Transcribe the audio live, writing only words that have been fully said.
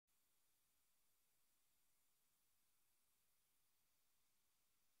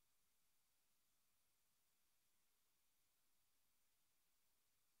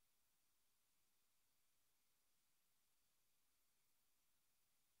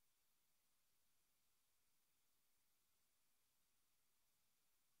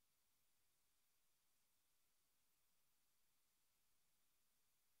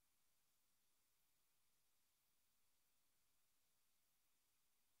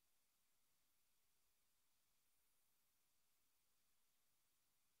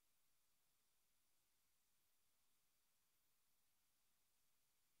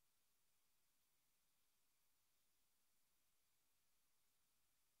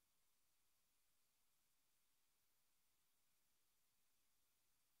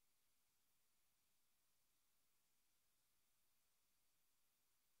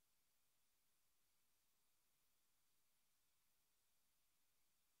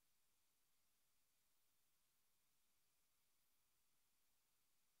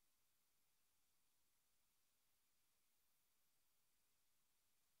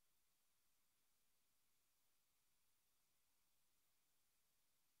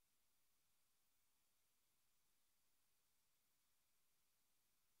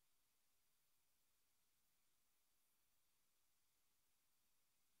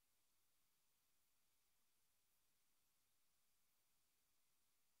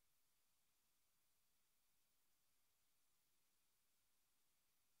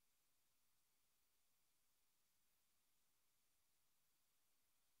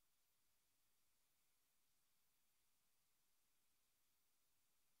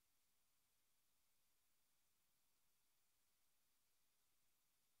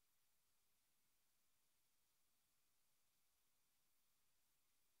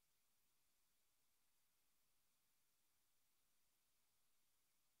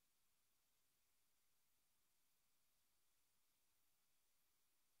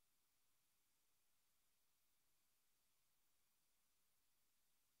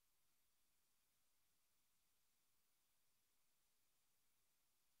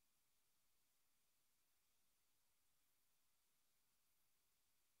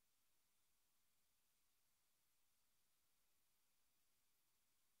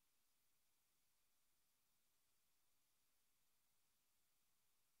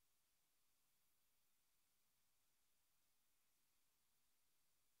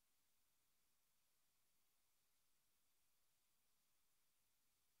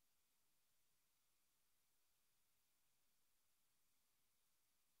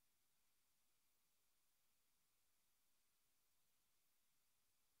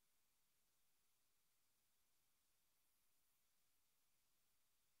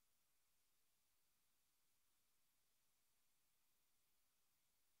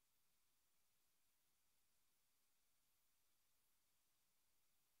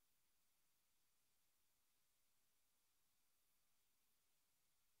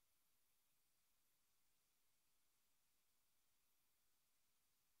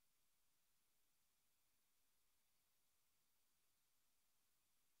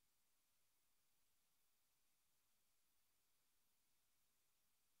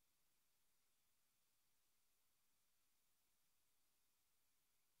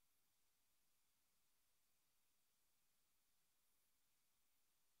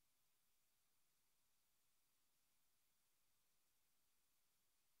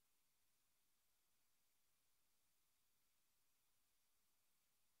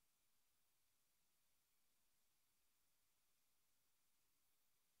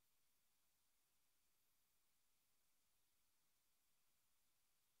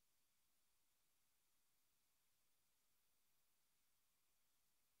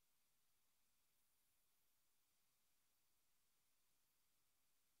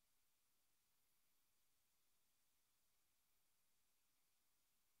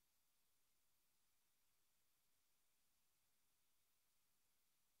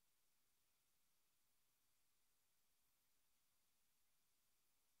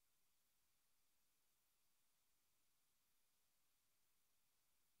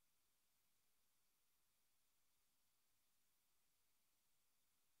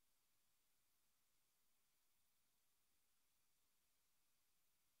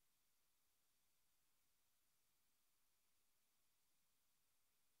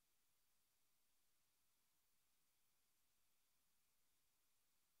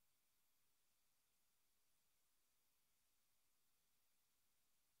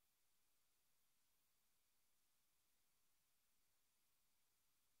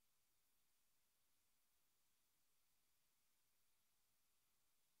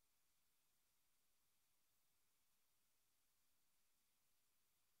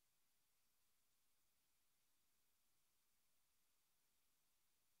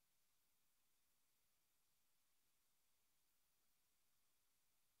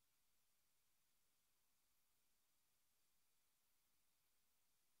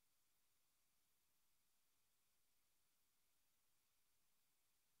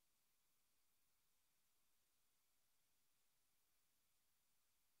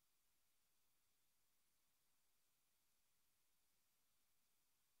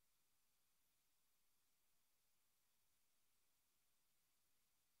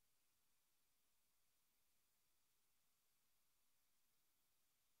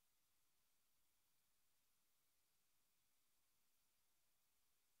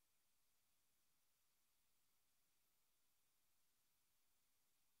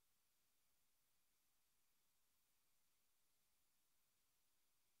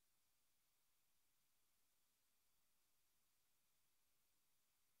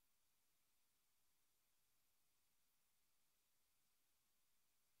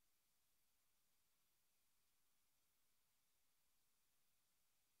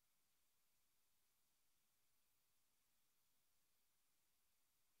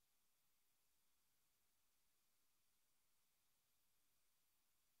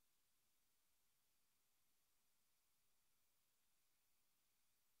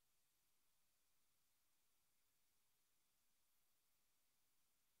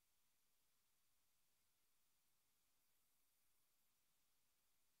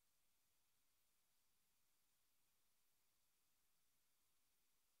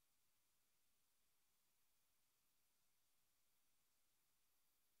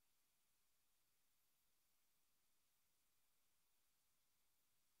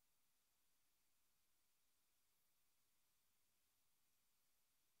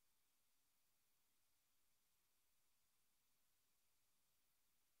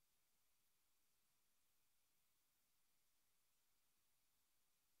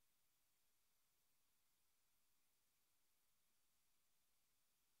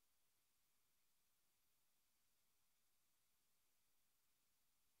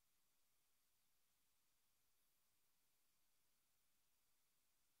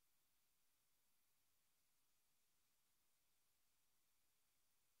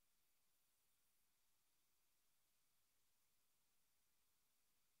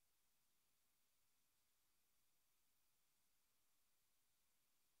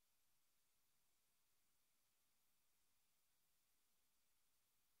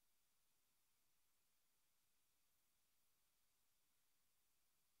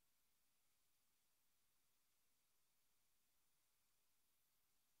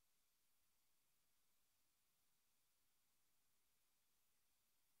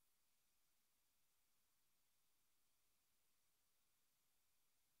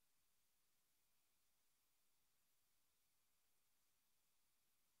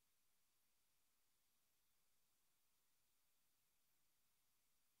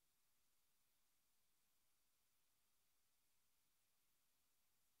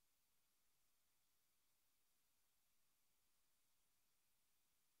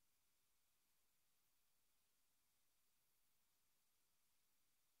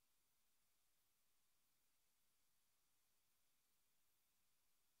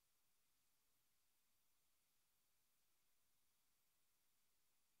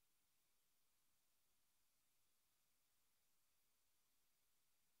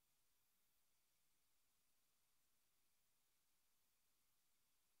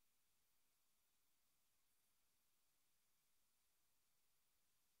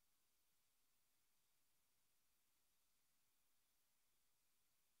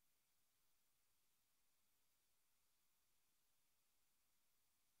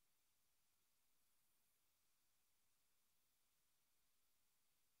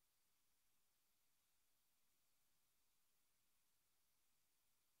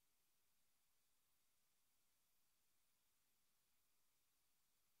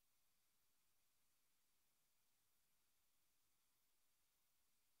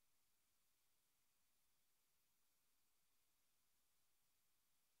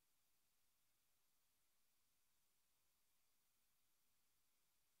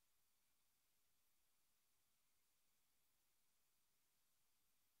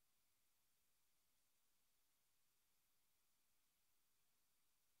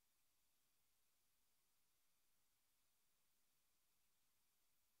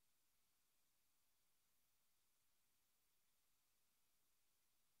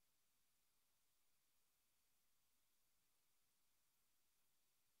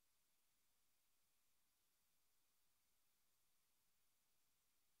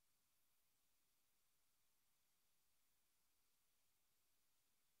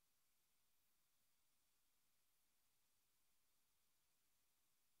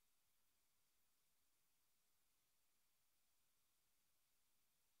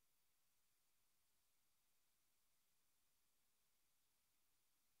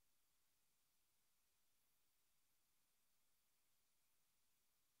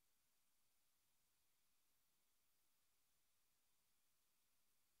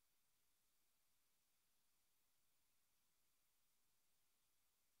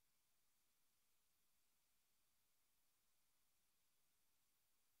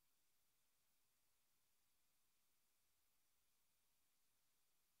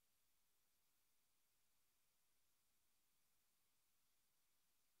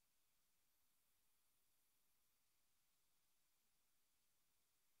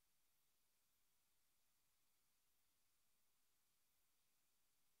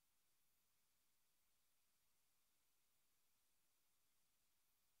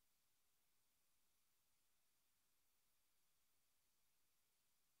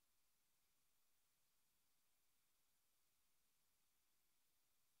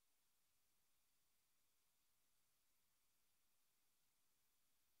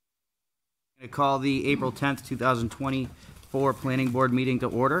I call the April 10th, 2024 Planning Board meeting to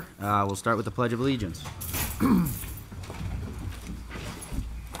order. We'll start with the Pledge of Allegiance.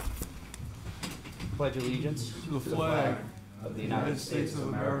 Pledge allegiance to the flag of the United States of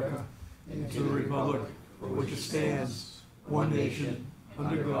America and to the republic for which it stands, one nation,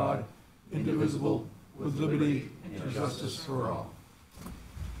 under God, indivisible, with liberty and justice for all.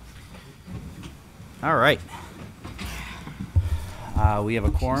 All right. We have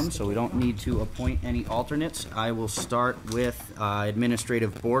a quorum, so we don't need to appoint any alternates. I will start with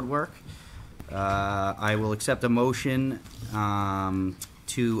administrative board work. I will accept a motion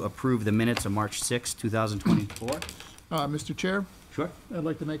to approve the minutes of March 6, 2024. Mr. Chair, Sure. I'd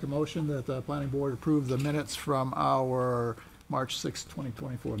like to make a motion that the planning board approve the minutes from our March 6,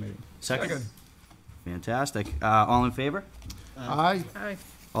 2024 meeting. Second. Fantastic. All in favor? Aye. Aye.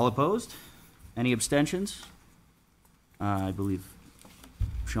 All opposed? Any abstentions? I believe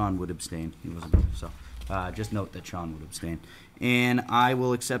Sean would abstain. He wasn't here, so just note that Sean would abstain. And I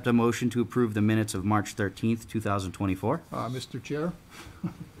will accept a motion to approve the minutes of March 13th, 2024. Mr. Chair,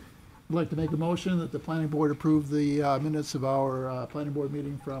 I'd like to make a motion that the planning board approve the minutes of our planning board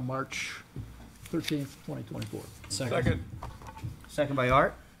meeting from March 13th, 2024. Second. Second by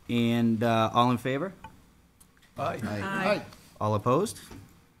Art. And all in favor? Aye. Aye. All opposed?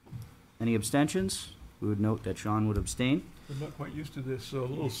 Any abstentions? We would note that Sean would abstain. I'm not quite used to this, so a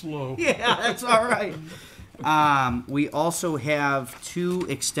little slow. Yeah, that's all right. We also have two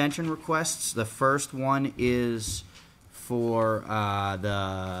extension requests. The first one is for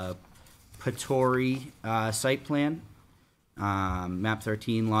the Patori site plan. Map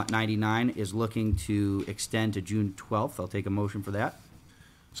 13, lot 99 is looking to extend to June 12th. I'll take a motion for that.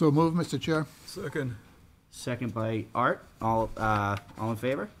 So move, Mr. Chair. Second. Second by Art. All in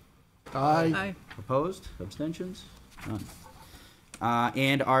favor? Aye. Aye. Opposed? Abstentions? None.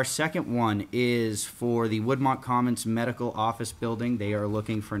 And our second one is for the Woodmont Commons Medical Office Building. They are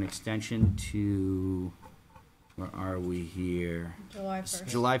looking for an extension to, where are we here? July 1st.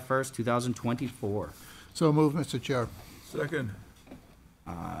 July 1st, 2024. So move, Mr. Chair. Second.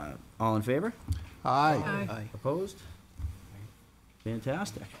 All in favor? Aye. Aye. Opposed?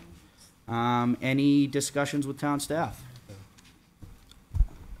 Fantastic. Any discussions with town staff?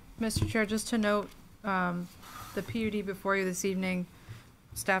 Mr. Chair, just to note, the PUD before you this evening,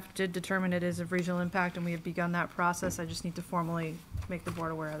 staff did determine it is of regional impact, and we have begun that process. I just need to formally make the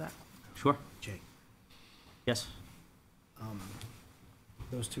board aware of that. Sure. Jay, Yes.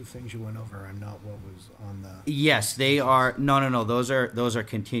 those two things you went over are not what was on the. Yes, they are. No. Those are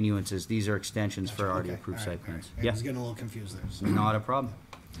continuances. These are extensions for already Okay, approved all site right, plans. all right. I Yeah. was getting a little confused there. So. Not a problem.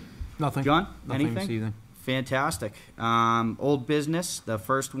 Nothing. John, Nothing anything? this evening. Fantastic. Old business. The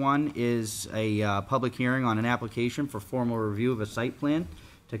first one is a public hearing on an application for formal review of a site plan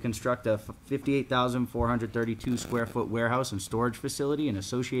to construct a 58,432 square foot warehouse and storage facility and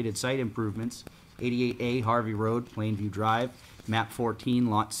associated site improvements, 88A Harvey Road, Plainview Drive, map 14,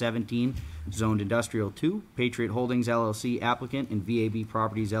 lot 17, zoned industrial 2, Patriot Holdings LLC applicant and VAB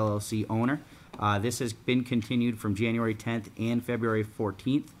Properties LLC owner. This has been continued from January 10th and February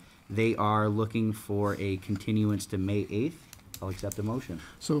 14th. They are looking for a continuance to May 8th. I'll accept a motion.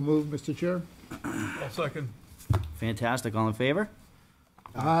 So move, Mr. Chair. I'll second. Fantastic. All in favor?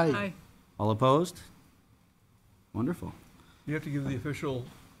 Aye. All opposed? Wonderful. You have to give the official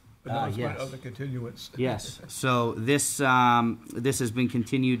announcement yes. of the continuance. Yes. So this has been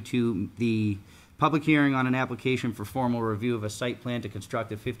continued to the public hearing on an application for formal review of a site plan to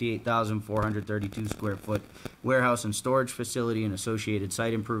construct a 58,432 square foot warehouse and storage facility and associated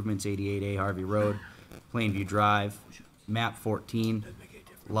site improvements, 88A Harvey Road, Plainview Drive, map 14,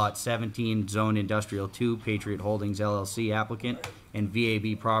 lot 17, zone industrial 2, Patriot Holdings LLC applicant and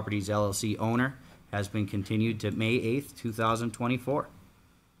VAB Properties LLC owner, has been continued to May 8th, 2024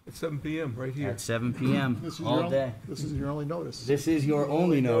 At 7 p.m. right here. at 7 p.m. This is all day. This is your only notice. This is your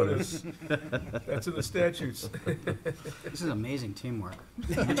only notice. That's in the statutes. This is amazing teamwork.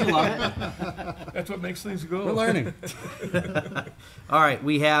 Did you love it? That's what makes things go. We're learning. All right,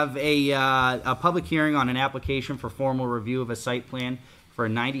 we have a public hearing on an application for formal review of a site plan for a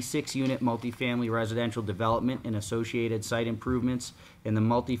 96-unit multifamily residential development and associated site improvements in the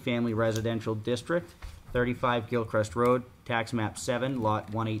multifamily residential district, 35 Gilcrest Road, tax map 7, lot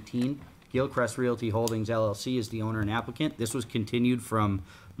 118. Gilcrest Realty Holdings LLC is the owner and applicant. This was continued from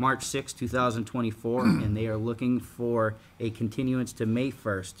March 6, 2024, and they are looking for a continuance to May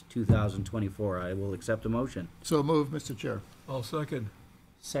 1st, 2024. I will accept a motion. So move, Mr. Chair. I'll second.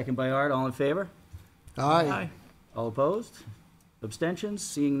 Second by Art. All in favor? Aye. All opposed? Abstentions?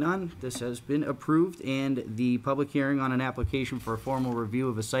 Seeing none, this has been approved, and the public hearing on an application for a formal review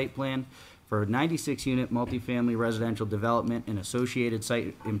of a site plan for 96-unit multifamily residential development and associated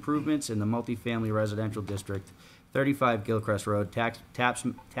site improvements in the multifamily residential district, 35 Gilcrest Road,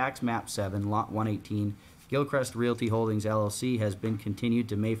 tax map 7, lot 118. Gilcrest Realty Holdings LLC has been continued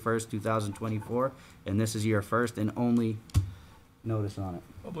to May 1st, 2024, and this is your first and only notice on it.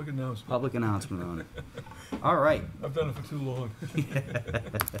 Public announcement. Public announcement on it. All right. I've done it for too long.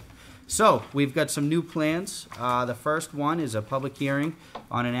 So, we've got some new plans. The first one is a public hearing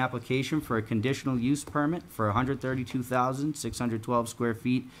on an application for a conditional use permit for 132,612 square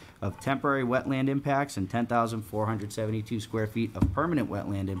feet of temporary wetland impacts and 10,472 square feet of permanent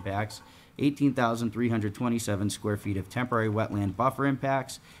wetland impacts, 18,327 square feet of temporary wetland buffer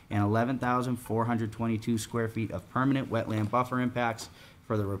impacts, and 11,422 square feet of permanent wetland buffer impacts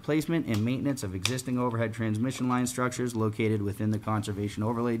for the replacement and maintenance of existing overhead transmission line structures located within the Conservation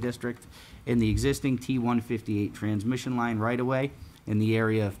Overlay District in the existing T-158 transmission line right-of-way in the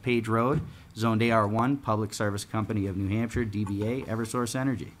area of Page Road, zoned AR1, Public Service Company of New Hampshire, DBA, Eversource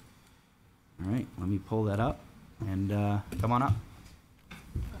Energy. All right, let me pull that up, and come on up.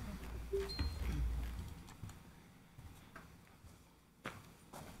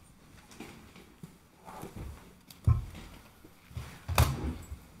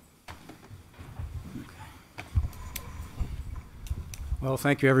 Well,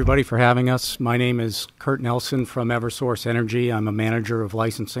 thank you, everybody, for having us. My name is Kurt Nelson from Eversource Energy. I'm a manager of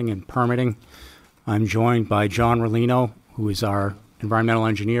licensing and permitting. I'm joined by John Rolino, who is our environmental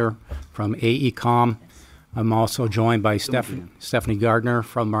engineer from AECom. I'm also joined by Stephanie Gardner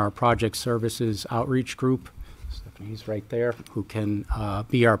from our Project Services Outreach Group. Stephanie's right there, who can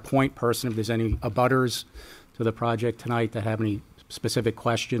be our point person if there's any abutters to the project tonight that have any specific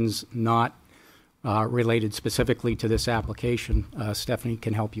questions not related specifically to this application. Stephanie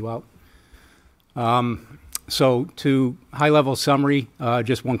can help you out. So to high-level summary,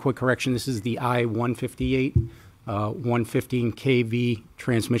 just one quick correction. This is the I-158, 115 kV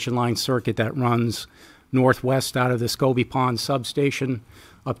transmission line circuit that runs northwest out of the Scobie Pond substation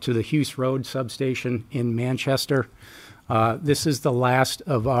up to the Hughes Road substation in Manchester. This is the last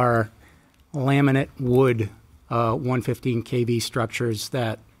of our laminate wood 115 kV structures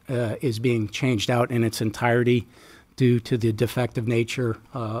that is being changed out in its entirety due to the defective nature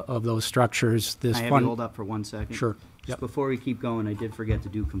of those structures. I have you hold up for 1 second? Sure. Just before we keep going, I did forget to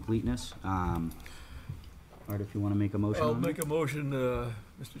do completeness. Art, if you want to make a motion I'll on that. make a motion,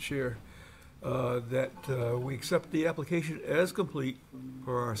 Mr. Chair, that we accept the application as complete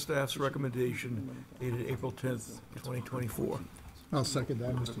for our staff's recommendation dated April 10th, 2024. I'll second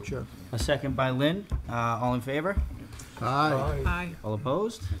that, Mr. Chair. A second by Lynn. All in favor? Aye. Aye. All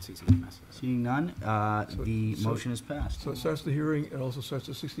opposed? That's easy to mess with. Seeing none, the motion is passed. So it starts the hearing and also starts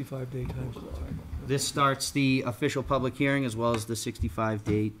the 65-day time slot. This starts the official public hearing as well as the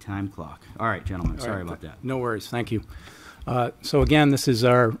 65-day time clock. All right, gentlemen, sorry about that. No worries, thank you. So again, this is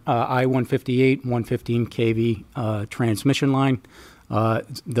our I-158, 115 kV transmission line.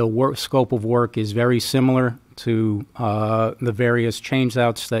 The scope of work is very similar to the various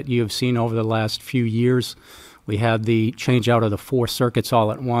change-outs that you have seen over the last few years. We had the change-out of the 4 circuits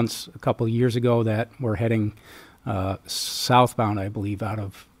all at once a couple of years ago that were heading southbound, I believe, out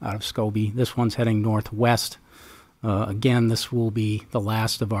of Scobie. This one's heading northwest. Again, this will be the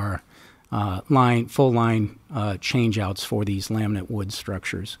last of our full line change-outs for these laminate wood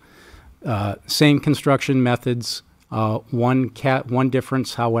structures. Same construction methods. One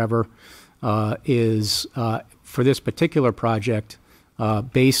difference, however, is for this particular project,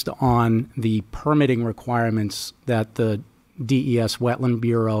 based on the permitting requirements that the DES Wetland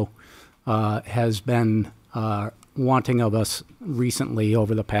Bureau has been wanting of us recently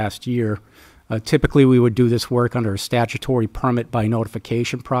over the past year. Typically, we would do this work under a statutory permit by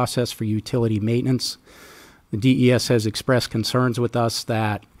notification process for utility maintenance. The DES has expressed concerns with us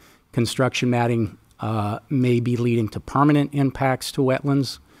that construction matting may be leading to permanent impacts to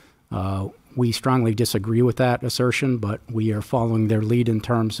wetlands. We strongly disagree with that assertion, but we are following their lead in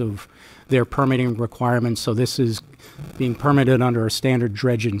terms of their permitting requirements. So this is being permitted under a standard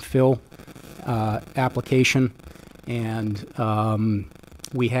dredge and fill application. And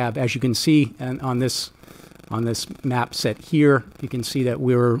we have, as you can see, and on this map set here, you can see that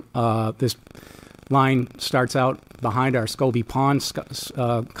this line starts out behind our Scobie Pond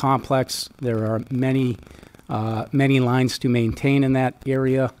complex. There are many lines to maintain in that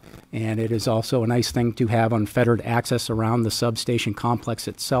area, and it is also a nice thing to have unfettered access around the substation complex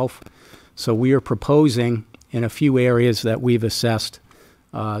itself. So we are proposing in a few areas that we've assessed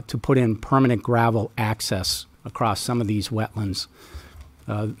to put in permanent gravel access across some of these wetlands.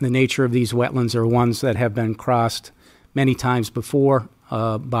 The nature of these wetlands are ones that have been crossed many times before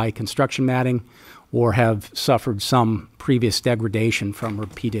by construction matting or have suffered some previous degradation from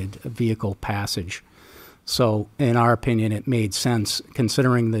repeated vehicle passage. So in our opinion, it made sense,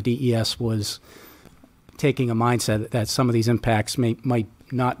 considering the DES was taking a mindset that some of these impacts might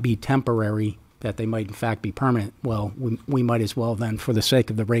not be temporary, that they might in fact be permanent. Well, we might as well then, for the sake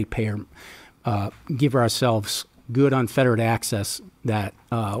of the ratepayer, give ourselves good unfettered access that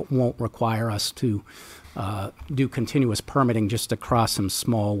won't require us to do continuous permitting just across some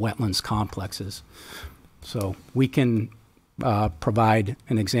small wetlands complexes. So we can provide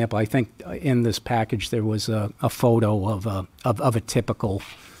an example. I think in this package there was a photo of a typical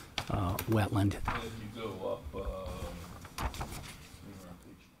wetland. If you go up, we're on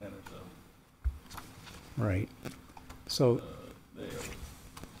page 10 or so. Right. So. There.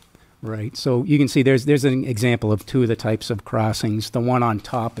 Right. So you can see there's an example of two of the types of crossings. The one on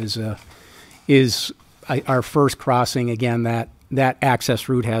top is our first crossing. Again, that access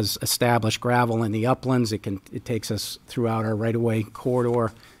route has established gravel in the uplands. It takes us throughout our right-of-way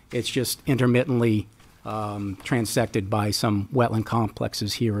corridor. It's just intermittently transected by some wetland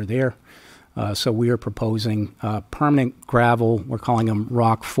complexes here or there. So we are proposing permanent gravel. We're calling them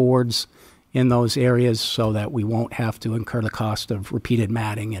rock fords in those areas, so that we won't have to incur the cost of repeated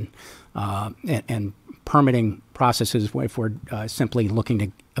matting and permitting processes if we're simply looking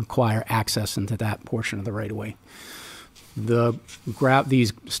to acquire access into that portion of the right-of-way.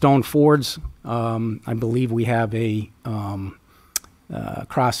 These stone fords, I believe we have a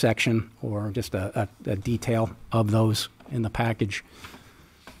cross-section or just a detail of those in the package.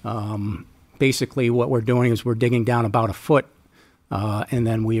 Basically, what we're doing is we're digging down about a foot, and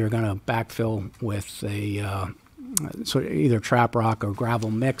then we are going to backfill with so either trap rock or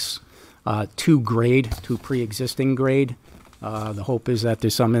gravel mix to pre-existing grade. The hope is that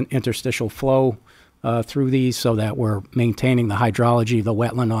there's some interstitial flow through these, so that we're maintaining the hydrology of the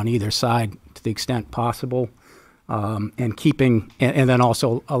wetland on either side to the extent possible, and then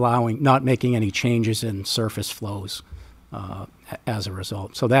also not making any changes in surface flows as a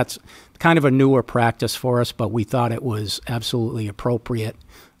result. So that's kind of a newer practice for us, but we thought it was absolutely appropriate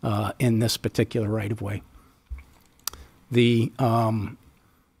in this particular right-of-way.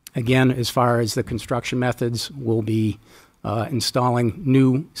 Again, as far as the construction methods, we'll be installing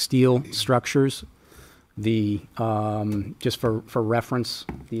new steel structures. Just for reference,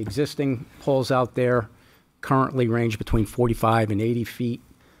 the existing poles out there currently range between 45 and 80 feet.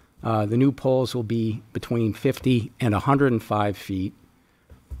 The new poles will be between 50 and 105 feet.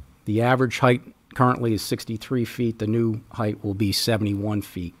 The average height currently is 63 feet. The new height will be 71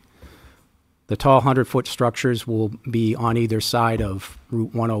 feet. The tall 100-foot structures will be on either side of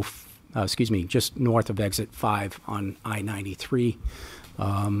Route 10, just north of Exit 5 on I-93.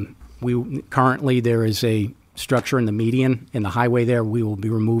 Currently there is a structure in the median in the highway there. We will be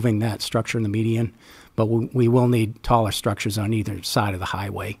removing that structure in the median, but we will need taller structures on either side of the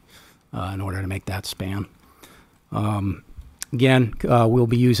highway in order to make that span. Again, we'll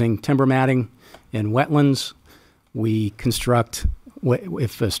be using timber matting in wetlands. We construct,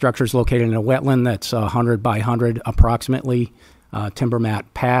 if a structure is located in a wetland that's 100 by 100 approximately, timber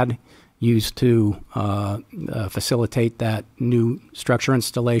mat pad used to facilitate that new structure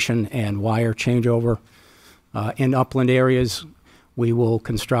installation and wire changeover. In upland areas, we will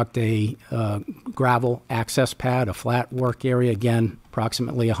construct a gravel access pad, a flat work area, again,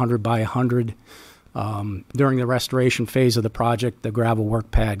 approximately 100 by 100. During the restoration phase of the project, the gravel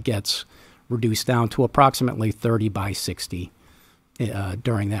work pad gets reduced down to approximately 30 by 60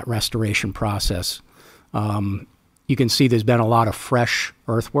 during that restoration process. You can see there's been a lot of fresh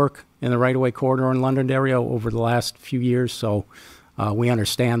earthwork in the right-of-way corridor in Londonderry over the last few years, so we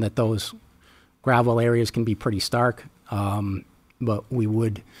understand that those gravel areas can be pretty stark, but we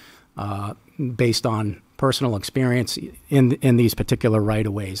would, based on personal experience in these particular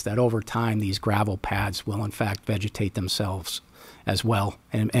right-of-ways, that over time these gravel pads will in fact vegetate themselves as well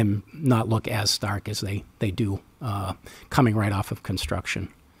and not look as stark as they do coming right off of construction.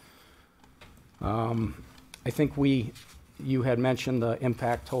 I think you had mentioned the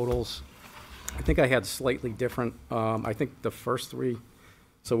impact totals. I think I had slightly different, I think the first three,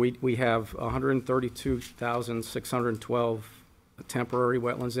 so we have 132,612 temporary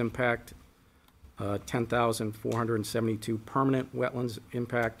wetlands impact, 10,472 permanent wetlands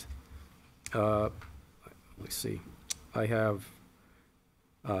impact. Let's see, I have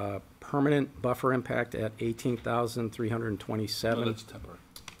permanent buffer impact at 18,327. No, that's temporary.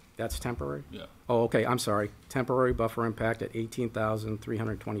 That's temporary? Yeah. Oh, okay, I'm sorry. Temporary buffer impact at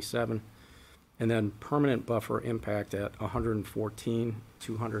 18,327. And then permanent buffer impact at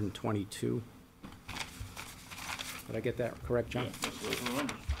 114,222. Did I get that correct, John? Yeah, that's those are the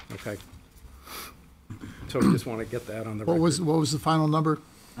numbers. Okay. So we just want to get that on the What record. was the final number?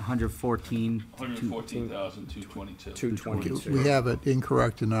 114, 114,222. 222. We have it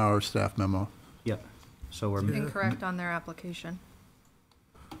incorrect in our staff memo. yep. So we're, Incorrect on their application.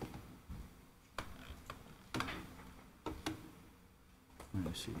 let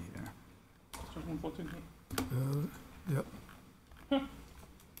me see here. Just 114? Yep.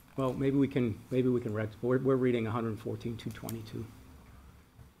 Well, maybe we can we're reading 114, 222.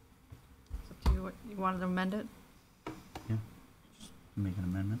 It's up to you. You wanted to amend it? Make an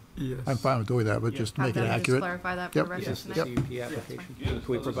amendment. Yes. I'm fine with doing that, but just to Have make it them just accurate. clarify that for the Yep. record Is this tonight? the CUP application? Yeah, Can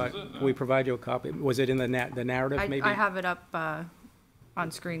we this provide, is it, can we yeah. provide you a copy? Was it in the narrative, maybe? I have it up on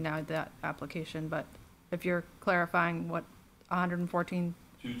screen now, that application, but if you're clarifying what 114,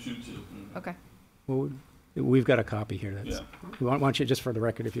 222. okay. Well, we've got a copy here. That's, Yeah. why don't you, just for the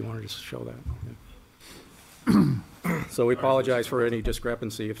record, if you want to just show that. So we apologize for any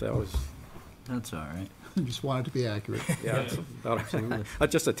discrepancy if that was, That's all right. Just want it to be accurate. yeah, it's about,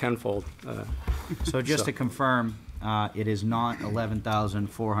 just a tenfold. So just So- to confirm, it is not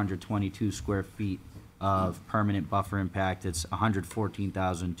 11,422 square feet of permanent buffer impact. It's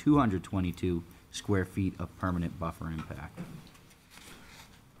 114,222 square feet of permanent buffer impact.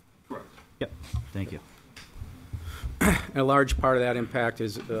 Correct. Yep, thank you. A large part of that impact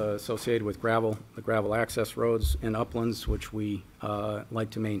is associated with the gravel access roads and uplands, which we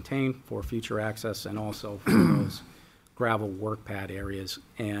like to maintain for future access and also for those gravel work pad areas.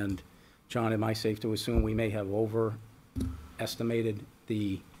 And John, am I safe to assume we may have overestimated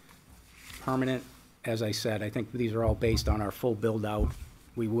the permanent? As I said, I think these are all based on our full build-out.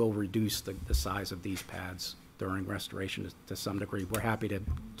 We will reduce the size of these pads during restoration to some degree. We're happy to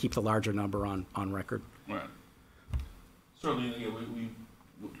keep the larger number on record. Right. Certainly, yeah,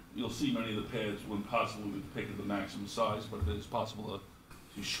 you'll see many of the pads when possible we would pick at the maximum size, but if it is possible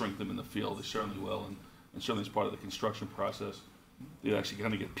to shrink them in the field, they certainly will, and certainly as part of the construction process, they actually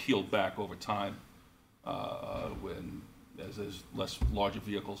kind of get peeled back over time as less larger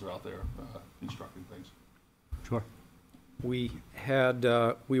vehicles are out there constructing things. Sure. We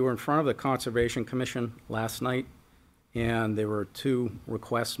were in front of the Conservation Commission last night, and there were two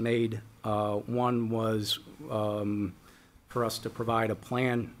requests made. One was for us to provide a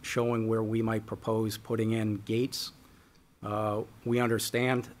plan showing where we might propose putting in gates. We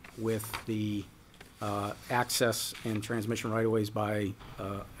understand with the access and transmission right-of-ways by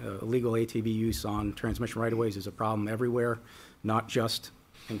illegal ATV use on transmission right-of-ways is a problem everywhere, not just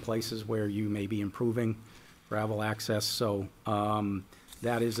in places where you may be improving gravel access. So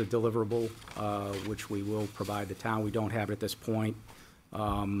that is a deliverable which we will provide the town. We don't have it at this point.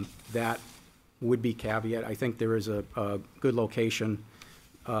 That would be caveat. I think there is a good location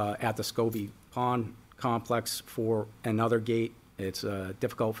at the Scobie Pond complex for another gate. It's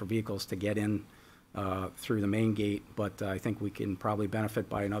difficult for vehicles to get in through the main gate, but I think we can probably benefit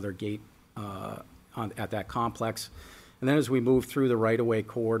by another gate at that complex. And then as we move through the right-of-way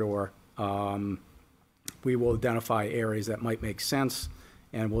corridor, we will identify areas that might make sense,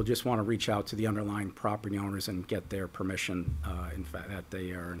 and we'll just want to reach out to the underlying property owners and get their permission, in fact, that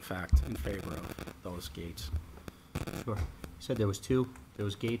they are in fact in favor of those gates. Sure. You said there was two. There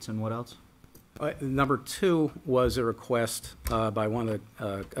was gates and what else? Number two was a request by one of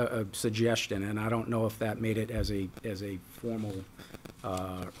the, a suggestion, and I don't know if that made it as a formal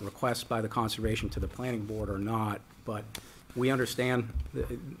request by the conservation to the planning board or not, but we understand,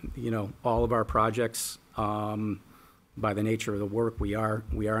 all of our projects, by the nature of the work, we are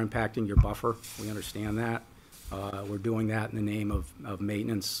impacting your buffer. We understand that. We're doing that in the name of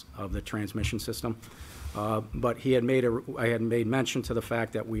maintenance of the transmission system. But I had made mention to the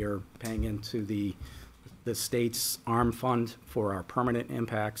fact that we are paying into the state's ARM fund for our permanent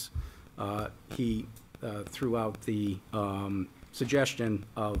impacts. He threw out the suggestion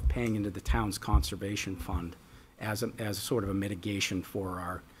of paying into the town's conservation fund as sort of a mitigation for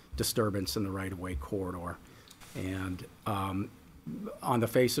our disturbance in the right-of-way corridor. And on the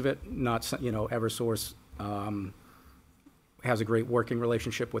face of it, Eversource has a great working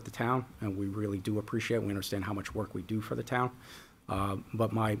relationship with the town, and we really do appreciate it. We understand how much work we do for the town.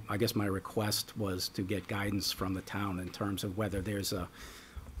 But I guess my request was to get guidance from the town in terms of whether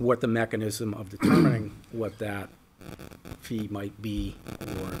what the mechanism of determining what that fee might be,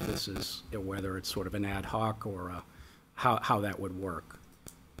 or if whether it's sort of an ad hoc or how that would work.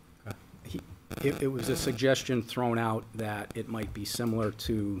 It was a suggestion thrown out that it might be similar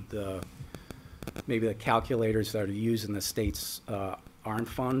to maybe the calculators that are used in the state's ARM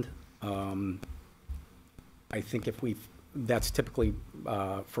fund. I think that's typically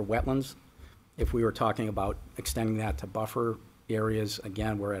for wetlands, If we were talking about extending that to buffer areas,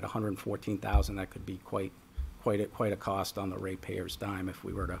 again, we're at 114,000. That could be quite a cost on the ratepayers' dime if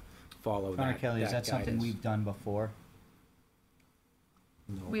we were to follow Connor that. Kelly, is that something guidance. we've done before?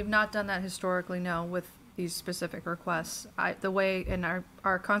 We have not done that historically, no, with these specific requests. And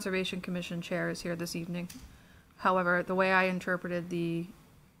our Conservation Commission chair is here this evening. However, the way I interpreted the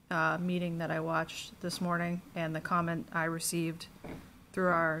meeting that I watched this morning and the comment I received through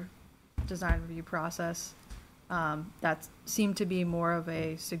our design review process, that seemed to be more of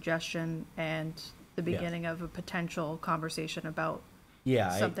a suggestion and the beginning of a potential conversation about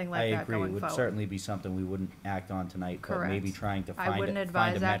Yeah, something like I that agree. It going would forward. certainly be something we wouldn't act on tonight, but maybe Correct. trying to I find wouldn't a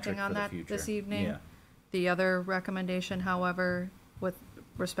advise metric acting on for the that future. this evening. Yeah. The other recommendation, however, with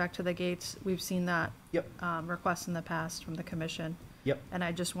respect to the gates, we've seen that Yep. request in the past from the commission. Yep. And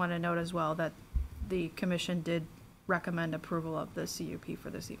I just want to note as well that the commission did recommend approval of the CUP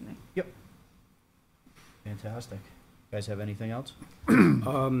for this evening. Yep. Fantastic. You guys have anything else?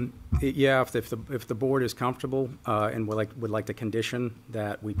 Yeah, if the board is comfortable and would like to condition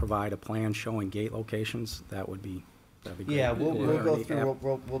that we provide a plan showing gate locations, that'd be great. Yeah, we'll go Yeah.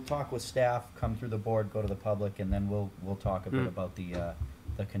 through, we'll talk with staff, come through the board, go to the public, and then we'll talk a bit Mm. about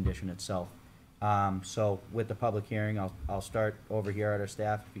the condition itself. So with the public hearing, I'll start over here at our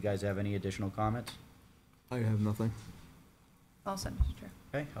staff. If you guys have any additional comments? I have nothing. I'll send Mr. Chair.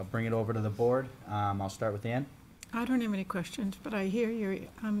 Okay, I'll bring it over to the board. I'll start with Ann. I don't have any questions, but I hear you're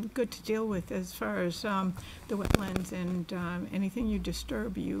good to deal with as far as the wetlands and anything you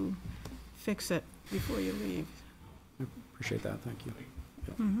disturb, you fix it before you leave. Appreciate that, thank you.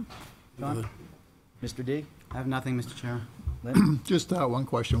 John? Mr. D? I have nothing, Mr. Chair. Lynn? Just one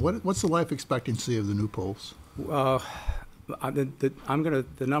question. What's the life expectancy of the new poles? The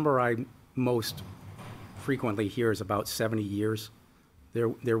number I most frequently hear is about 70 years.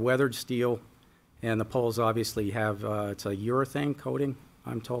 They're weathered steel, and the poles obviously have, it's a urethane coating,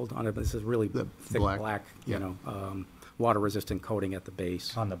 I'm told, on it. This is really The thick black, yeah. water-resistant coating at the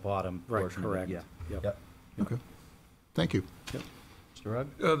base. On the bottom Right, portion of it, correct. yeah. Yep. Okay. Thank you. Mr.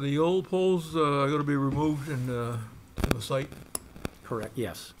 Rugg? The old poles are gonna be removed in the site, Correct,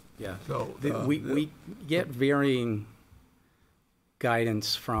 yes, yeah. so. We get varying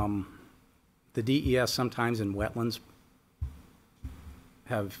guidance from the DES sometimes in wetlands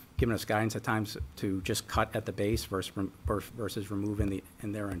have given us guidance at times to just cut at the base versus remove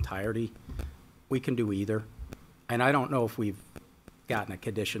in their entirety. We can do either. And I don't know if we've gotten a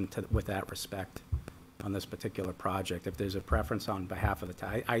condition with that respect on this particular project. If there's a preference on behalf of the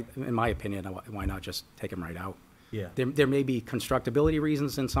town, in my opinion, why not just take them right out? Yeah. There may be constructability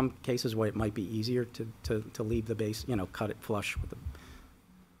reasons in some cases where it might be easier to leave the base, cut it flush with the.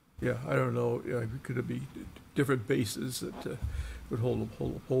 Yeah, I don't know, could it be different bases that would hold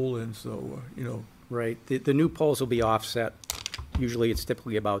a pole in, so, Right. The new poles will be offset. Usually it's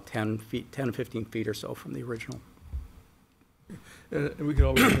typically about 10 to 15 feet or so from the original. and we can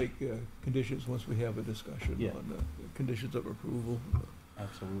always make conditions once we have a discussion Yeah. on the conditions of approval.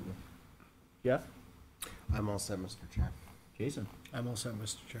 Absolutely. Jeff? I'm all set, Mr. Chair. Jason? I'm all set,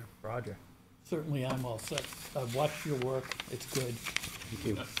 Mr. Chair. Roger? Certainly, I'm all set. I've watched your work. It's good.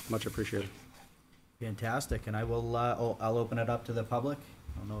 Thank you. Much appreciated. Fantastic, and I will, I'll open it up to the public.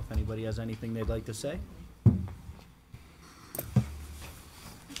 I don't know if anybody has anything they'd like to say.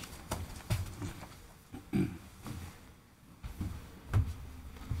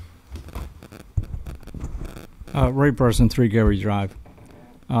 Ray Burson, 3 Gary Drive.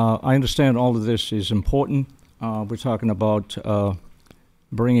 I understand all of this is important. We're talking about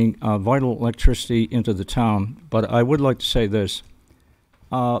bringing vital electricity into the town, but I would like to say this.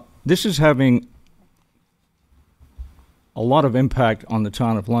 This is having a lot of impact on the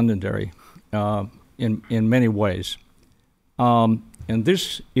town of Londonderry in many ways. And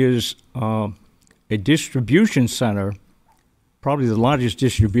this is a distribution center, probably the largest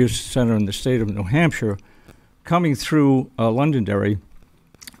distribution center in the state of New Hampshire, coming through Londonderry,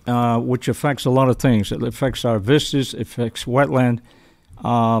 which affects a lot of things. It affects our vistas, it affects wetland,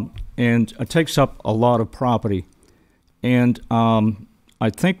 and it takes up a lot of property. And I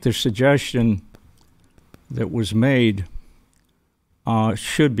think the suggestion that was made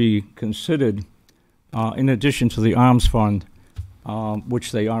should be considered in addition to the Arms Fund,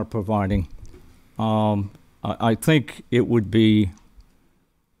 which they are providing. I think it would be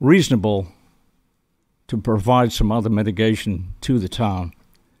reasonable to provide some other mitigation to the town.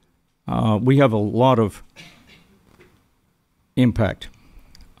 We have a lot of impact,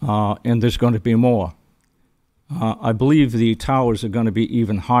 and there's going to be more. I believe the towers are going to be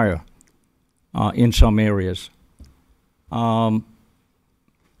even higher in some areas.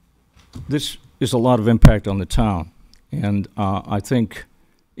 This there's a lot of impact on the town. And I think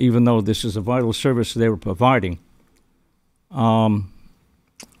even though this is a vital service they were providing, I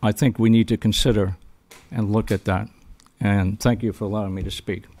think we need to consider and look at that. And thank you for allowing me to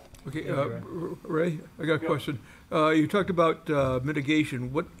speak. Okay, Ray, I got a question. You talked about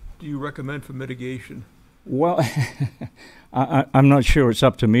mitigation. What do you recommend for mitigation? Well, I'm not sure it's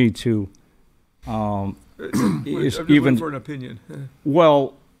up to me to I'm just even looking for an opinion.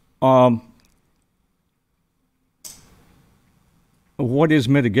 well. What is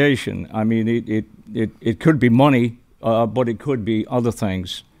mitigation? I mean, it could be money, but it could be other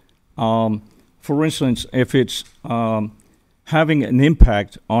things. For instance, if it's having an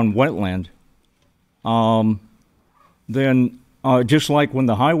impact on wetland, then just like when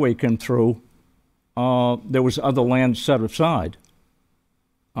the highway came through, there was other land set aside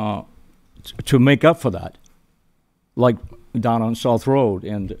to make up for that, like down on South Road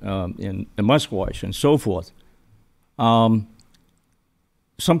and in Musquash and so forth.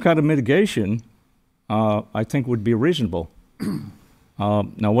 Some kind of mitigation, I think, would be reasonable.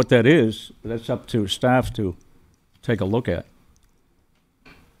 Now, what that is, that's up to staff to take a look at.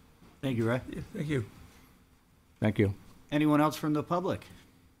 Thank you, Ray. Yeah, thank you. Thank you. Anyone else from the public?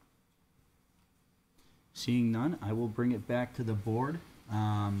 Seeing none, I will bring it back to the board.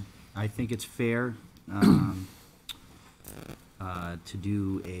 I think it's fair to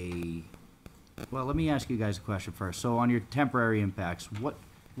do a, well, let me ask you guys a question first. So on your temporary impacts,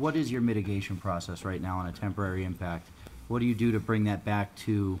 what is your mitigation process right now on a temporary impact? What do you do to bring that back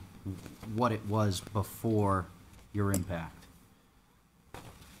to what it was before your impact?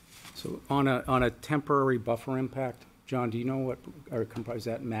 So on a temporary buffer impact, John, do you know what, or is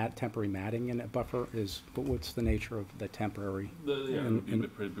that temporary matting in a buffer is, what's the nature of the temporary? It would be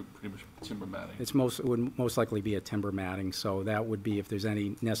pretty much timber matting. It would most likely be a timber matting, so that would be if there's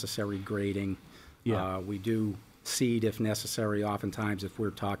any necessary grading. Yeah. We do seed if necessary. Oftentimes, if we're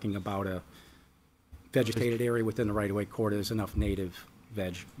talking about a vegetated area within the right-of-way corridor, there's enough native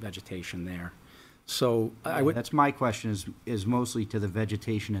vegetation there. So I would. That's my question is mostly to the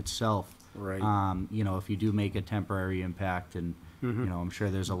vegetation itself. Right. You know, if you do make a temporary impact and, you know, I'm sure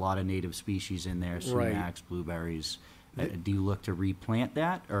there's a lot of native species in there, Right. sumacs, blueberries. Do you look to replant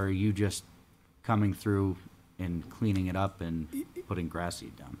that, or are you just coming through and cleaning it up and putting grass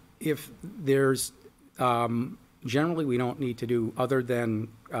seed down? If there's, generally, we don't need to do, other than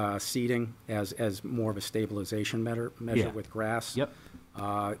seeding as more of a stabilization measure Yeah. with grass. Yep.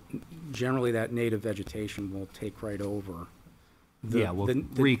 Generally, that native vegetation will take right over. Yeah, will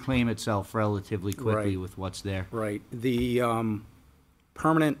reclaim itself relatively quickly Right. with what's there. Right. The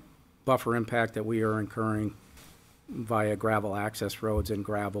permanent buffer impact that we are incurring via gravel access roads and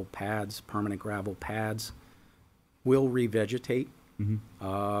gravel pads, permanent gravel pads, will revegetate.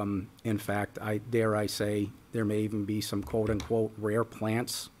 In fact, dare I say, there may even be some quote-unquote rare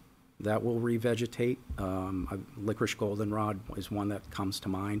plants that will revegetate. Licorice goldenrod is one that comes to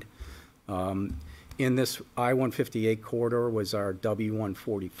mind. In this I-158 corridor was our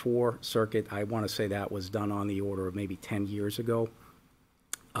W-144 circuit. I want to say that was done on the order of maybe 10 years ago.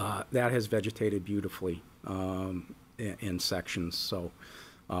 That has vegetated beautifully in sections. So,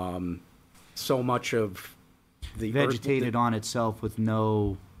 so much of the Vegetated on itself with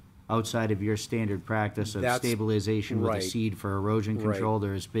no, outside of your standard practice of That's- stabilization with a right. seed for erosion Right. control,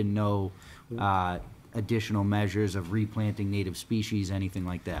 there has been no additional measures of replanting native species, anything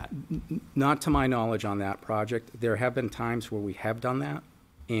like that? Not to my knowledge on that project. There have been times where we have done that,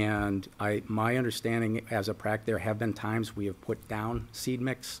 and my understanding as a there have been times we have put down seed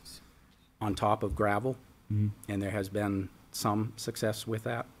mix on top of gravel, and there has been some success with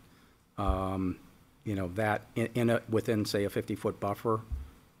that. You know, that within, say, a 50-foot buffer,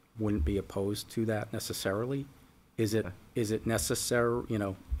 wouldn't be opposed to that necessarily. Is it necessary, you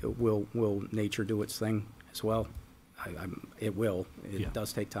know, will nature do its thing as well? It will. Yeah. It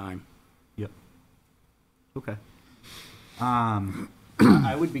does take time. Yep. Okay.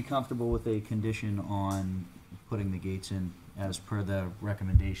 I would be comfortable with a condition on putting the gates in as per the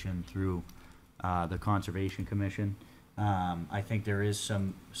recommendation through the Conservation Commission. I think there is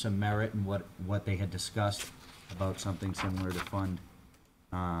some merit in what they had discussed about something similar to fund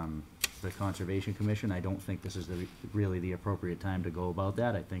the Conservation Commission. I don't think this is really the appropriate time to go about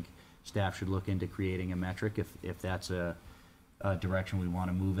that. I think staff should look into creating a metric if that's a direction we want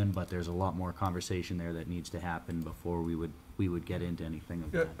to move in, but there's a lot more conversation there that needs to happen before we would get into anything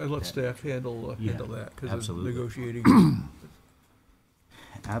of Yeah, that. I'd let staff handle Yeah, that, because of absolutely. negotiating.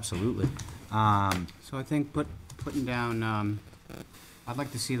 Absolutely. So I think putting down, I'd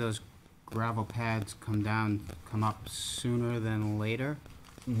like to see those gravel pads come up sooner than later.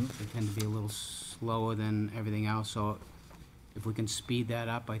 They tend to be a little slower than everything else, so if we can speed that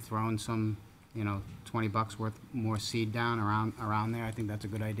up by throwing some, you know, $20 worth more seed down around there, I think that's a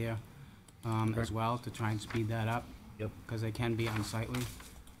good idea, as well, to try and speed that up. Yep. Because they can be unsightly.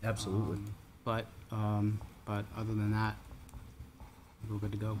 Absolutely. But other than that, we're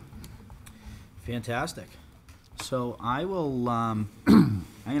good to go. Fantastic. So I will, I'm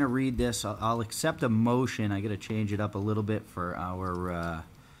going to read this. I'll accept a motion. I got to change it up a little bit for our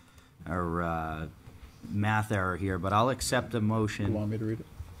math error here, but I'll accept a You motion. want me to read it?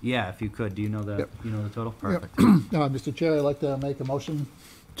 Yeah, if you could. Do you know the, Yep. you know the total? Perfect. Mr. Chair, I'd like to make a motion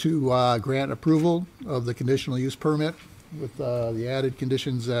to grant approval of the conditional use permit with the added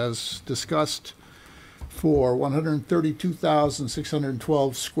conditions as discussed for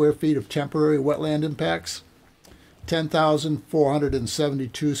 132,612 square feet of temporary wetland impacts,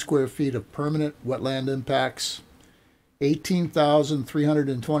 10,472 square feet of permanent wetland impacts,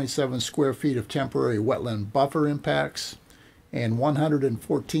 18,327 square feet of temporary wetland buffer impacts, and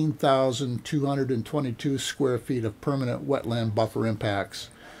 114,222 square feet of permanent wetland buffer impacts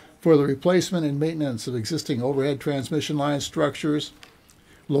for the replacement and maintenance of existing overhead transmission line structures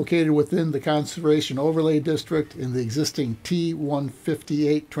located within the Conservation Overlay District in the existing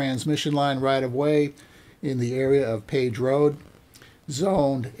T-158 transmission line right-of-way in the area of Page Road,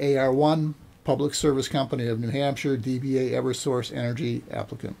 zoned AR1, Public Service Company of New Hampshire, DBA Eversource Energy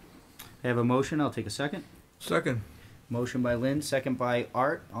applicant. I have a motion. I'll take a second. Second. Motion by Lynn, second by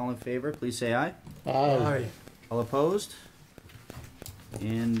Art. All in favor, please say aye. Aye. All opposed?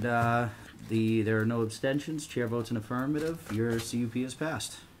 And there are no abstentions. Chair votes in affirmative. Your CUP is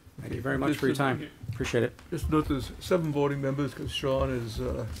passed. Thank you very much for your time. Appreciate it. Just note there's 7 voting members because Sean is,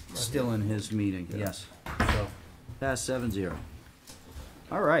 Still in his meeting, yes. So, passed 7-0.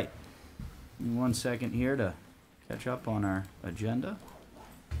 All right. Give me 1 second here to catch up on our agenda.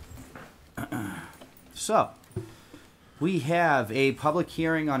 So, we have a public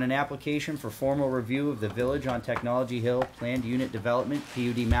hearing on an application for formal review of the Village on Technology Hill Planned Unit Development,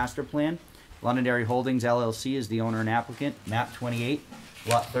 PUD Master Plan. Londonderry Holdings LLC is the owner and applicant. Map 28,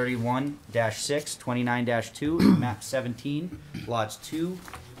 Lot 31-6, 29-2, and Map 17, Lots 2,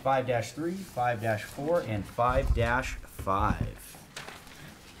 5-3, 5-4, and 5-5.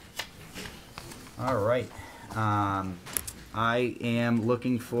 All right. I am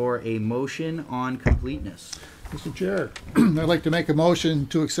looking for a motion on completeness. Mr. Chair, I'd like to make a motion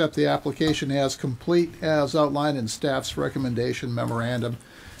to accept the application as complete as outlined in staff's recommendation memorandum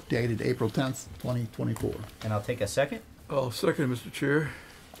dated April 10th, 2024. And I'll take a second. I'll second, Mr. Chair.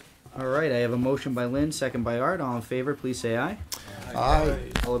 All right, I have a motion by Lynn, second by Art. All in favor, please say aye.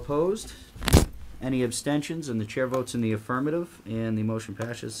 Aye. All opposed? Any abstentions? And the chair votes in the affirmative, and the motion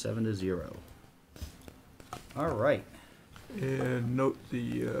passes 7-0. All right. And note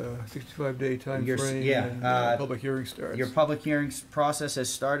the 65-day time Your- frame yeah, and public hearing starts. Your public hearings process has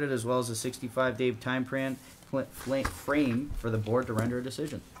started, as well as a 65-day time frame for the board to render a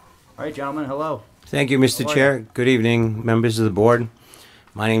decision. All right, gentlemen, hello. Thank you, Mr. How are Chair. Good evening, members of the board.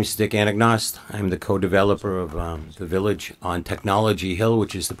 My name is Dick Anagnost. I'm the co-developer of the Village on Technology Hill,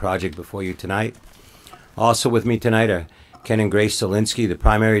 which is the project before you tonight. Also with me tonight are Ken and Grace Zielinski, the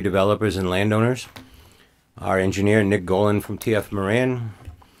primary developers and landowners. Our engineer, Nick Golan from TF Moran.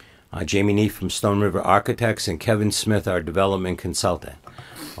 Jamie Neef from Stone River Architects, and Kevin Smith, our development consultant.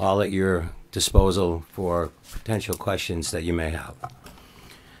 All at your disposal for potential questions that you may have.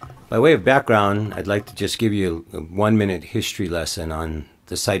 By way of background, I'd like to just give you a 1-minute history lesson on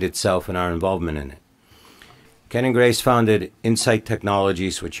the site itself and our involvement in it. Ken and Grace founded Insight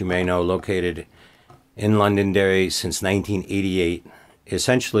Technologies, which you may know, located in Londonderry since 1988,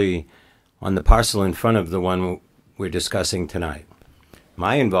 essentially on the parcel in front of the one we're discussing tonight.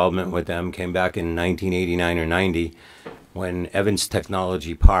 My involvement with them came back in 1989 or 90 when Evans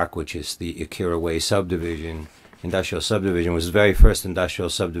Technology Park, which is the Akira Way subdivision, industrial subdivision, was the very first industrial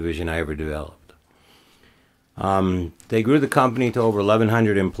subdivision I ever developed. They grew the company to over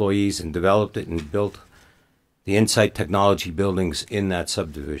 1,100 employees and developed it and built the Insight Technology buildings in that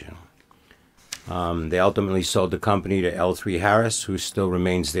subdivision. They ultimately sold the company to L3 Harris, who still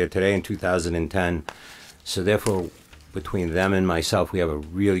remains there today, in 2010. So therefore, between them and myself, we have a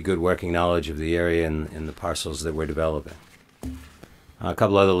really good working knowledge of the area and the parcels that we're developing. A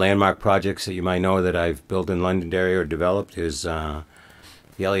couple other landmark projects that you might know that I've built in Londonderry or developed is the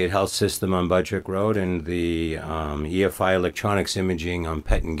Elliott Health System on Budrick Road and the EFI Electronics Imaging on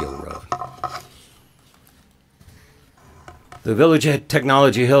Pettingill Road. The Village at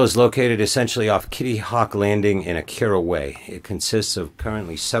Technology Hill is located essentially off Kitty Hawk Landing and Akira Way. It consists of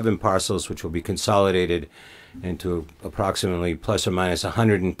currently 7 parcels, which will be consolidated into approximately plus or minus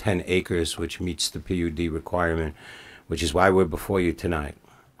 110 acres, which meets the PUD requirement, which is why we're before you tonight.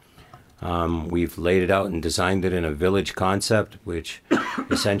 We've laid it out and designed it in a village concept, which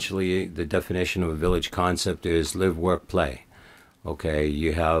essentially the definition of a village concept is live, work, play. Okay,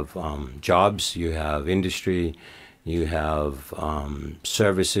 you have jobs, you have industry, you have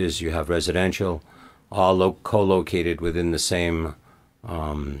services, you have residential, all co-located within the same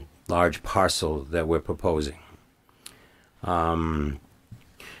large parcel that we're proposing. Upon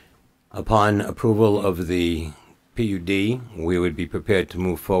approval of the PUD, we would be prepared to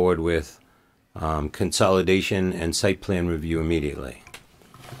move forward with consolidation and site plan review immediately.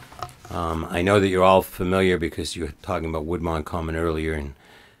 I know that you're all familiar because you were talking about Woodmont Common earlier, and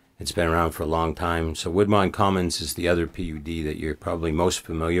it's been around for a long time. So Woodmont Commons is the other PUD that you're probably most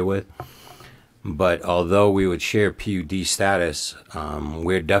familiar with. But although we would share PUD status,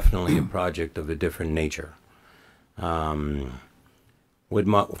 we're definitely a project of a different nature. Woodmont,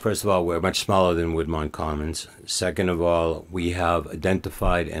 first of all, we're much smaller than Woodmont Commons. Second of all, we have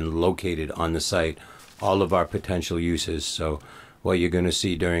identified and located on the site all of our potential uses. So what you're going to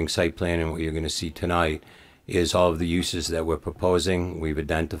see during site plan and what you're going to see tonight is all of the uses that we're proposing. We've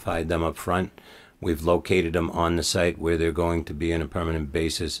identified them up front. We've located them on the site where they're going to be on a permanent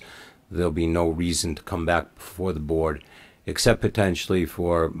basis. There'll be no reason to come back before the board, except potentially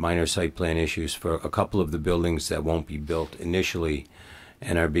for minor site plan issues for a couple of the buildings that won't be built initially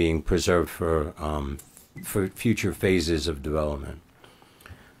and are being preserved for future phases of development.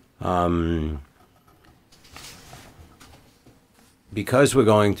 Because we're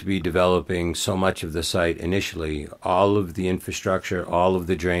going to be developing so much of the site initially, all of the infrastructure, all of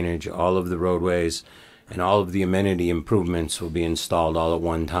the drainage, all of the roadways, and all of the amenity improvements will be installed all at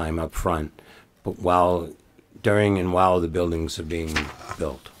one time up front, but during and while the buildings are being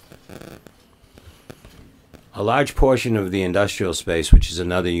built. A large portion of the industrial space, which is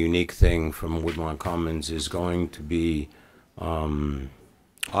another unique thing from Woodmont Commons, is going to be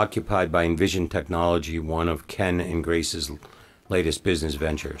occupied by Envision Technology, one of Ken and Grace's latest business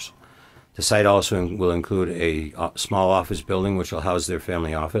ventures. The site also will include a small office building, which will house their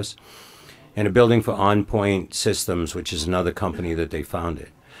family office, and a building for On Point Systems, which is another company that they founded.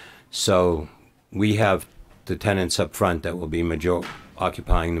 So we have the tenants up front that will be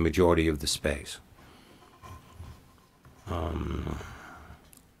occupying the majority of the space.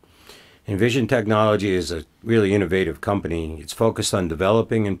 Envision Technology is a really innovative company. It's focused on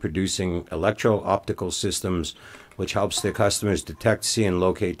developing and producing electro-optical systems which helps their customers detect, see, and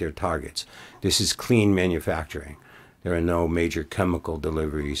locate their targets. This is clean manufacturing. There are no major chemical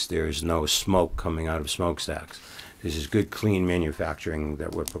deliveries. There is no smoke coming out of smokestacks. This is good, clean manufacturing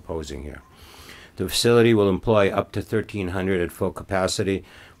that we're proposing here. The facility will employ up to 1,300 at full capacity,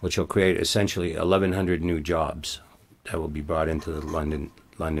 which will create essentially 1,100 new jobs that will be brought into the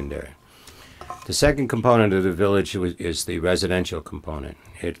Londonderry. The second component of the village is the residential component.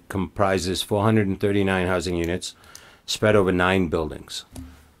 It comprises 439 housing units spread over 9 buildings.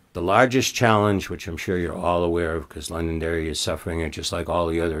 The largest challenge, which I'm sure you're all aware of because Londonderry is suffering it just like all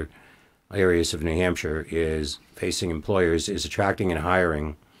the other areas of New Hampshire, is facing employers, is attracting and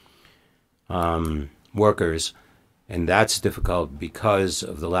hiring workers, and that's difficult because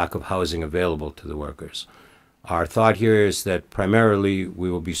of the lack of housing available to the workers. Our thought here is that primarily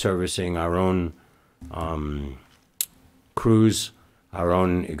we will be servicing our own crews, our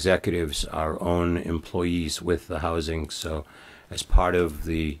own executives, our own employees with the housing. So as part of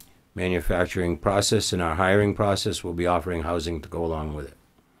the manufacturing process and our hiring process, we'll be offering housing to go along with it.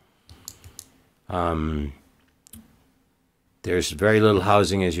 There's very little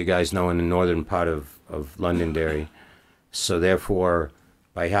housing, as you guys know, in the northern part of Londonderry. So therefore,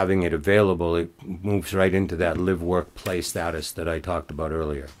 by having it available, it moves right into that live, work, play status that I talked about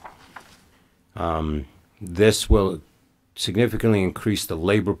earlier. This will significantly increase the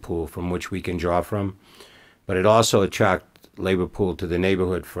labor pool from which we can draw from, but it also attracts labor pool to the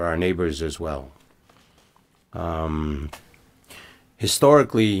neighborhood for our neighbors as well.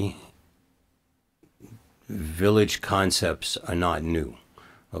 Historically, village concepts are not new.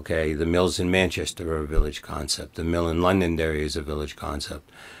 Okay, the mills in Manchester are a village concept. The mill in Londonderry is a village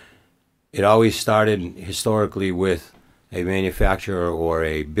concept. It always started historically with a manufacturer or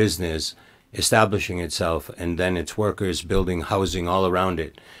a business establishing itself and then its workers building housing all around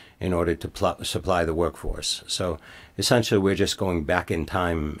it in order to supply the workforce. So essentially we're just going back in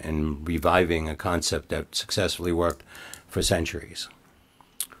time and reviving a concept that successfully worked for centuries.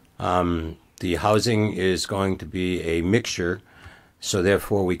 The housing is going to be a mixture, so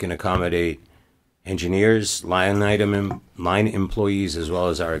therefore we can accommodate engineers, line employees, as well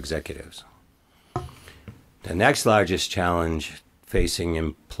as our executives. The next largest challenge facing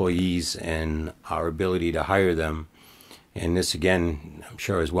employees and our ability to hire them, and this again I'm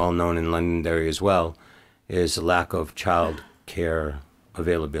sure is well known in Londonderry as well, is the lack of child care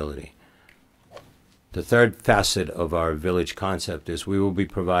availability. The third facet of our village concept is we will be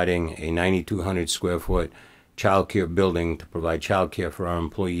providing a 9,200 square foot child care building to provide child care for our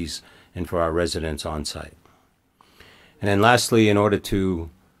employees and for our residents on site. And then lastly, in order to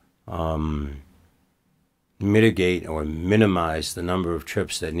mitigate or minimize the number of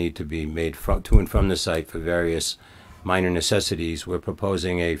trips that need to be made to and from the site for various minor necessities, we're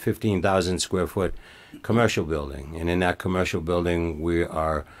proposing a 15,000 square foot commercial building. And in that commercial building, we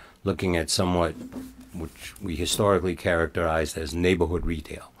are looking at somewhat which we historically characterized as neighborhood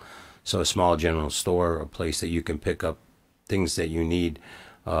retail. So a small general store, a place that you can pick up things that you need,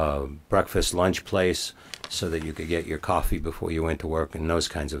 breakfast, lunch place, so that you could get your coffee before you went to work and those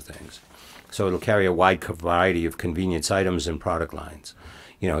kinds of things. So it'll carry a wide variety of convenience items and product lines.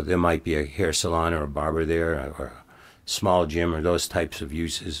 You know, there might be a hair salon or a barber there, or a small gym, or those types of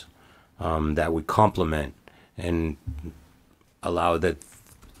uses that would complement and allow that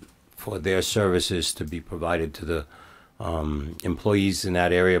for their services to be provided to the employees in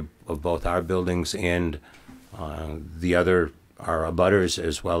that area of both our buildings and our abutters,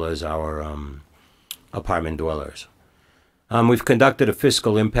 as well as our apartment dwellers. We've conducted a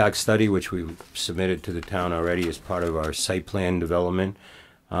fiscal impact study, which we've submitted to the town already as part of our site plan development,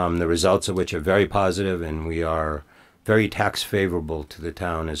 the results of which are very positive, and we are very tax favorable to the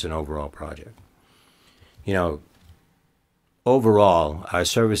town as an overall project. You know, overall, our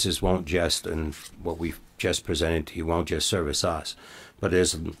services won't just, and what we've just presented to you won't just service us, but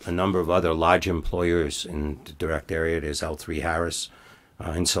there's a number of other large employers in the direct area. There's L3 Harris,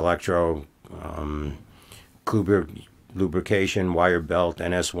 Inselectro, Kluber Lubrication, Wire Belt,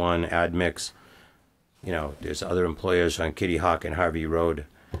 NS1, Admix. You know, there's other employers on Kitty Hawk and Harvey Road,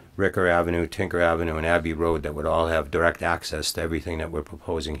 Ricker Avenue, Tinker Avenue, and Abbey Road that would all have direct access to everything that we're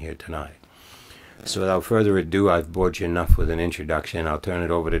proposing here tonight. So without further ado, I've bored you enough with an introduction. I'll turn it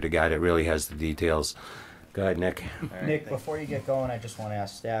over to the guy that really has the details. Go ahead, Nick. Right, Nick, before you get going, I just want to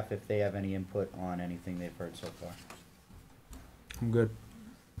ask staff if they have any input on anything they've heard so far. I'm good.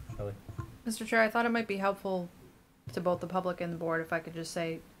 Kelly? Mr. Chair, I thought it might be helpful to both the public and the board if I could just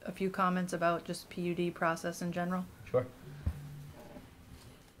say a few comments about just PUD process in general. Sure.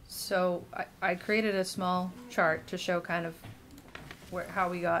 So I created a small chart to show kind of how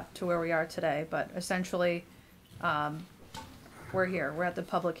we got to where we are today, but essentially we're here. We're at the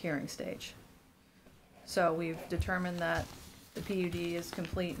public hearing stage. So we've determined that the PUD is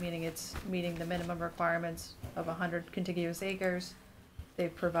complete, meaning it's meeting the minimum requirements of 100 contiguous acres.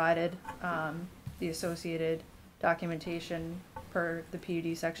 They've provided the associated documentation per the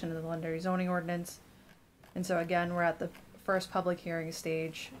PUD section of the Londonderry zoning ordinance. And so again, we're at the first public hearing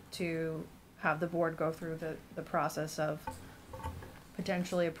stage to have the board go through the process of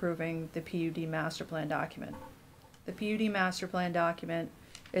potentially approving the PUD master plan document. The PUD master plan document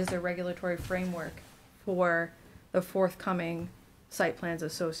is the regulatory framework for the forthcoming site plans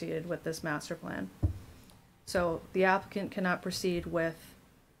associated with this master plan. So the applicant cannot proceed with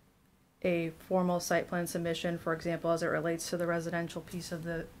a formal site plan submission, for example, as it relates to the residential piece of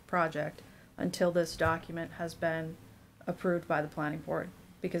the project, until this document has been approved by the planning board.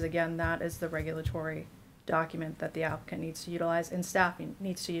 Because again, that is the regulatory document that the applicant needs to utilize and staff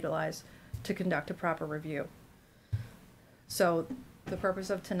needs to utilize to conduct a proper review. So the purpose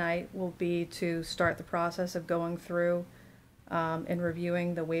of tonight will be to start the process of going through and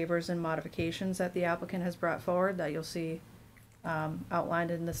reviewing the waivers and modifications that the applicant has brought forward that you'll see outlined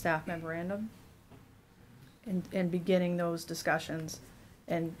in the staff memorandum, and beginning those discussions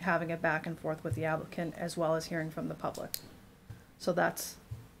and having a back and forth with the applicant as well as hearing from the public. So that's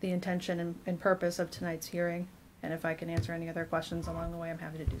the intention and purpose of tonight's hearing, and if I can answer any other questions along the way, I'm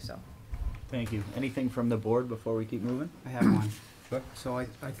happy to do so. Thank you. Anything from the board before we keep moving? I have one. Sure. So I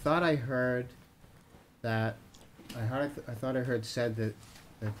thought I heard that, I thought I heard said that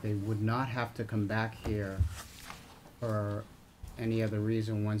they would not have to come back here for any other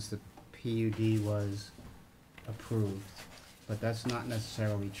reason once the PUD was approved. But that's not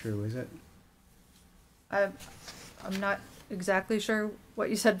necessarily true, is it? I'm not exactly sure what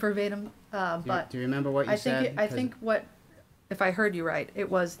you said verbatim, but Do you remember what you said? I think what, if I heard you right, it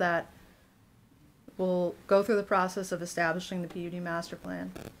was that we'll go through the process of establishing the PUD master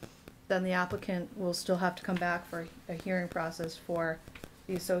plan. Then the applicant will still have to come back for a hearing process for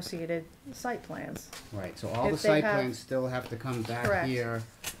the associated site plans. Right, so all the If they site have- plans still have to come back Correct. here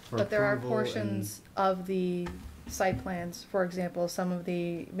for But there are approval and- portions of the site plans, for example, some of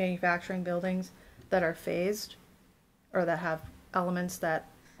the manufacturing buildings that are phased or that have elements that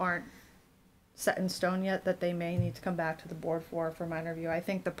aren't set in stone yet, that they may need to come back to the board for minor review. I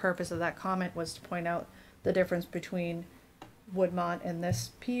think the purpose of that comment was to point out the difference between Woodmont and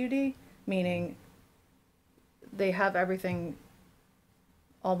this PUD, meaning they have everything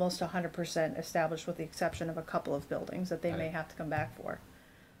almost 100% established with the exception of a couple of buildings that they may have to come back for.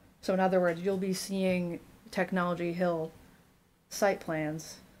 So in other words, you'll be seeing Technology Hill site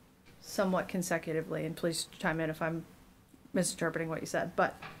plans somewhat consecutively, and please chime in if I'm misinterpreting what you said,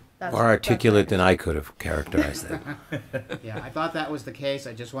 but that's... More articulate than I could have characterized that. Yeah, I thought that was the case.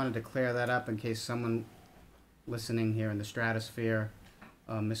 I just wanted to clear that up in case someone listening here in the stratosphere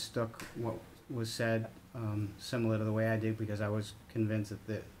mistook what was said, similar to the way I did, because I was convinced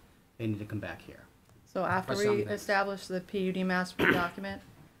that they need to come back here. So after For some we things. establish the PUD master document,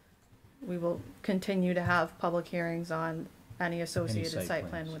 we will continue to have public hearings on any associated site site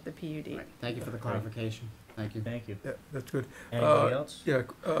plan plans. with the PUD. Right. Thank you for the clarification. Thank you. Thank you. Yeah, that's good. Anybody else? Yeah,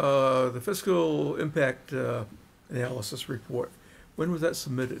 the fiscal impact analysis report, when was that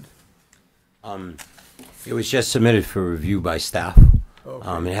submitted? It was just submitted for review by staff.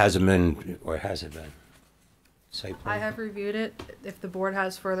 Okay. It hasn't been, or has it been? Site I plan? have reviewed it. If the board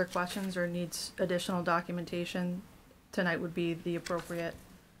has further questions or needs additional documentation, tonight would be the appropriate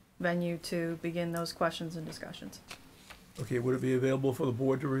venue to begin those questions and discussions. Okay, would it be available for the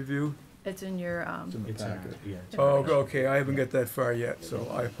board to review? It's in your, It's packet. yeah. Oh, okay, I haven't got that far yet, so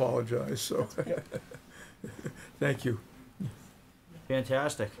I apologize, so. Thank you.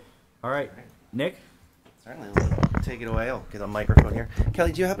 Fantastic. All right, Nick? Certainly, take it away. I'll get a microphone here.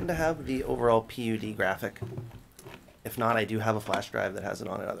 Kelly, do you happen to have the overall PUD graphic? If not, I do have a flash drive that has it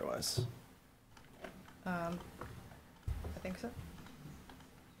on it otherwise. I think so.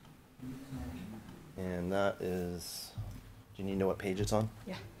 And that is, do you need to know what page it's on?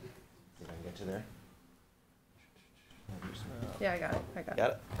 Yeah. See if I can get you there. Yeah, I got it. I got it.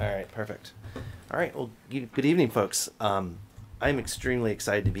 Got it? All right, perfect. All right, well, good evening, folks. I'm extremely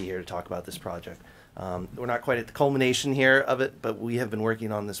excited to be here to talk about this project. We're not quite at the culmination here of it, but we have been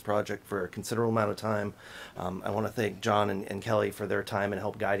working on this project for a considerable amount of time. I want to thank John and Kelly for their time and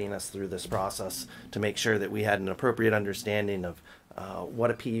help guiding us through this process to make sure that we had an appropriate understanding of what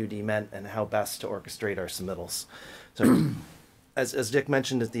a PUD meant and how best to orchestrate our submittals. So, as Dick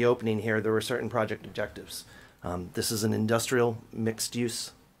mentioned at the opening here, there were certain project objectives. This is an industrial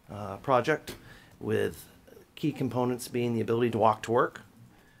mixed-use project with key components being the ability to walk to work,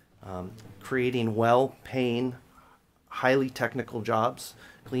 creating well-paying, highly technical jobs.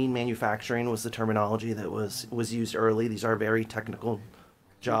 Clean manufacturing was the terminology that was used early. These are very technical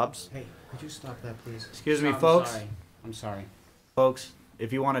jobs. Hey, could you stop that, please? Excuse me, I'm folks. sorry. I'm sorry. Folks,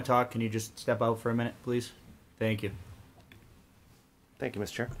 if you want to talk, can you just step out for a minute, please? Thank you. Thank you,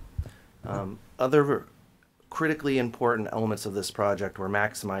 Mr. Chair. Other critically important elements of this project were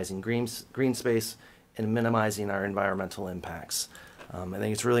maximizing green space and minimizing our environmental impacts. I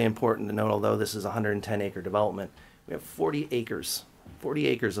think it's really important to note, although this is a 110-acre development, we have 40 acres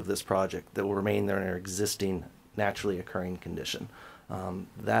of this project that will remain there in their existing naturally occurring condition.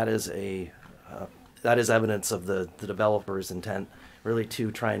 That is evidence of the developer's intent really to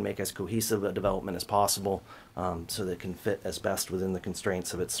try and make as cohesive a development as possible so that it can fit as best within the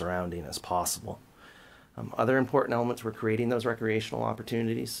constraints of its surrounding as possible. Other important elements were creating those recreational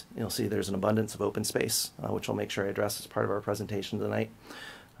opportunities. You'll see there's an abundance of open space, which I'll make sure I address as part of our presentation tonight.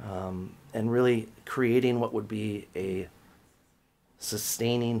 And really creating what would be a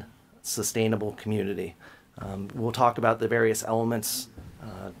sustainable community. We'll talk about the various elements.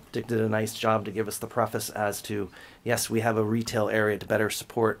 Dick did a nice job to give us the preface as to, yes, we have a retail area to better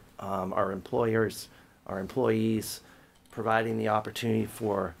support our employers, our employees, providing the opportunity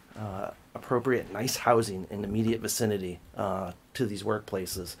for appropriate, nice housing in immediate vicinity to these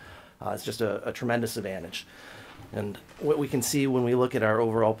workplaces. It's just a tremendous advantage. And what we can see when we look at our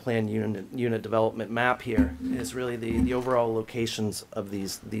overall planned unit development map here is really the overall locations of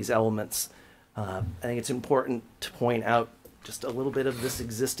these elements. I think it's important to point out just a little bit of this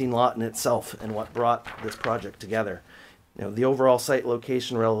existing lot in itself and what brought this project together. You know, the overall site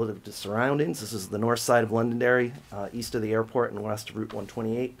location relative to surroundings. This is the north side of Londonderry, east of the airport and west of Route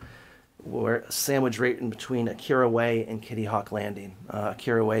 128. We're sandwiched right in between Akira Way and Kitty Hawk Landing.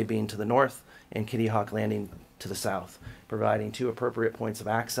 Akira Way being to the north and Kitty Hawk Landing to the south, providing two appropriate points of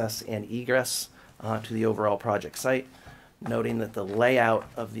access and egress to the overall project site. Noting that the layout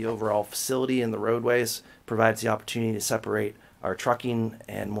of the overall facility and the roadways provides the opportunity to separate our trucking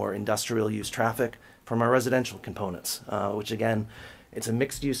and more industrial use traffic from our residential components, which again, it's a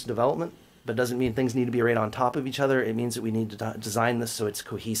mixed use development, but doesn't mean things need to be right on top of each other. It means that we need to design this so it's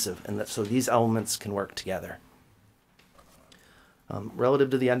cohesive and that so these elements can work together. Relative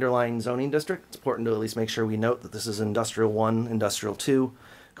to the underlying zoning district, it's important to at least make sure we note that this is Industrial 1, Industrial 2,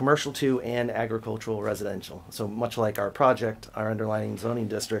 Commercial 2, and Agricultural Residential. So much like our project, our underlying zoning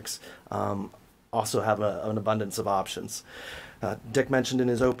districts also have an abundance of options. Dick mentioned in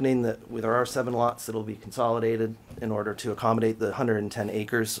his opening that there are 7 lots that will be consolidated in order to accommodate the 110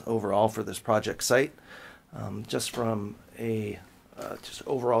 acres overall for this project site. Just from a just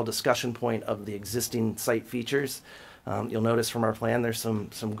overall discussion point of the existing site features, you'll notice from our plan there's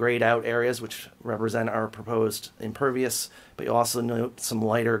some grayed out areas which represent our proposed impervious, but you'll also note some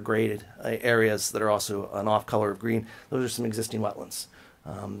lighter graded areas that are also an off color of green. Those are some existing wetlands.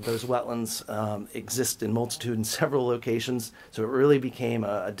 Those wetlands exist in multitude in several locations, so it really became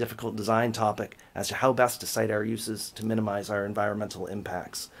a difficult design topic as to how best to site our uses to minimize our environmental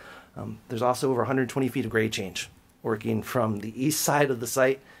impacts. There's also over 120 feet of grade change working from the east side of the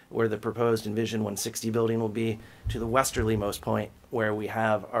site where the proposed Envision 160 building will be to the westerlymost point where we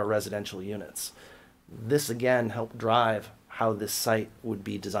have our residential units. This again helped drive how this site would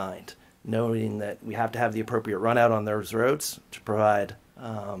be designed, noting that we have to have the appropriate run out on those roads to provide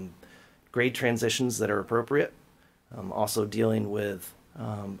grade transitions that are appropriate. Also dealing with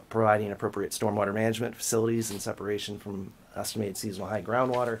providing appropriate stormwater management facilities and separation from estimated seasonal high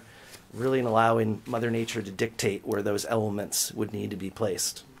groundwater, really in allowing Mother Nature to dictate where those elements would need to be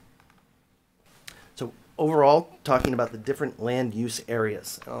placed. So overall, talking about the different land use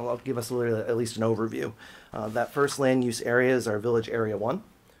areas, I'll give us at least an overview. That first land use area is our Village Area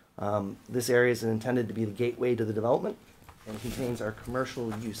 1. This area is intended to be the gateway to the development and contains our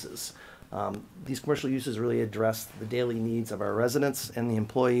commercial uses. These commercial uses really address the daily needs of our residents and the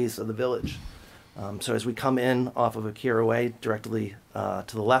employees of the village. So as we come in off of Akira Way, directly to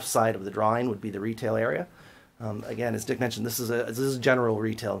the left side of the drawing would be the retail area. Again, as Dick mentioned, this is general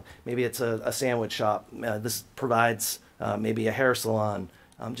retail. Maybe it's a sandwich shop. This provides maybe a hair salon.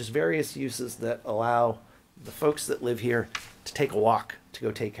 Just various uses that allow the folks that live here to take a walk to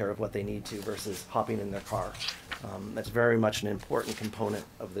go take care of what they need to versus hopping in their car. That's very much an important component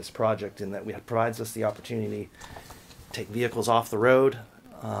of this project in that it provides us the opportunity to take vehicles off the road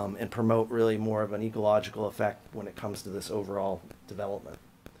and promote really more of an ecological effect when it comes to this overall development.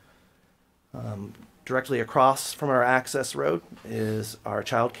 Directly across from our access road is our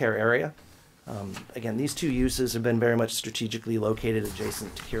child care area. Again, these two uses have been very much strategically located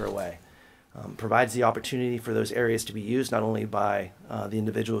adjacent to Kira Way. Provides the opportunity for those areas to be used not only by the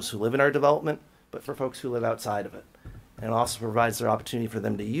individuals who live in our development, but for folks who live outside of it. And it also provides the opportunity for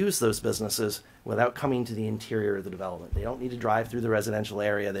them to use those businesses without coming to the interior of the development. They don't need to drive through the residential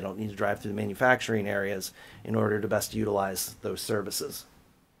area. They don't need to drive through the manufacturing areas in order to best utilize those services.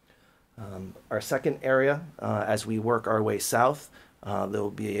 Our second area, as we work our way south, there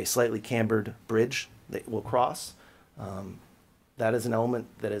will be a slightly cambered bridge that will cross. That is an element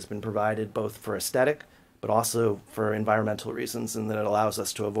that has been provided both for aesthetic, but also for environmental reasons, and that it allows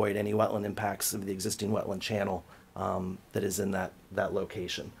us to avoid any wetland impacts of the existing wetland channel that is in that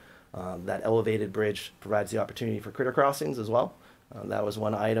location. That elevated bridge provides the opportunity for critter crossings as well. That was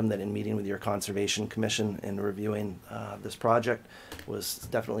one item that in meeting with your Conservation Commission and reviewing this project was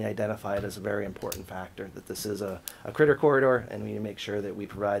definitely identified as a very important factor, that this is a critter corridor and we need to make sure that we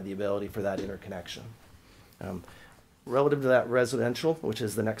provide the ability for that interconnection. Relative to that residential, which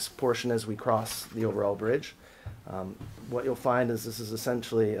is the next portion as we cross the overall bridge, what you'll find is this is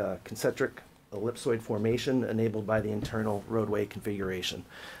essentially a concentric ellipsoid formation enabled by the internal roadway configuration.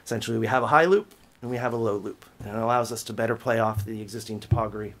 Essentially, we have a high loop and we have a low loop, and it allows us to better play off the existing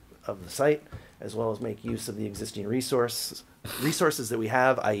topography of the site, as well as make use of the existing resources that we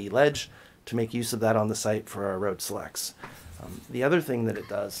have, i.e. ledge, to make use of that on the site for our road selects. The other thing that it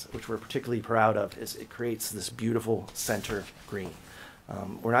does, which we're particularly proud of, is it creates this beautiful center green.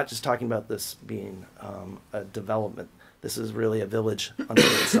 We're not just talking about this being a development. This is really a village unto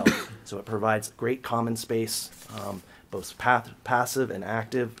itself. So it provides great common space, both passive and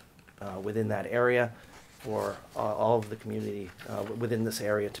active within that area for all of the community within this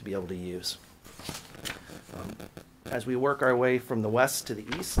area to be able to use. As we work our way from the west to the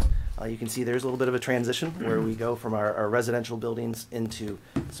east, you can see there's a little bit of a transition where we go from our residential buildings into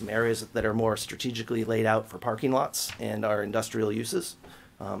some areas that are more strategically laid out for parking lots and our industrial uses.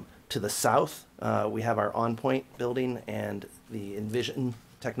 To the south, we have our On Point building and the Envision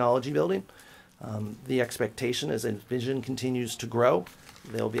technology building. The expectation as Envision continues to grow,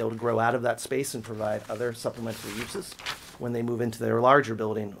 they'll be able to grow out of that space and provide other supplementary uses. when they move into their larger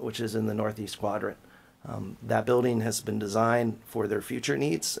building, which is in the northeast quadrant. That building has been designed for their future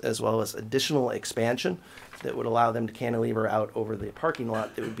needs, as well as additional expansion that would allow them to cantilever out over the parking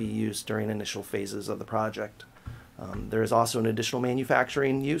lot that would be used during initial phases of the project. There is also an additional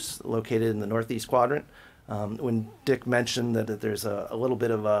manufacturing use located in the northeast quadrant. When Dick mentioned that there's a little bit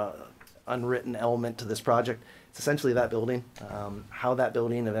of a unwritten element to this project, it's essentially that building. How that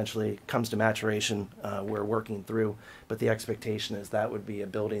building eventually comes to maturation, we're working through, but the expectation is that would be a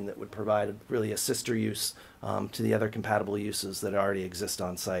building that would provide really a sister use to the other compatible uses that already exist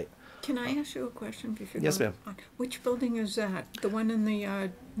on site. Can I ask you a question before you Yes, go ma'am. on? Which building is that? The one in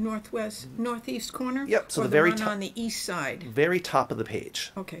the northeast corner? Yep, so or the very one top- on the east side? Very top of the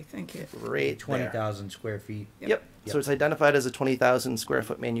page, Okay, thank you. right there. 20,000 square feet. Yep. So it's identified as a 20,000 square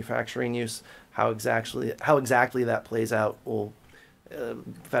foot manufacturing use. How exactly that plays out will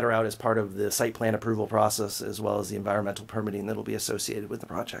feather out as part of the site plan approval process, as well as the environmental permitting that will be associated with the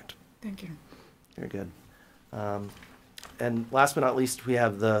project. Thank you. Very good. And last but not least, we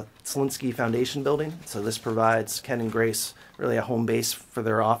have the Selinsky Foundation building. So this provides Ken and Grace really a home base for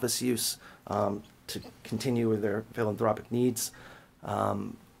their office use to continue with their philanthropic needs.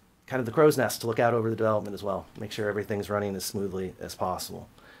 Kind of the crow's nest to look out over the development as well, make sure everything's running as smoothly as possible.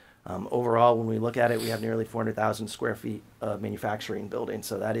 Overall, when we look at it, we have nearly 400,000 square feet of manufacturing building.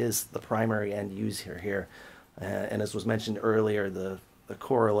 So that is the primary end use here. And as was mentioned earlier, the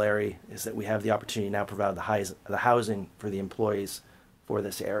corollary is that we have the opportunity to now provide the housing for the employees for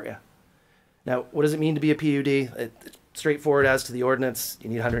this area. Now, what does it mean to be a PUD? It's straightforward as to the ordinance. You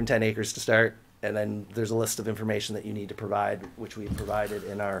need 110 acres to start, and then there's a list of information that you need to provide, which we provided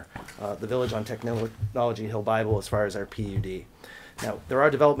in our the Village on Technology Hill Bible as far as our PUD. Now, there are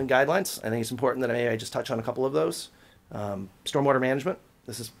development guidelines. I think it's important that I just touch on a couple of those. Stormwater management.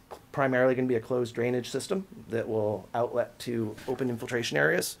 This is primarily going to be a closed drainage system that will outlet to open infiltration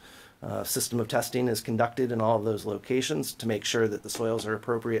areas. System of testing is conducted in all of those locations to make sure that the soils are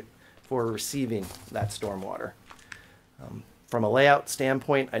appropriate for receiving that stormwater. From a layout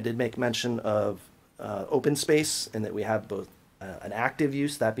standpoint, I did make mention of open space and that we have both an active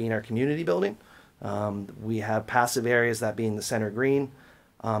use, that being our community building. We have passive areas, that being the center green,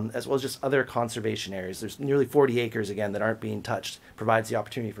 as well as just other conservation areas. There's nearly 40 acres, again, that aren't being touched. Provides the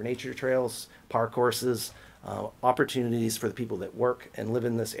opportunity for nature trails, park courses, opportunities for the people that work and live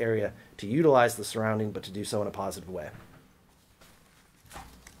in this area to utilize the surrounding, but to do so in a positive way.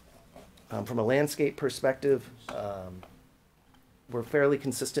 From a landscape perspective, we're fairly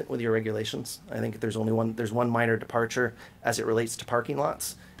consistent with your regulations. I think there's one minor departure as it relates to parking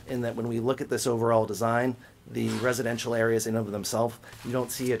lots, in that when we look at this overall design, the residential areas in and of themselves, you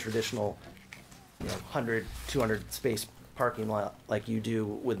don't see a traditional 100, 200 space parking lot like you do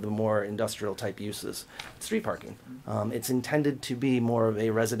with the more industrial type uses. Street parking. It's intended to be more of a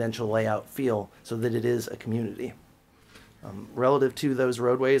residential layout feel so that it is a community. Relative to those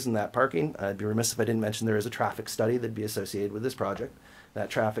roadways and that parking, I'd be remiss if I didn't mention there is a traffic study that'd be associated with this project. That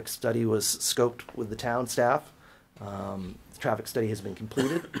traffic study was scoped with the town staff. The traffic study has been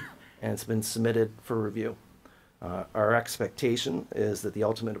completed and it's been submitted for review. Our expectation is that the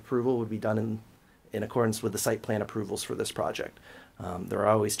ultimate approval would be done in accordance with the site plan approvals for this project. There are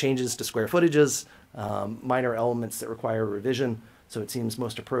always changes to square footages, minor elements that require revision, so it seems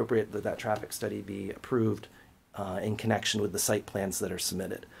most appropriate that that traffic study be approved in connection with the site plans that are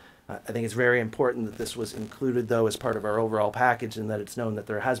submitted. I think it's very important that this was included, though, as part of our overall package, and that it's known that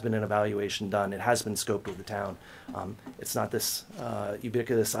there has been an evaluation done. It has been scoped with the town. It's not this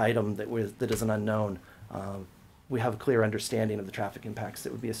ubiquitous item that is an unknown. We have a clear understanding of the traffic impacts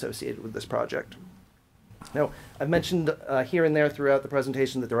that would be associated with this project. Now, I've mentioned here and there throughout the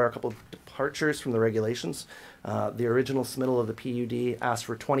presentation that there are a couple of departures from the regulations. The original submittal of the PUD asked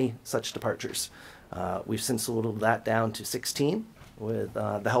for 20 such departures. We've since whittled that down to 16 with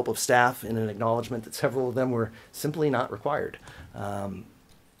the help of staff and an acknowledgement that several of them were simply not required.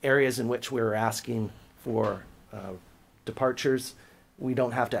 Areas in which we were asking for departures, we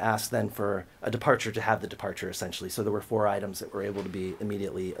don't have to ask then for a departure to have the departure, essentially. So there were 4 items that were able to be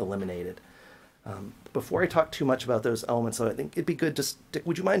immediately eliminated. Before I talk too much about those elements, though, I think it'd be good to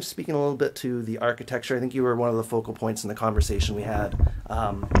would you mind speaking a little bit to the architecture? I think you were one of the focal points in the conversation we had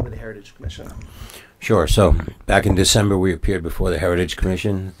with the Heritage Commission. Sure. So back in December, we appeared before the Heritage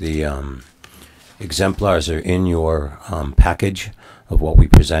Commission. The exemplars are in your package of what we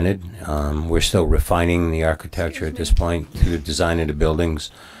presented. We're still refining the architecture at this point through the design of the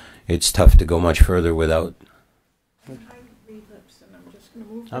buildings. It's tough to go much further without...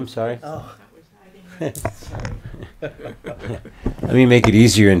 I'm sorry. Oh. Let me make it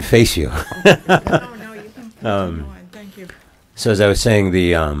easier and face you. No, you can continue on. Thank you. So as I was saying,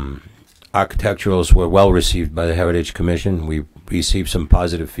 the architecturals were well received by the Heritage Commission. We received some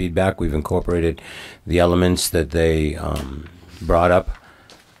positive feedback. We've incorporated the elements that they brought up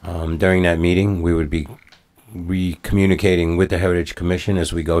during that meeting. We would be re-communicating with the Heritage Commission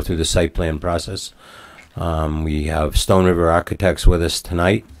as we go through the site plan process. We have Stone River Architects with us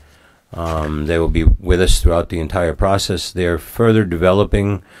tonight. They will be with us throughout the entire process. They're further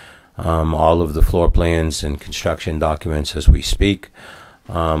developing all of the floor plans and construction documents as we speak.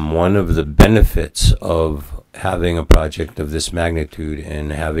 One of the benefits of having a project of this magnitude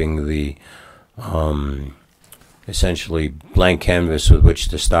and having the essentially blank canvas with which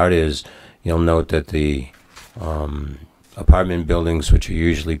to start is, you'll note that the apartment buildings, which are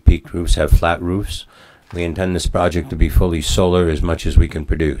usually peaked roofs, have flat roofs. We intend this project to be fully solar as much as we can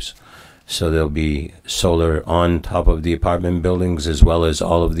produce. So there'll be solar on top of the apartment buildings as well as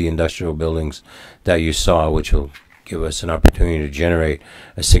all of the industrial buildings that you saw, which will give us an opportunity to generate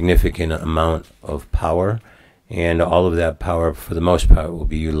a significant amount of power. And all of that power, for the most part, will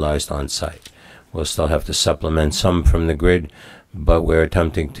be utilized on site. We'll still have to supplement some from the grid, but we're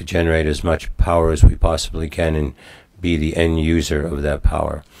attempting to generate as much power as we possibly can and be the end user of that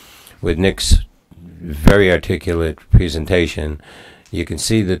power. With Nick's very articulate presentation, you can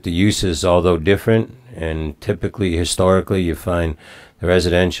see that the uses, although different, and typically, historically, you find the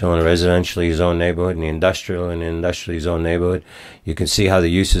residential in a residentially zoned neighborhood and the industrial in an industrially zoned neighborhood, you can see how the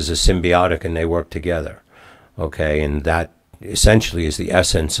uses are symbiotic and they work together. Okay, and that essentially is the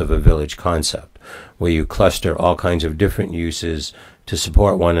essence of a village concept, where you cluster all kinds of different uses to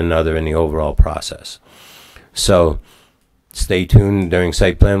support one another in the overall process. So stay tuned during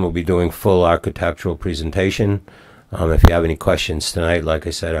site plan. We'll be doing full architectural presentation. If you have any questions tonight, like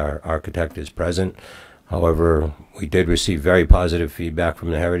I said, our architect is present. However, we did receive very positive feedback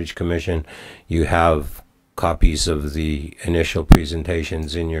from the Heritage Commission. You have copies of the initial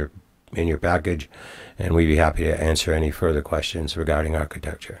presentations in your package, and we'd be happy to answer any further questions regarding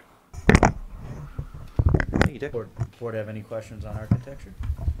architecture. Thank you, Dick. Board have any questions on architecture?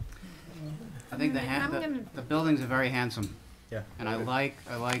 I think the buildings are very handsome. Yeah. And I like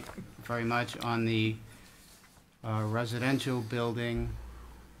very much on the residential building,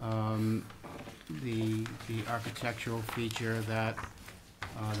 the architectural feature that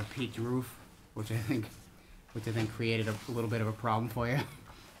the peaked roof, which I think created a little bit of a problem for you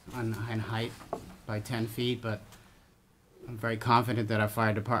on height by 10 feet, but I'm very confident that our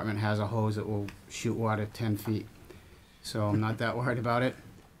fire department has a hose that will shoot water 10 feet, so I'm not that worried about it.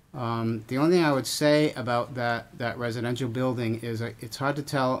 The only thing I would say about that residential building is it's hard to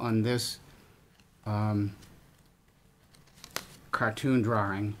tell on this cartoon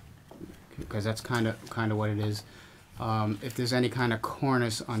drawing, because that's kind of what it is. If there's any kind of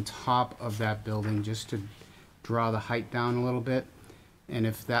cornice on top of that building, just to draw the height down a little bit, and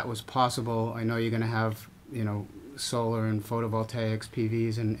if that was possible, I know you're going to have, you know, solar and photovoltaics,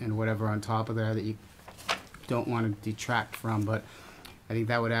 PVs, and whatever on top of there that you don't want to detract from, but I think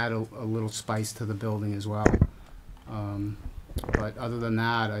that would add a little spice to the building as well. But other than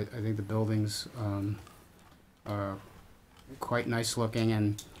that, I think the buildings are quite nice looking,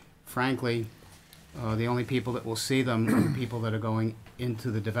 and frankly, the only people that will see them are the people that are going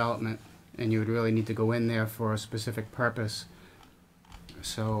into the development, and you would really need to go in there for a specific purpose.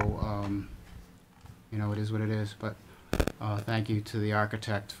 So, you know, it is what it is, but thank you to the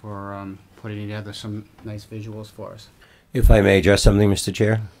architect for putting together some nice visuals for us. If I may address something, Mr.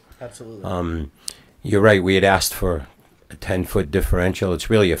 Chair? Absolutely. You're right, we had asked for a 10-foot differential. It's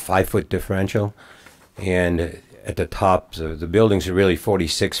really a 5-foot differential. And at the top, the buildings are really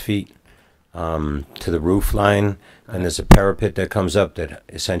 46 feet to the roof line. And there's a parapet that comes up that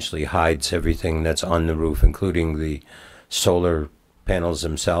essentially hides everything that's on the roof, including the solar panels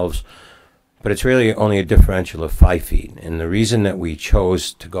themselves. But it's really only a differential of 5 feet. And the reason that we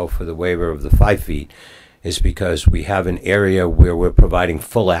chose to go for the waiver of the 5 feet is because we have an area where we're providing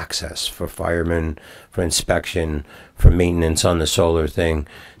full access for firemen, for inspection, for maintenance on the solar thing.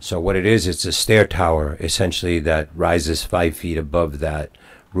 So what it is, it's a stair tower, essentially, that rises 5 feet above that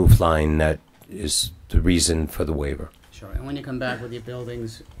roof line. That is the reason for the waiver. Sure, and when you come back with your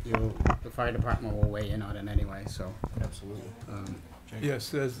buildings, the fire department will weigh in on it anyway, so. Absolutely.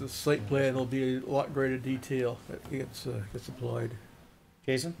 Yes, as the site plan, there'll be a lot greater detail that gets applied.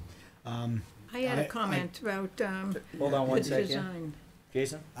 Jason? I had a comment about Hold on one the second. design.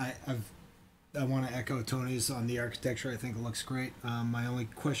 Jason? I want to echo Tony's on the architecture. I think it looks great. My only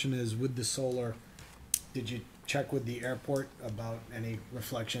question is, with the solar, did you check with the airport about any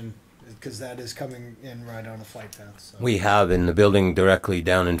reflection? Because that is coming in right on a flight path. So. We have, and the building directly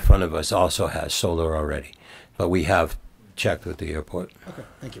down in front of us also has solar already. But we have checked with the airport. Okay,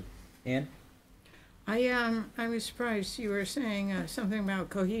 thank you. Ann? I was surprised you were saying something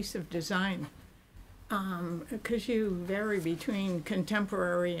about cohesive design, because you vary between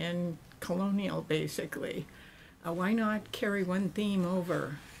contemporary and colonial, basically. Why not carry one theme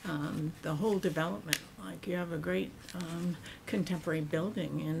over the whole development? Like you have a great contemporary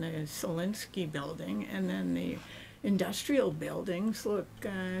building in the Solinsky building, and then the industrial buildings look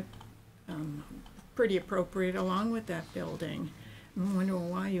pretty appropriate along with that building. I'm wondering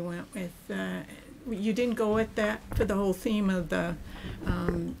why you went with, you didn't go with that for the whole theme of the,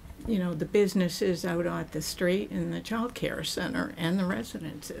 you know, the businesses out at the street and the child care center and the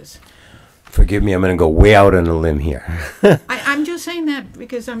residences. Forgive me, I'm going to go way out on a limb here. I'm just saying that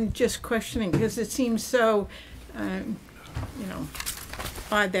because I'm just questioning, because it seems so, you know,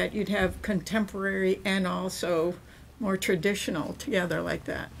 odd that you'd have contemporary and also more traditional together like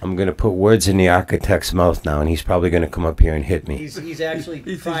that. I'm going to put words in the architect's mouth now, and he's probably going to come up here and hit me. He's actually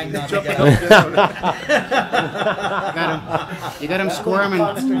trying not to You got him squirming.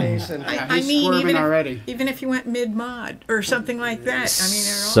 I He's mean, squirming already. even if you went mid-mod or something like that, I mean,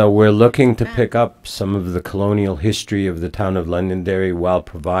 So we're looking to pick up some of the colonial history of the town of Londonderry while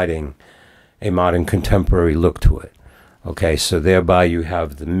providing a modern contemporary look to it. Okay, so thereby you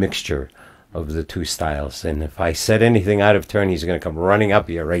have the mixture of the two styles. And if I said anything out of turn, he's going to come running up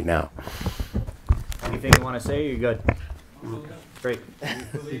here right now. Anything you want to say? You're good. Great.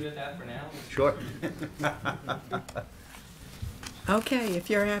 We'll leave it at that for now. Sure. okay, if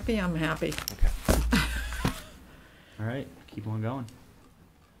you're happy, I'm happy. All right, keep on going.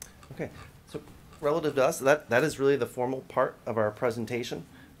 Okay, so relative to us, that is really the formal part of our presentation.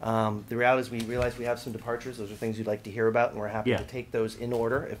 The reality is we realize we have some departures. Those are things you'd like to hear about, and we're happy to take those in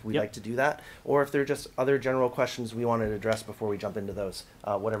order if we'd like to do that. Or if there are just other general questions we wanted to address before we jump into those,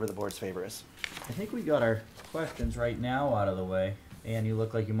 whatever the board's favor is. I think we got our questions right now out of the way. Ann, you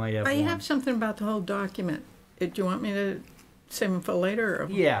look like you might have I one. have something about the whole document. Do you want me to save them for later? Or?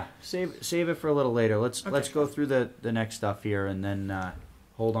 Yeah, save it for a little later. Let's go through the next stuff here, and then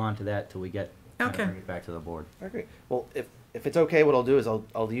hold on to that till we get bring it back to the board. Okay. Well, if it's okay, what I'll do is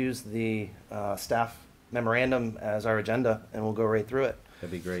I'll use the staff memorandum as our agenda, and we'll go right through it.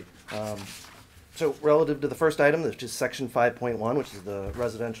 That'd be great. So relative to the first item, which is section 5.1, which is the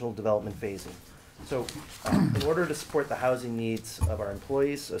residential development phasing. So in order to support the housing needs of our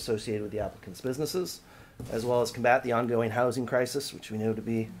employees associated with the applicant's businesses, as well as combat the ongoing housing crisis, which we know to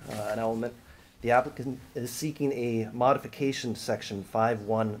be an element, the applicant is seeking a modification to section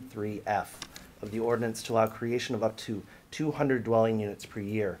 513F of the ordinance to allow creation of up to 200 dwelling units per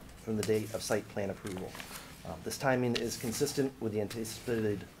year from the date of site plan approval. This timing is consistent with the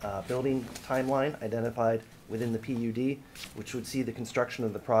anticipated building timeline identified within the PUD, which would see the construction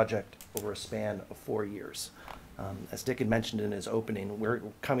of the project over a span of 4 years. As Dick had mentioned in his opening, we're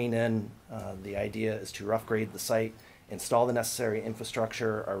coming in, the idea is to rough grade the site, install the necessary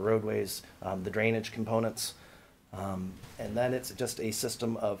infrastructure, our roadways, the drainage components, and then it's just a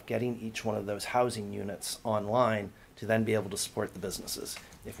system of getting each one of those housing units online to then be able to support the businesses.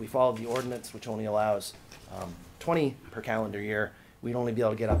 If we followed the ordinance, which only allows 20 per calendar year, we'd only be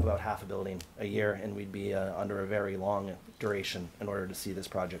able to get up about half a building a year, and we'd be under a very long duration in order to see this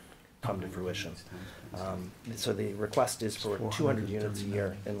project come to fruition. So the request is for 200 units a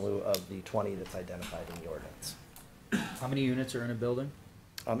year in lieu of the 20 that's identified in the ordinance. How many units are in a building?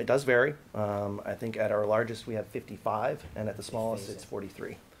 It does vary. I think at our largest we have 55, and at the smallest it's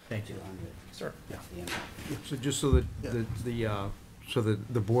 43. Thank you. Sir. So just so that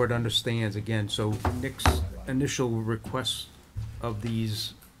the board understands again, so Nick's initial requests of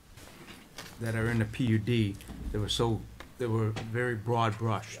these that are in the PUD, they were very broad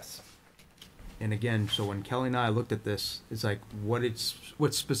brush. Yes. And again, so when Kelly and I looked at this, it's like,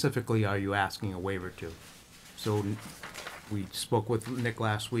 what specifically are you asking a waiver to? So we spoke with Nick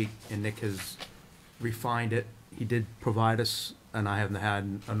last week, and Nick has refined it. He did provide us, and I haven't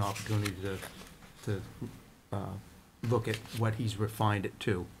had an opportunity to look at what he's refined it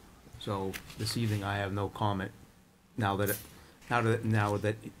to. So this evening, I have no comment. Now that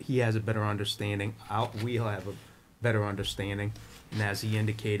he has a better understanding, we'll have a better understanding. And as he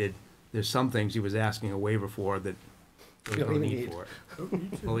indicated, there's some things he was asking a waiver for that there's no need for it.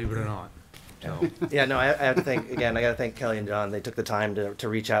 Believe it or not. So. Yeah, no, I have to thank, again, I got to thank Kelly and John. They took the time to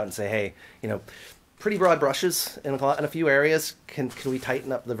reach out and say, hey, pretty broad brushes in a few areas. Can we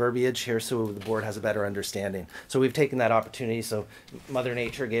tighten up the verbiage here so the board has a better understanding? So we've taken that opportunity. So Mother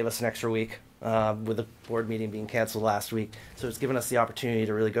Nature gave us an extra week. with the board meeting being canceled last week. So it's given us the opportunity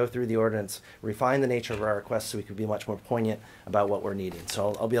to really go through the ordinance, refine the nature of our requests so we can be much more poignant about what we're needing.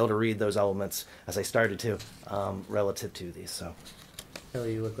 So I'll be able to read those elements as I started to, relative to these, so.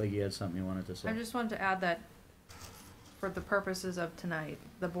 Kelly, you look like you had something you wanted to say. I just wanted to add that for the purposes of tonight,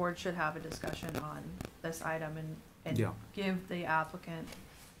 the board should have a discussion on this item and Yeah. give the applicant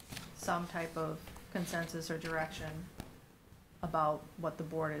some type of consensus or direction about what the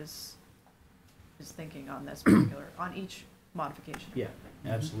board is thinking on this particular, on each modification. Yeah,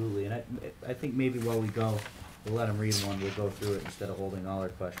 absolutely, and I think maybe while we go, we'll let them read one, we'll go through it instead of holding all our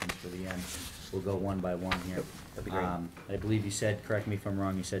questions for the end. We'll go one by one here. That'd be great. I believe you said, correct me if I'm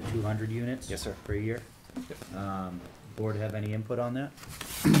wrong, you said 200 units? Yes, sir. Per year? Board have any input on that?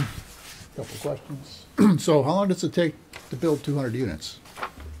 Couple questions. So how long does it take to build 200 units?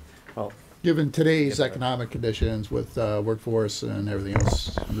 Well, Given today's economic conditions with workforce and everything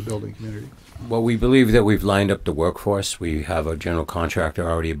else in the building community? Well, we believe that we've lined up the workforce. We have a general contractor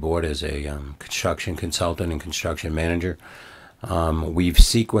already aboard as a construction consultant and construction manager. We've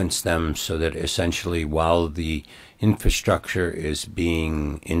sequenced them so that essentially while the infrastructure is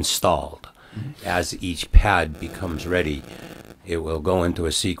being installed, as each pad becomes ready, it will go into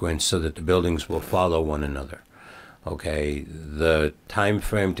a sequence so that the buildings will follow one another. Okay, the time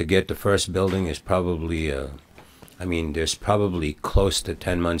frame to get the first building is probably, there's probably close to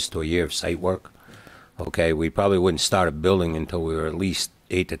 10 months to a year of site work. Okay, we probably wouldn't start a building until we were at least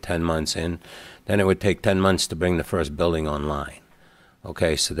 8 to 10 months in. Then it would take 10 months to bring the first building online.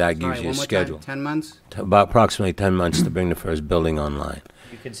 Okay, so that gives you a schedule. 10 months? About approximately 10 months to bring the first building online.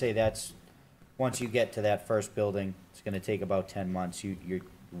 You can say that's, once you get to that first building, it's gonna take about 10 months.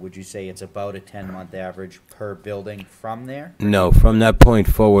 Would you say it's about a 10-month average per building from there? No, from that point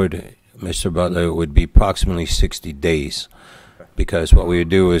forward, Mr. Butler, it would be approximately 60 days. Because what we would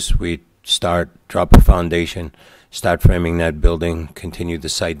do is we'd drop a foundation, start framing that building, continue the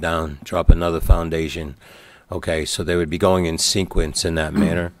site down, drop another foundation. Okay, so they would be going in sequence in that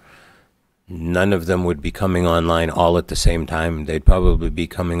manner. None of them would be coming online all at the same time. They'd probably be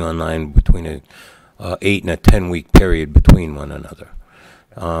coming online between a 8 and a 10-week period between one another.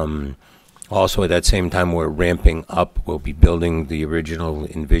 Also, at that same time, we're ramping up. We'll be building the original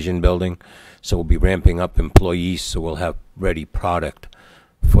Envision building. So we'll be ramping up employees, so we'll have ready product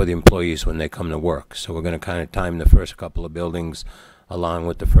for the employees when they come to work. So we're going to kind of time the first couple of buildings along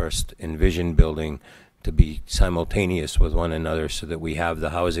with the first Envision building to be simultaneous with one another so that we have the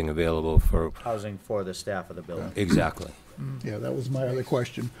housing available for... Housing for the staff of the building. Exactly. Yeah, that was my other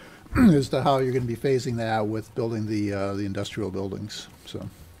question, as to how you're going to be phasing that out with building the industrial buildings, so.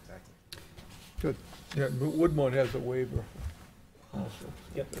 Good. Yeah, but Woodmont has a waiver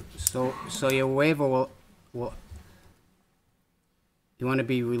also. So your waiver will, you want to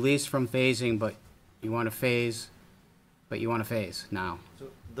be released from phasing, but you want to phase now. So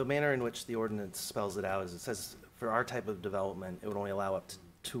the manner in which the ordinance spells it out is it says for our type of development, it would only allow up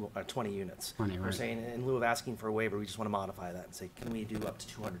to 20 units. 20, We're right. saying in lieu of asking for a waiver, we just want to modify that and say, can we do up to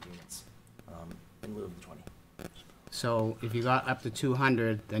 200 units in lieu of the 20? So if you got up to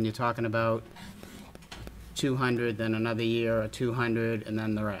 200, then you're talking about 200, then another year, or 200, and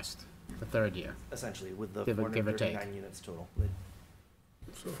then the rest, the third year. Essentially, with the Give or take. 439 units total.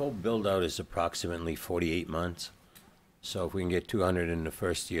 Full build-out is approximately 48 months. So if we can get 200 in the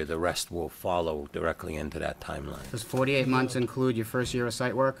first year, the rest will follow directly into that timeline. Does 48 months include your first year of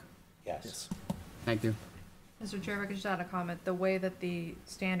site work? Yes. Thank you. Mr. Chair, if I could just add a comment. The way that the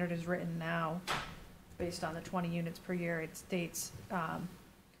standard is written now, based on the 20 units per year, it states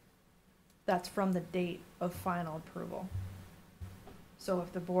that's from the date of final approval. So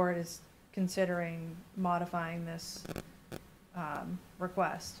if the board is considering modifying this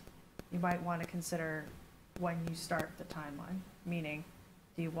request, you might want to consider when you start the timeline. Meaning,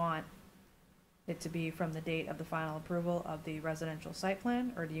 do you want it to be from the date of the final approval of the residential site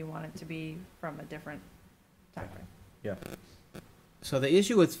plan, or do you want it to be from a different timeframe? Yeah. So the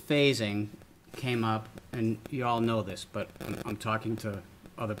issue with phasing came up, and you all know this, but I'm talking to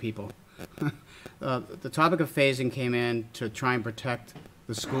other people. The topic of phasing came in to try and protect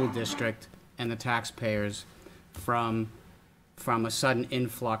the school district and the taxpayers from a sudden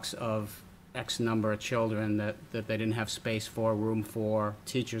influx of X number of children that they didn't have space for, room for,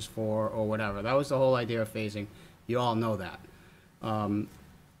 teachers for, or whatever. That was the whole idea of phasing. You all know that.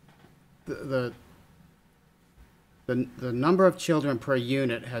 The number of children per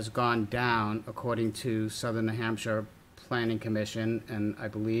unit has gone down according to Southern New Hampshire Planning Commission, and I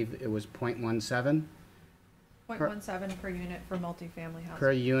believe it was 0.17 0.17 per unit for multifamily housing.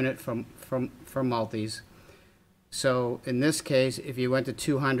 per unit from multis. So in this case, if you went to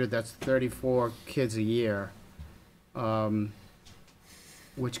 200, that's 34 kids a year,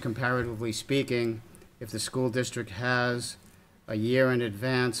 which comparatively speaking, if the school district has a year in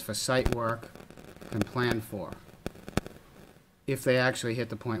advance for site work, can plan for, if they actually hit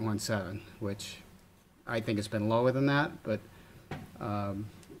the .17, which I think it's been lower than that, but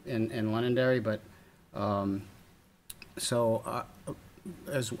in Londonderry, but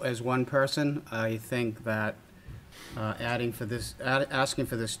as one person, I think that asking for this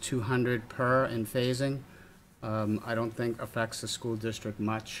 200 per in phasing, I don't think affects the school district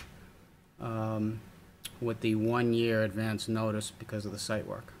much with the 1 year advance notice because of the site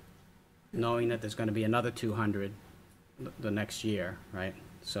work, knowing that there's going to be another 200 the next year, right?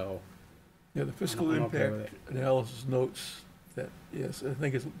 So Yeah, the fiscal I'm okay with impact analysis notes that, yes, I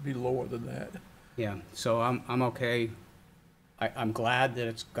think it'd be lower than that. yeah, so I'm okay. I'm glad that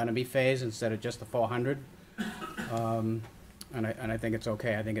it's going to be phased instead of just the 400, and I think it's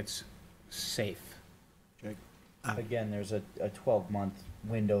okay. I think it's safe. Again, there's a 12-month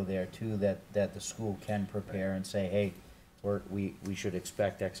window there too that the school can prepare and say, hey, we should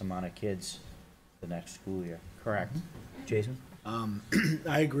expect X amount of kids the next school year. Correct. Jason?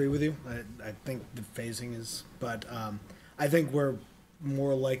 I agree with you. I think the phasing is, but I think we're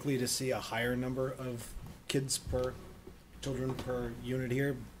more likely to see a higher number of children per unit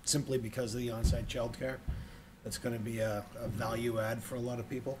here, simply because of the on-site childcare. That's going to be a value add for a lot of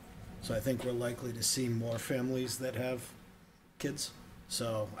people. So I think we're likely to see more families that have kids.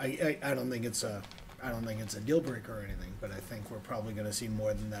 So I don't think it's a deal breaker or anything, but I think we're probably going to see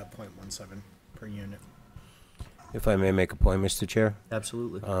more than that .17 per unit. If I may make a point, Mr. Chair?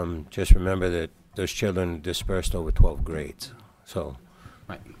 Absolutely. Just remember that those children dispersed over 12 grades, so.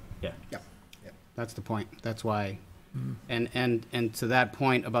 Right. Yeah. Yeah. That's the point. That's why. And to that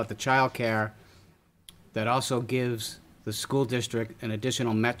point about the childcare, that also gives the school district an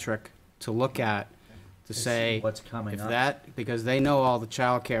additional metric to look at to say what's coming if up. that, because they know all the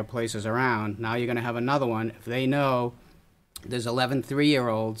childcare places around. Now you're going to have another one. If they know there's 11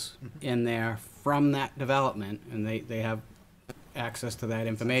 3-year-olds in there from that development and they have access to that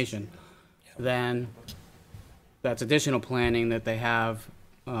information, then that's additional planning that they have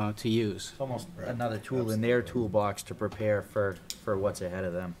to use. It's almost another tool in their toolbox to prepare for what's ahead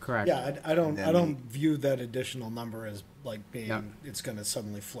of them. Correct. Yeah, I don't view that additional number as like being Yep. it's going to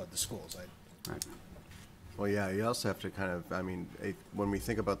suddenly flood the schools. Right. Well, yeah, you also have to kind of, I mean, when we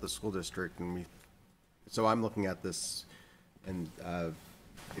think about the school district so I'm looking at this and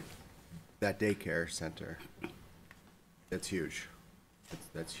that daycare center, that's huge.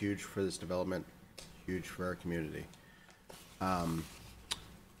 That's huge for this development, huge for our community. I'm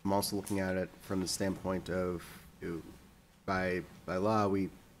also looking at it from the standpoint of, by law, we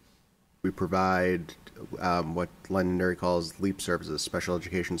provide what Londonderry calls LEAP services, special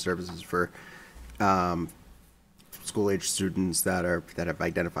education services for school-age students that have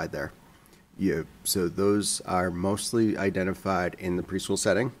identified there. So those are mostly identified in the preschool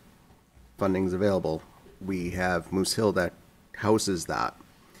setting. Funding's available. We have Moose Hill that houses that.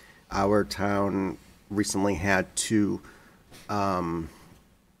 Our town recently had two warrant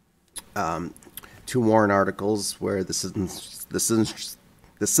articles where the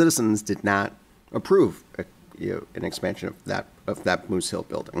citizens did not approve an expansion of that Moose Hill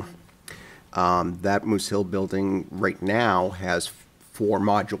building. That Moose Hill building right now has 4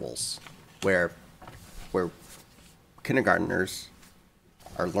 modules where kindergartners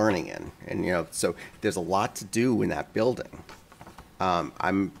are learning in, and so there's a lot to do in that building.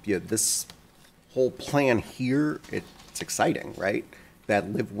 This whole plan here, it's exciting, right?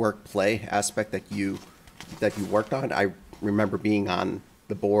 That live, work, play aspect that you worked on. I remember being on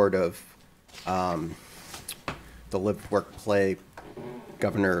the board of the Live, Work, Play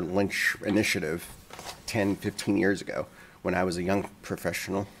Governor Lynch initiative 10, 15 years ago when I was a young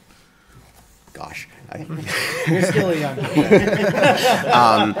professional. Gosh. You're still a young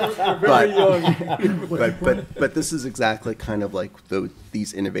but this is exactly kind of like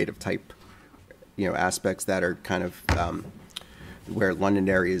these innovative type, aspects that are kind of where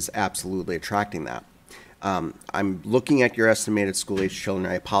Londonderry is absolutely attracting that. I'm looking at your estimated school-age children.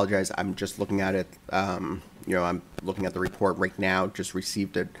 I apologize. I'm just looking at it. I'm looking at the report right now. Just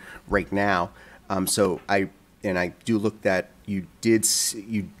received it right now. So I do look that you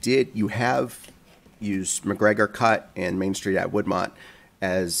have used McGregor Cut and Main Street at Woodmont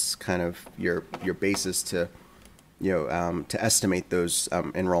as kind of your basis to estimate those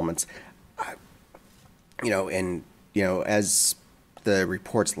enrollments. As the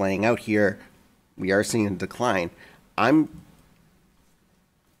report's laying out here, we are seeing a decline.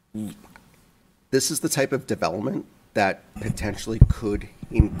 this is the type of development that potentially could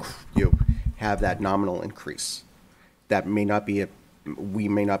have that nominal increase that may not be we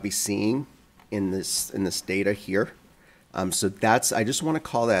may not be seeing in this data here. So that's, I just want to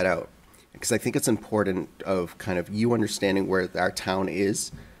call that out because I think it's important of kind of you understanding where our town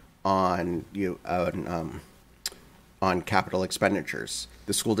is on on capital expenditures.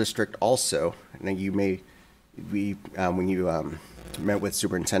 The school district also, and you may when you met with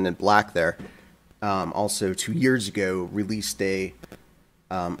Superintendent Black there, also 2 years ago released a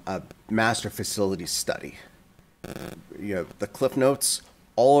master facility study. The Cliff Notes,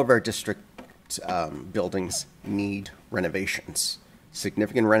 all of our district buildings need renovations,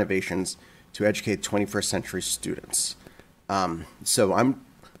 significant renovations to educate 21st century students. So I'm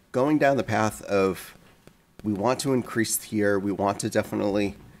going down the path of we want to increase here. We want to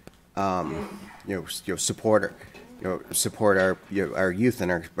definitely support our youth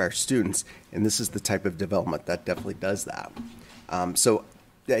and our students, and this is the type of development that definitely does that. So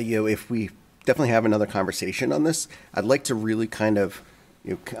if we definitely have another conversation on this, I'd like to really kind of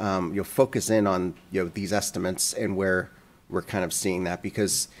focus in on these estimates and where we're kind of seeing that,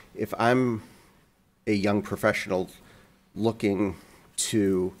 because if I'm a young professional looking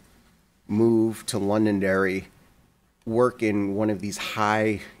to move to Londonderry, work in one of these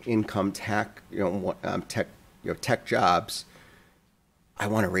high income tech jobs, I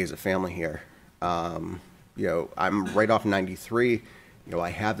want to raise a family here. I'm right off 93. I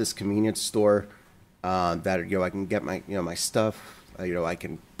have this convenience store that I can get my stuff. I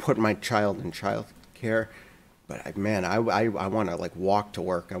can put my child in child care, but I want to like walk to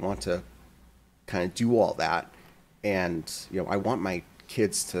work. I want to kind of do all that, and I want my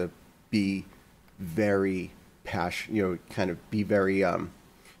kids to be very kind of be very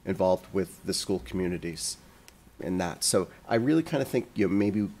involved with the school communities in that. So I really kind of think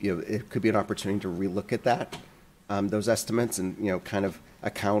maybe it could be an opportunity to relook at that, those estimates, and kind of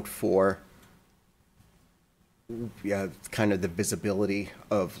account for kind of the visibility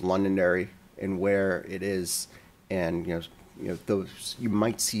of Londonderry and where it is, and those you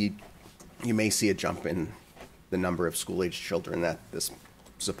may see a jump in the number of school-aged children that this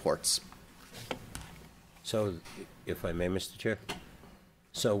supports. So, if I may, Mr. Chair,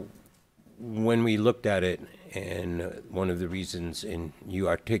 so when we looked at it, and one of the reasons, and you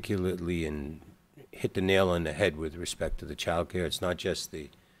articulately and hit the nail on the head with respect to the child care, it's not just the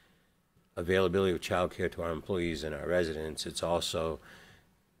availability of child care to our employees and our residents, it's also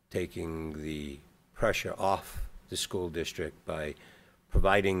taking the pressure off the school district by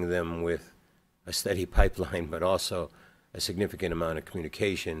providing them with a steady pipeline, but also a significant amount of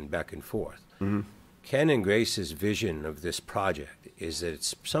communication back and forth. Mm-hmm. Ken and Grace's vision of this project is that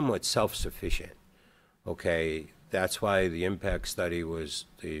it's somewhat self-sufficient. Okay, that's why the impact study was,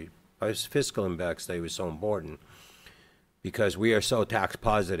 the fiscal impact study was so important, because we are so tax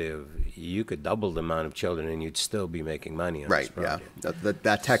positive. You could double the amount of children and you'd still be making money on this project.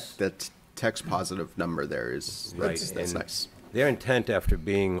 That tax positive number there is right. That's nice. Their intent, after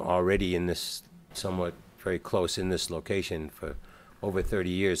being already in this somewhat very close in this location for over 30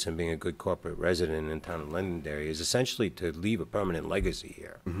 years and being a good corporate resident in the town of Londonderry, is essentially to leave a permanent legacy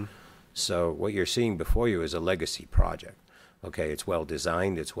here. Mm-hmm. So what you're seeing before you is a legacy project. Okay, it's well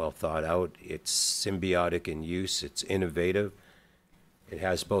designed, it's well thought out, it's symbiotic in use, it's innovative. It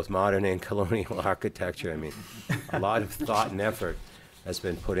has both modern and colonial architecture. I mean, a lot of thought and effort has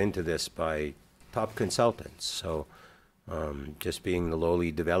been put into this by top consultants. So just being the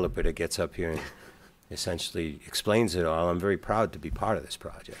lowly developer that gets up here and essentially explains it all, I'm very proud to be part of this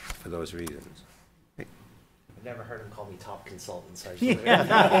project for those reasons. I've never heard him call me top consultant. So I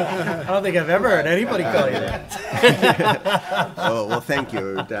don't think I've ever heard anybody call you that. Well, thank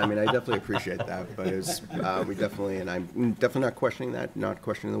you. I mean, I definitely appreciate that, but we definitely, and I'm definitely not questioning that, not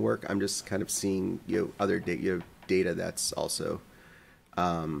questioning the work. I'm just kind of seeing other data that's also,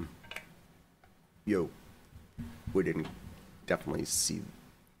 we didn't definitely see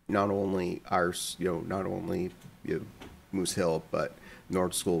not only ours, not only Moose Hill, but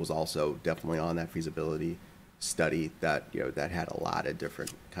Nord School was also definitely on that feasibility study that that had a lot of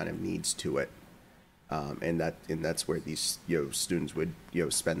different kind of needs to it, and that's where these students would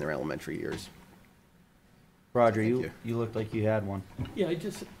spend their elementary years. Roger, you looked like you had one. Yeah,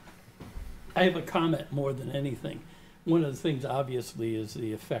 I have a comment more than anything. One of the things, obviously, is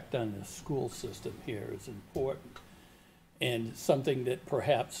the effect on the school system here is important, and something that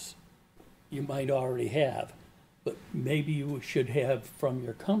perhaps you might already have, but maybe you should have from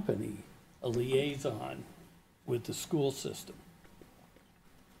your company a liaison with the school system.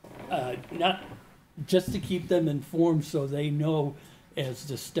 Not just to keep them informed so they know as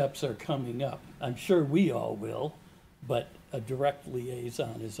the steps are coming up. I'm sure we all will, but a direct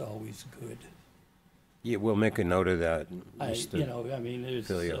liaison is always good. Yeah, we'll make a note of that, Mr. You know, I mean, there's,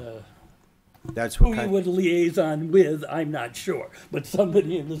 Filio. That's who what you kind, would liaison with, I'm not sure, but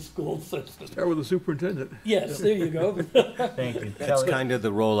somebody in the school system. Start with the superintendent. Yes, there you go. Thank you. that's kind of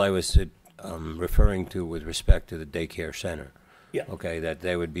the role I was referring to with respect to the daycare center. Yeah. Okay, that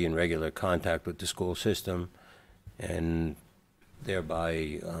they would be in regular contact with the school system and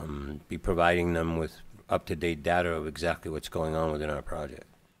thereby be providing them with up-to-date data of exactly what's going on within our project.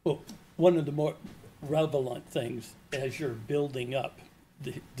 Well, one of the more relevant things as you're building up,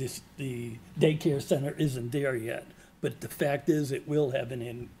 the daycare center isn't there yet, but the fact is it will have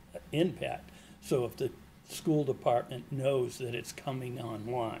an impact. So if the school department knows that it's coming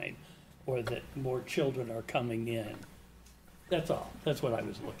online or that more children are coming in, that's all. That's what I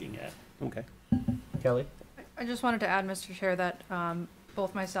was looking at. Okay. Kelly? I just wanted to add, Mr. Chair, that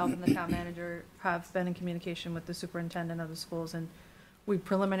both myself and the town manager have been in communication with the superintendent of the schools, and we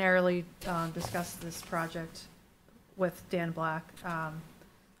preliminarily discussed this project with Dan Black.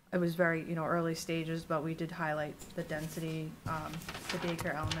 It was very, early stages, but we did highlight the density, the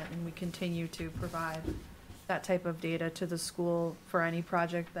daycare element, and we continue to provide that type of data to the school for any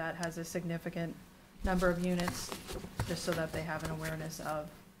project that has a significant number of units, just so that they have an awareness of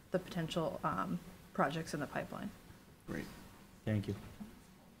the potential projects in the pipeline. Great. Thank you.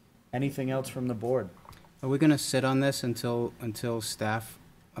 Anything else from the board? Are we gonna sit on this until staff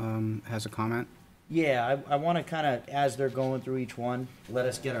has a comment? Yeah, I want to kind of, as they're going through each one, let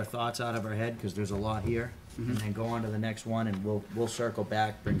us get our thoughts out of our head, because there's a lot here, and then go on to the next one, and we'll circle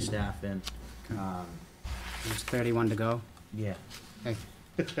back, bring staff in. There's 31 to go. Yeah. Okay.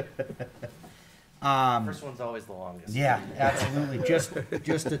 First one's always the longest. Yeah, absolutely.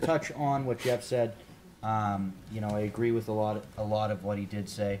 Just to touch on what Jeff said, I agree with a lot of what he did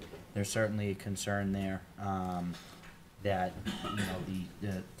say. There's certainly a concern there that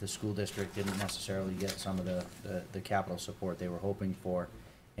the school district didn't necessarily get some of the capital support they were hoping for,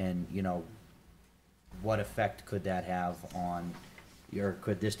 and what effect could that have on, or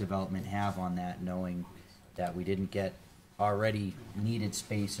could this development have on that, knowing that we didn't get already needed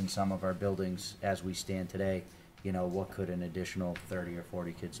space in some of our buildings as we stand today. What could an additional 30 or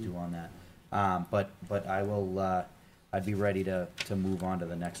 40 kids do on that? But I will, I'd be ready to move on to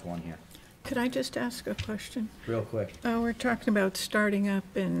the next one here. Could I just ask a question? Real quick. We're talking about starting up,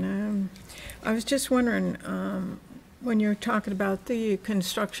 and I was just wondering, when you're talking about the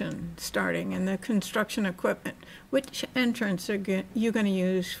construction starting and the construction equipment, which entrance are you going to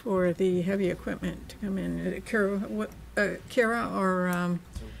use for the heavy equipment to come in? Kira or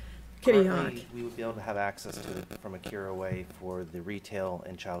Kitty Hawk? Currently, we would be able to have access to it from Akira Way for the retail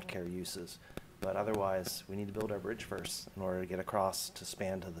and childcare uses. But otherwise, we need to build our bridge first in order to get across to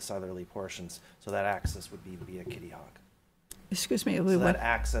span to the southerly portions. So that access would be via Kitty Hawk. Excuse me, So what? that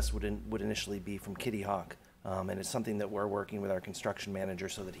access would initially be from Kitty Hawk. And it's something that we're working with our construction manager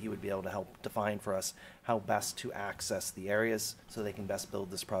so that he would be able to help define for us how best to access the areas so they can best build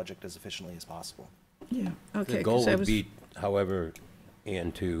this project as efficiently as possible. Yeah, okay. The goal would be, however,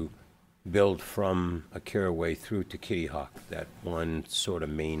 and to build from Akira Way through to Kitty Hawk, that one sort of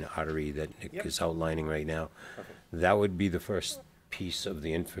main artery that Nick is outlining right now. Perfect. That would be the first piece of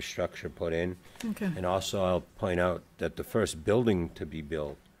the infrastructure put in. Okay. And also, I'll point out that the first building to be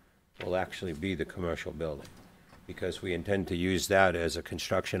built will actually be the commercial building, because we intend to use that as a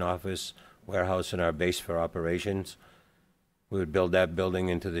construction office, warehouse, and our base for operations. We would build that building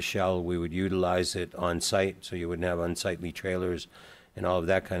into the shell. We would utilize it on site, so you wouldn't have unsightly trailers and all of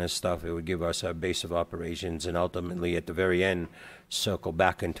that kind of stuff. It would give us our base of operations, and ultimately, at the very end, circle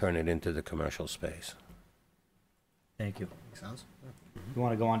back and turn it into the commercial space. Thank you. Makes sense. You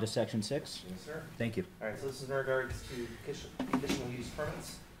want to go on to section 6? Yes, sir. Thank you. All right, so this is in regards to conditional use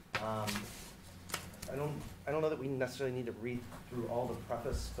permits. I don't know that we necessarily need to read through all the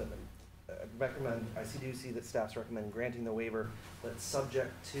preface, but I do see that staff's recommend granting the waiver that's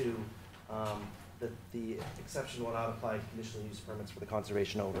subject to that the exception will not apply to conditional use permits for the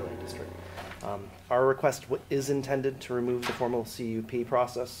conservation overlay district. Our request is intended to remove the formal CUP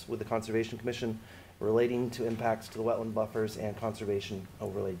process with the Conservation Commission relating to impacts to the wetland buffers and conservation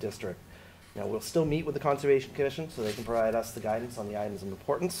overlay district. Now, we'll still meet with the Conservation Commission so they can provide us the guidance on the items of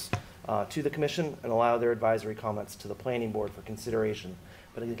importance to the Commission and allow their advisory comments to the Planning Board for consideration.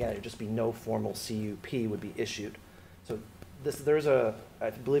 But again, it would just be no formal CUP would be issued. So there's I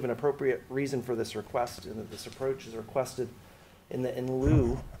believe, an appropriate reason for this request, and that this approach is requested in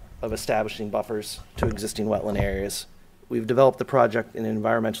lieu of establishing buffers to existing wetland areas. We've developed the project in an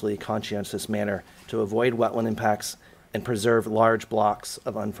environmentally conscientious manner to avoid wetland impacts and preserve large blocks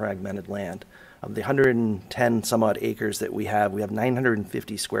of unfragmented land. Of the 110 some odd acres that we have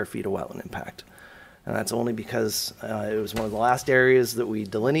 950 square feet of wetland impact. And that's only because it was one of the last areas that we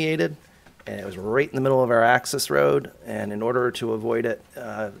delineated, and it was right in the middle of our access road, and in order to avoid it,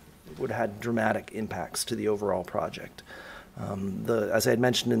 it would have had dramatic impacts to the overall project. As I had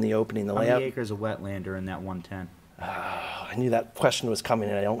mentioned in the opening, the How layout... many acres of wetland are in that 110? I knew that question was coming,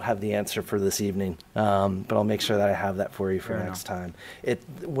 and I don't have the answer for this evening, but I'll make sure that I have that for you for Fair next time.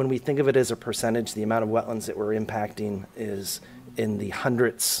 When we think of it as a percentage, the amount of wetlands that we're impacting is in the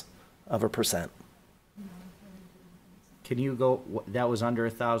hundredths of a percent. Can you go, that was under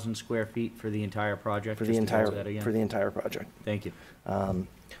 1,000 square feet for the entire project? For the Just to go entire over that again? for the entire project. Thank you.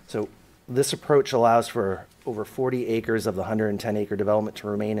 So this approach allows for over 40 acres of the 110-acre development to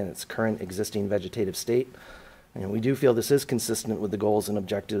remain in its current existing vegetative state. And we do feel this is consistent with the goals and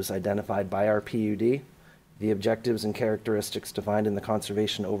objectives identified by our PUD, the objectives and characteristics defined in the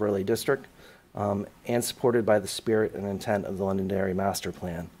Conservation Overlay District, and supported by the spirit and intent of the Londonderry Master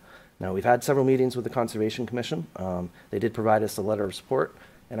Plan. Now, we've had several meetings with the Conservation Commission. They did provide us a letter of support,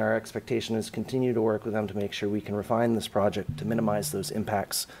 and our expectation is continue to work with them to make sure we can refine this project to minimize those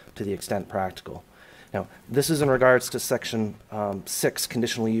impacts to the extent practical. Now, this is in regards to Section 6,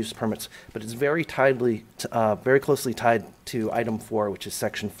 conditional use permits, but it's very closely tied to Item 4, which is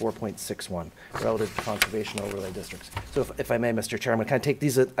Section 4.61, relative to conservation overlay districts. So if I may, Mr. Chairman, can I take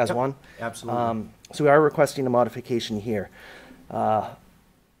these as one? Absolutely. So we are requesting a modification here.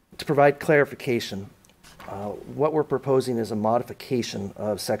 To provide clarification, what we're proposing is a modification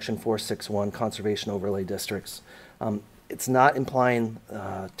of Section 461, conservation overlay districts. It's not implying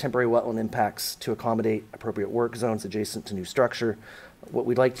temporary wetland impacts to accommodate appropriate work zones adjacent to new structure. What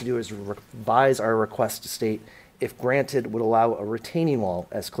we'd like to do is revise our request to state, if granted, would allow a retaining wall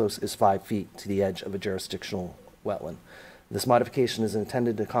as close as 5 feet to the edge of a jurisdictional wetland. This modification is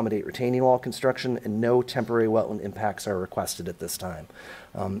intended to accommodate retaining wall construction, and no temporary wetland impacts are requested at this time.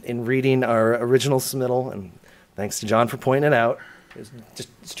 In reading our original submittal, and thanks to John for pointing it out,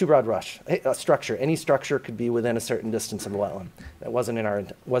 it's too broad brush. A structure, any structure could be within a certain distance of a wetland. That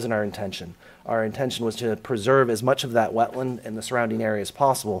wasn't our intention. Our intention was to preserve as much of that wetland and the surrounding area as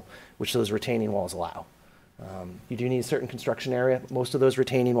possible, which those retaining walls allow. You do need a certain construction area. Most of those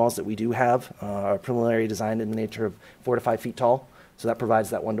retaining walls that we do have are preliminary designed in the nature of 4 to 5 feet tall, so that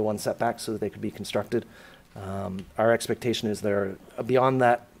provides that 1-to-1 setback so that they could be constructed. Our expectation is there, beyond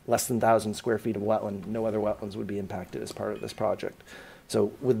that, less than 1,000 square feet of wetland, no other wetlands would be impacted as part of this project.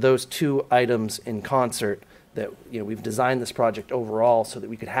 So with those two items in concert, that we've designed this project overall so that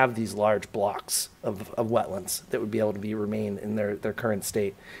we could have these large blocks of wetlands that would be able to remain in their current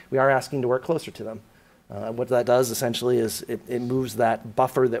state. We are asking to work closer to them. What that does essentially is it moves that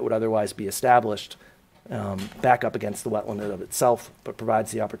buffer that would otherwise be established back up against the wetland of itself, but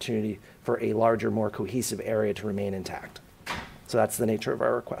provides the opportunity for a larger, more cohesive area to remain intact. So that's the nature of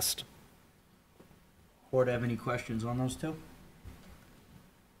our request. Board have any questions on those two?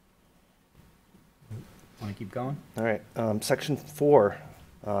 Want to keep going? All right, Section 4,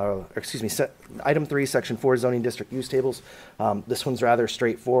 Item 3, Section 4, zoning district use tables. This one's rather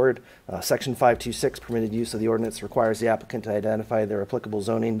straightforward. Section 526, permitted use of the ordinance, requires the applicant to identify their applicable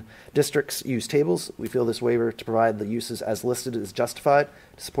zoning districts use tables. We feel this waiver to provide the uses as listed is justified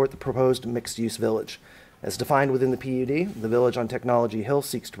to support the proposed mixed-use village. As defined within the PUD, the village on Technology Hill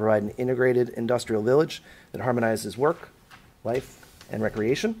seeks to provide an integrated industrial village that harmonizes work, life, and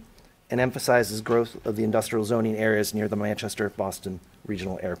recreation, and emphasizes growth of the industrial zoning areas near the Manchester-Boston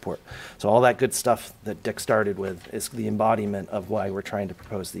Regional Airport. So all that good stuff that Dick started with is the embodiment of why we're trying to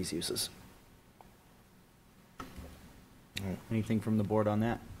propose these uses. Anything from the board on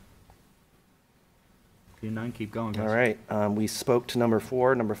that? If you're none, keep going, guys. All right, we spoke to number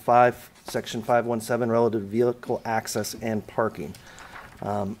 4, number 5, Section 517, relative to vehicle access and parking.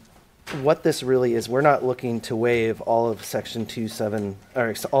 What this really is, we're not looking to waive all of Section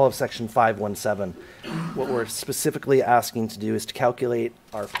 517. What we're specifically asking to do is to calculate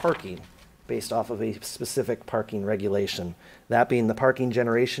our parking based off of a specific parking regulation. That being the Parking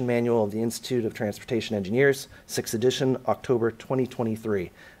Generation Manual of the Institute of Transportation Engineers, 6th edition, October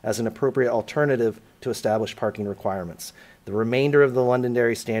 2023, as an appropriate alternative to establish parking requirements. The remainder of the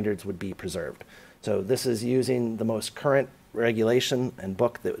Londonderry standards would be preserved. So this is using the most current regulation and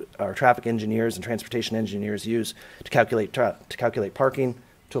book that our traffic engineers and transportation engineers use to calculate parking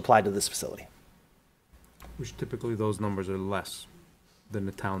to apply to this facility. Which typically those numbers are less than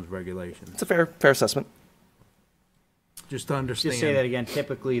the town's regulations. It's a fair assessment. just to understand. Just say that again.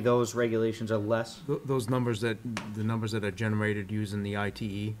 Typically, those regulations are less. Those numbers the numbers that are generated using the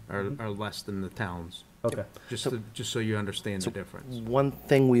ITE are less than the towns. Okay. Just so you understand the difference. One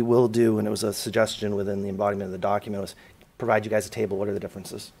thing we will do, and it was a suggestion within the embodiment of the document, was provide you guys a table. What are the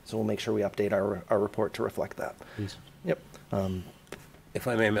differences? So we'll make sure we update our report to reflect that. Please. Yep. If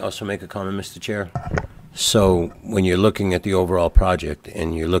I may also make a comment, Mr. Chair. So when you're looking at the overall project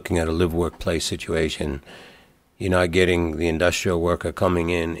and you're looking at a live-work-play situation, you're not getting the industrial worker coming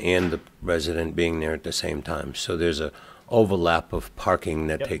in and the resident being there at the same time. So there's a overlap of parking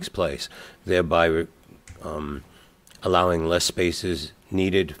that takes place, thereby allowing less spaces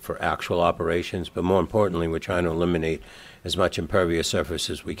needed for actual operations. But more importantly, we're trying to eliminate as much impervious surface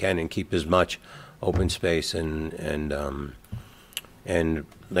as we can and keep as much open space and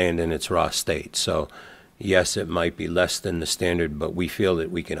land in its raw state. So yes, it might be less than the standard, but we feel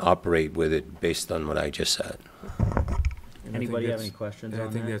that we can operate with it based on what I just said. Anybody have any questions on I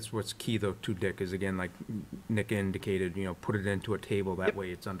think that? that's what's key though too, Dick, is again, like Nick indicated, put it into a table, that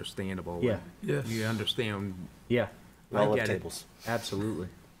way it's understandable. Yeah. Yes. You understand. Yeah. I love get it. tables. Absolutely.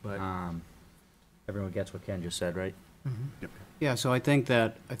 But everyone gets what Ken just said, right? Yeah, so I think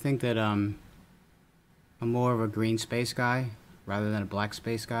that I'm more of a green space guy rather than a black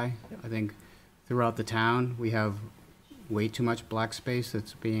space guy. I think throughout the town, we have way too much black space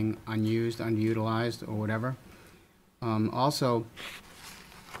that's being unused, underutilized, or whatever. Also,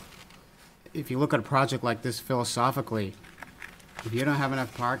 if you look at a project like this philosophically, if you don't have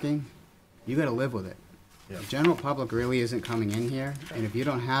enough parking, you got to live with it. The general public really isn't coming in here, and if you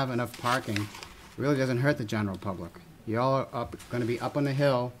don't have enough parking, it really doesn't hurt the general public. You all are going to be up on the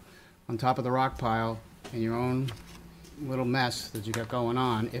hill, on top of the rock pile, in your own little mess that you got going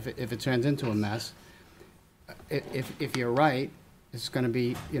on. If it turns into a mess, if you're right, it's going to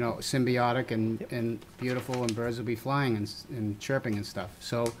be symbiotic and beautiful, and birds will be flying and chirping and stuff.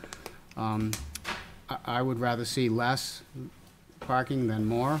 So I would rather see less parking than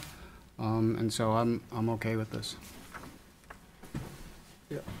more, and so I'm okay with this.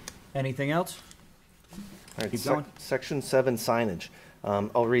 Anything else? All right, Keep going. Section 7 signage.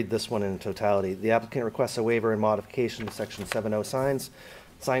 I'll read this one in totality. The applicant requests a waiver and modification to Section 7.0 signs.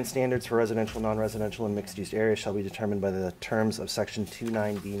 Sign standards for residential, non-residential, and mixed-use areas shall be determined by the terms of Section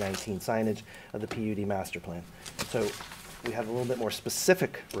 29B19 signage of the PUD master plan. So we have a little bit more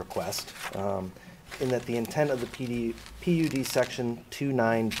specific request in that the intent of the PUD Section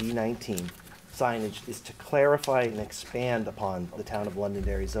 29B19 signage is to clarify and expand upon the Town of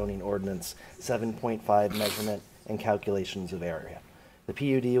Londonderry zoning ordinance 7.5 measurement and calculations of area. The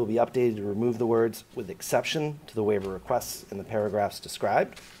PUD will be updated to remove the words "with exception to the waiver requests" in the paragraphs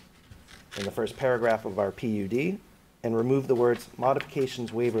described in the first paragraph of our PUD, and remove the words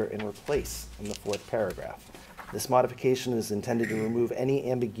 "modifications, waiver," and replace in the fourth paragraph. This modification is intended to remove any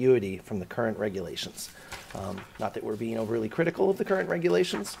ambiguity from the current regulations. Not that we're being overly critical of the current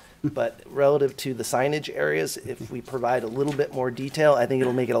regulations, but relative to the signage areas, if we provide a little bit more detail, I think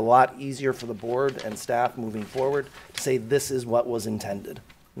it'll make it a lot easier for the board and staff moving forward to say this is what was intended.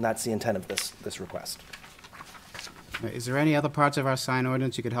 And that's the intent of this request. Is there any other parts of our sign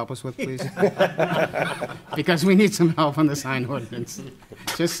ordinance you could help us with, please? Because we need some help on the sign ordinance.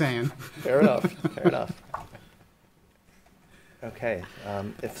 Just saying. Fair enough, fair enough. Okay,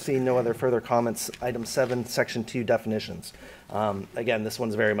 if seeing no other further comments, item 7, section 2 definitions. Again, this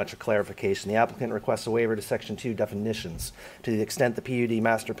one's very much a clarification. The applicant requests a waiver to section 2 definitions. To the extent the PUD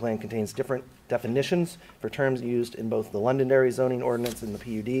master plan contains different definitions for terms used in both the Londonderry zoning ordinance and the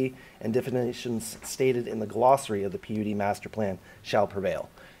PUD, and definitions stated in the glossary of the PUD master plan shall prevail.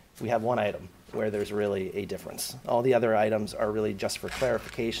 We have one item where there's really a difference. All the other items are really just for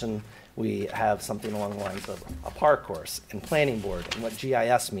clarification. We have something along the lines of a park course and planning board and what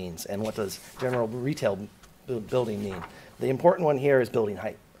GIS means and what does general retail building mean. The important one here is building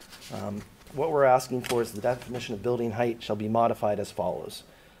height. What we're asking for is the definition of building height shall be modified as follows.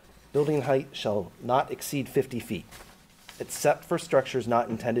 Building height shall not exceed 50 feet, except for structures not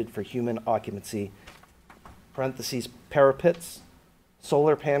intended for human occupancy, parentheses, parapets,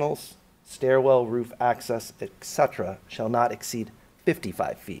 solar panels, stairwell, roof access, etc., shall not exceed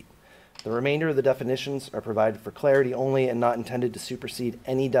 55 feet. The remainder of the definitions are provided for clarity only and not intended to supersede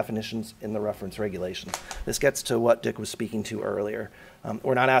any definitions in the reference regulations. This gets to what Dick was speaking to earlier.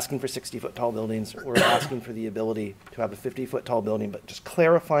 We're not asking for 60-foot tall buildings. We're asking for the ability to have a 50-foot tall building, but just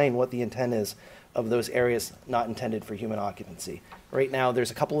clarifying what the intent is of those areas not intended for human occupancy. Right now,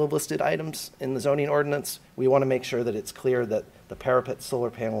 there's a couple of listed items in the zoning ordinance. We want to make sure that it's clear that the parapet, solar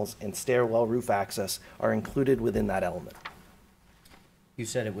panels, and stairwell roof access are included within that element. You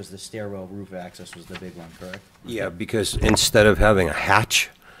said it was the stairwell roof access was the big one, correct? Yeah, because instead of having a hatch,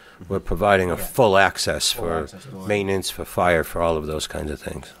 we're providing a Yeah. full access Full for access door. maintenance, for fire, for all of those kinds of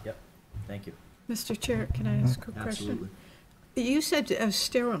things. Yep, thank you. Mr. Chair, can I ask a question? Absolutely. You said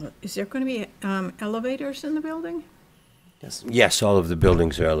sterile. Is there going to be elevators in the building? Yes. Yes, all of the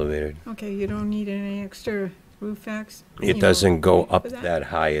buildings are elevated. Okay, you don't need any extra roof access? It doesn't go up that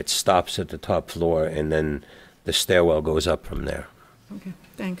high. It stops at the top floor, and then the stairwell goes up from there. Okay,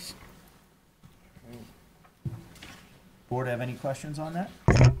 thanks. Board have any questions on that?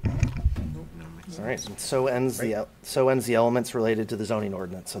 All right, and so ends the elements related to the zoning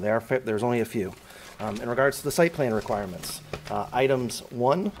ordinance. So there's only a few. In regards to the site plan requirements, items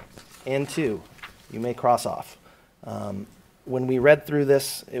 1 and 2, you may cross off. When we read through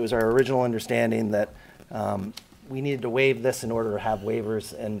this, it was our original understanding that we needed to waive this in order to have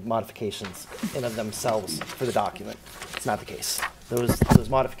waivers and modifications in of themselves for the document. It's not the case. Those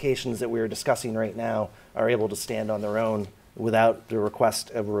modifications that we are discussing right now are able to stand on their own without the request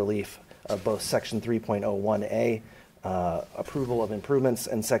of relief of both Section 3.01A, approval of improvements,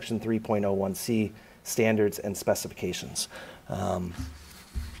 and Section 3.01C, standards and specifications. The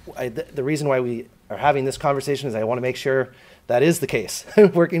reason why we are having this conversation is I want to make sure that is the case.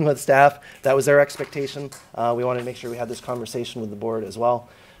 Working with staff, that was their expectation. We wanted to make sure we had this conversation with the board as well.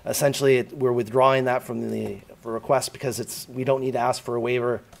 Essentially, we're withdrawing that from the request because we don't need to ask for a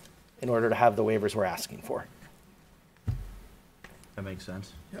waiver in order to have the waivers we're asking for. That makes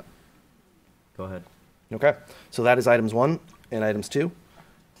sense. Yep. Go ahead. Okay, so that is items 1 and items 2.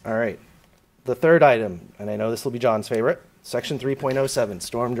 All right. The third item, and I know this will be John's favorite, Section 3.07,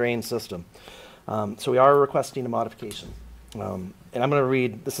 storm drain system. So we are requesting a modification. And I'm going to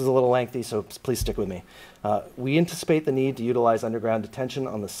read, this is a little lengthy, so please stick with me. We anticipate the need to utilize underground detention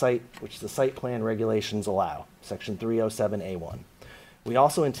on the site, which the site plan regulations allow, Section 307A1. We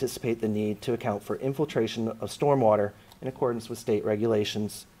also anticipate the need to account for infiltration of stormwater in accordance with state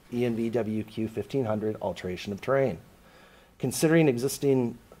regulations, ENVWQ 1500, alteration of terrain. Considering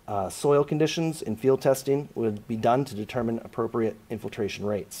existing soil conditions and field testing would be done to determine appropriate infiltration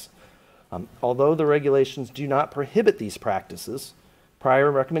rates. Although the regulations do not prohibit these practices,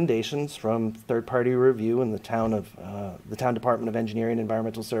 prior recommendations from third-party review in the town Department of Engineering and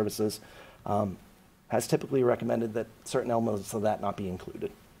Environmental Services has typically recommended that certain elements of that not be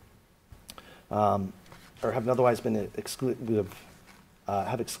included, or have otherwise been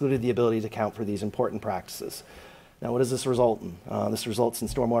have excluded the ability to account for these important practices. Now, what does this result in? This results in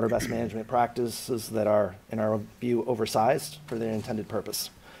stormwater best management practices that are, in our view, oversized for their intended purpose.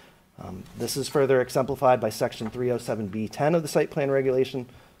 This is further exemplified by Section 307B10 of the site plan regulation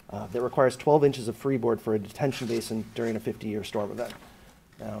that requires 12 inches of freeboard for a detention basin during a 50-year storm event.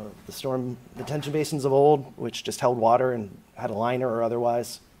 Now, the storm detention basins of old, which just held water and had a liner or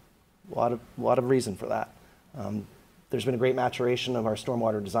otherwise, a lot of reason for that. There's been a great maturation of our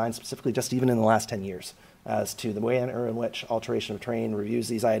stormwater design, specifically just even in the last 10 years, as to the manner in which alteration of terrain reviews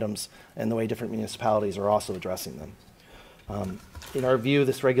these items and the way different municipalities are also addressing them. In our view,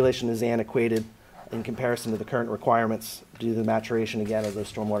 this regulation is antiquated in comparison to the current requirements due to the maturation, again, of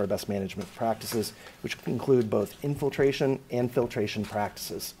those stormwater best management practices, which include both infiltration and filtration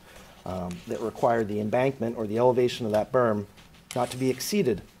practices that require the embankment or the elevation of that berm not to be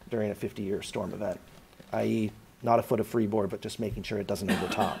exceeded during a 50-year storm event, i.e. not a foot of freeboard, but just making sure it doesn't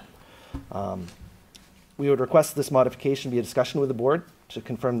overtop. We would request this modification be a discussion with the board to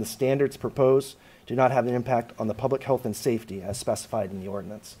confirm the standards proposed do not have an impact on the public health and safety as specified in the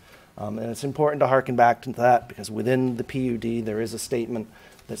ordinance. And it's important to harken back to that because within the PUD there is a statement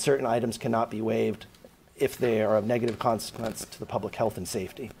that certain items cannot be waived if they are of negative consequence to the public health and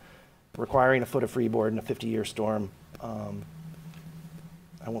safety. Requiring a foot of freeboard in a 50-year storm, I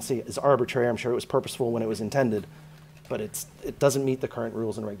won't say is arbitrary, I'm sure it was purposeful when it was intended, but it doesn't meet the current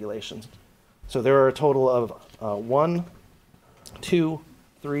rules and regulations. So there are a total of 1, 2,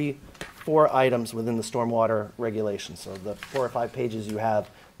 3, 4 items within the stormwater regulations. So the 4 or 5 pages you have,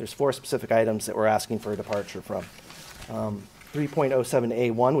 there's 4 specific items that we're asking for a departure from.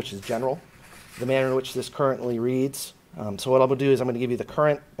 3.07A1, which is general, the manner in which this currently reads. So what I'm going to do is I'm going to give you the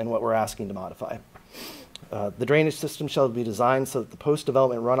current and what we're asking to modify. The drainage system shall be designed so that the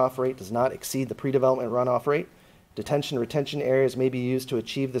post-development runoff rate does not exceed the pre-development runoff rate. Detention and retention areas may be used to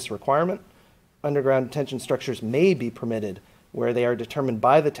achieve this requirement. Underground detention structures may be permitted where they are determined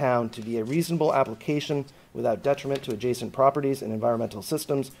by the town to be a reasonable application without detriment to adjacent properties and environmental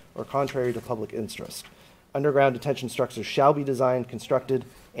systems or contrary to public interest. Underground detention structures shall be designed, constructed,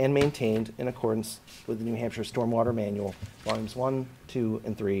 and maintained in accordance with the New Hampshire Stormwater Manual, Volumes 1, 2,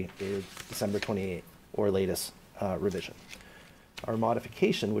 and 3, dated December 28, or latest revision. Our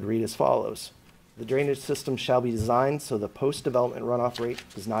modification would read as follows. The drainage system shall be designed so the post-development runoff rate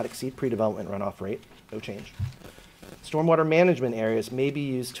does not exceed pre-development runoff rate. No change. Stormwater management areas may be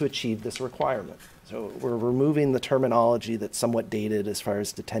used to achieve this requirement. So we're removing the terminology that's somewhat dated as far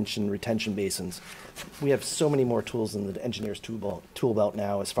as detention, retention basins. We have so many more tools in the engineer's tool belt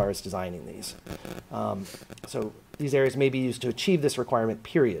now as far as designing these. So these areas may be used to achieve this requirement,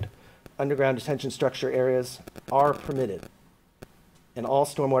 period. Underground detention structure areas are permitted, and all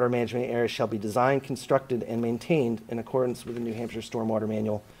stormwater management areas shall be designed, constructed, and maintained in accordance with the New Hampshire Stormwater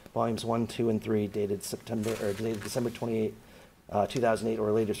Manual, volumes 1, 2, and 3, dated December 28, 2008,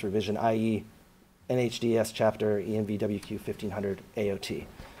 or latest revision, i.e. NHDS chapter ENVWQ 1500 AOT.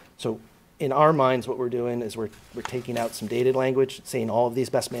 So in our minds, what we're doing is we're taking out some dated language, saying all of these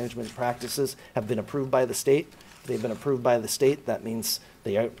best management practices have been approved by the state. If they've been approved by the state, that means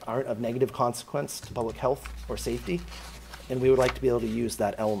they aren't of negative consequence to public health or safety, and we would like to be able to use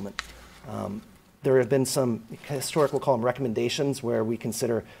that element. There have been some historic, we'll call them recommendations, where we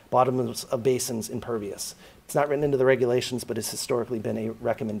consider bottoms of basins impervious. It's not written into the regulations, but it's historically been a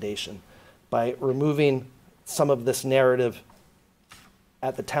recommendation. By removing some of this narrative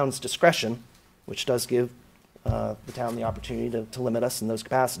at the town's discretion, which does give the town the opportunity to limit us in those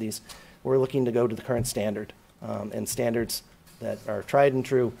capacities, we're looking to go to the current standard, and standards that are tried and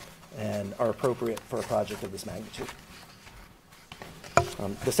true and are appropriate for a project of this magnitude.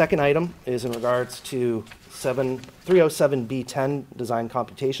 The second item is in regards to 307B10 design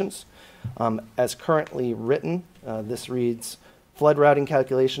computations. As currently written, this reads, flood routing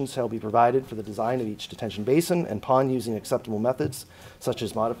calculations shall be provided for the design of each detention basin and pond using acceptable methods, such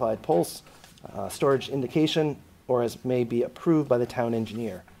as modified pulse, storage indication, or as may be approved by the town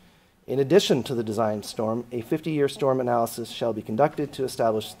engineer. In addition to the design storm, a 50-year storm analysis shall be conducted to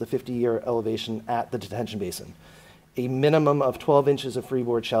establish the 50-year elevation at the detention basin. A minimum of 12 inches of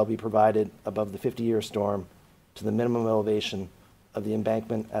freeboard shall be provided above the 50-year storm to the minimum elevation of the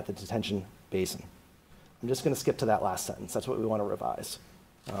embankment at the detention basin. I'm just going to skip to that last sentence. That's what we want to revise.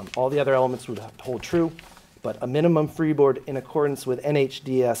 All the other elements would hold true, but a minimum freeboard in accordance with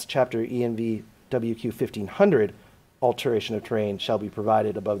NHDS chapter ENV WQ 1500 alteration of terrain shall be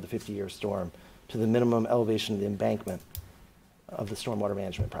provided above the 50-year storm to the minimum elevation of the embankment of the stormwater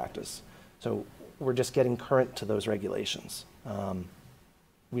management practice. So we're just getting current to those regulations.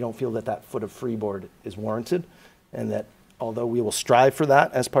 We don't feel that that foot of freeboard is warranted, and that although we will strive for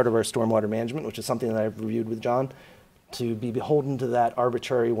that as part of our stormwater management, which is something that I've reviewed with John, to be beholden to that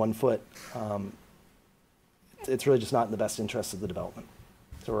arbitrary 1 foot, it's really just not in the best interest of the development.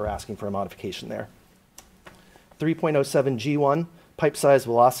 So we're asking for a modification there. 3.07 G1, pipe size,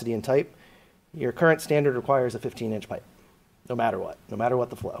 velocity, and type. Your current standard requires a 15-inch pipe, no matter what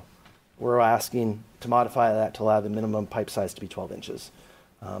the flow. We're asking to modify that to allow the minimum pipe size to be 12 inches.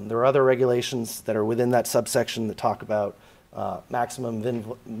 There are other regulations that are within that subsection that talk about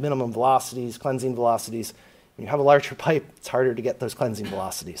minimum velocities, cleansing velocities. When you have a larger pipe, it's harder to get those cleansing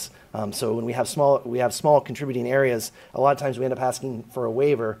velocities. So when we have small contributing areas, a lot of times we end up asking for a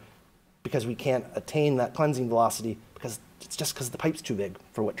waiver because we can't attain that cleansing velocity because it's just because the pipe's too big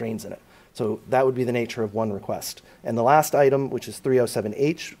for what drains in it. So that would be the nature of one request. And the last item, which is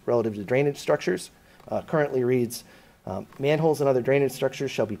 307H, relative to drainage structures, currently reads, manholes and other drainage structures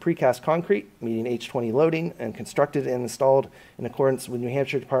shall be precast concrete, meeting H20 loading, and constructed and installed in accordance with New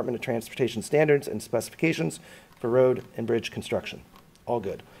Hampshire Department of Transportation standards and specifications for road and bridge construction. All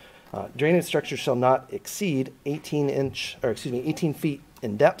good. Drainage structures shall not exceed 18 feet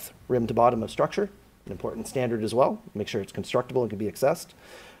in depth, rim to bottom of structure, an important standard as well. Make sure it's constructible and can be accessed.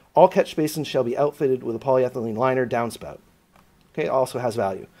 All catch basins shall be outfitted with a polyethylene liner downspout. Okay, it also has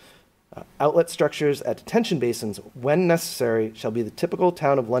value. Outlet structures at detention basins, when necessary, shall be the typical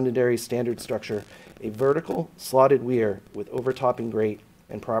town of Londonderry standard structure, a vertical slotted weir with overtopping grate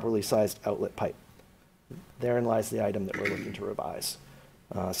and properly sized outlet pipe. Therein lies the item that we're looking to revise,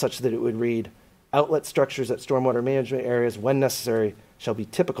 such that it would read, outlet structures at stormwater management areas, when necessary, shall be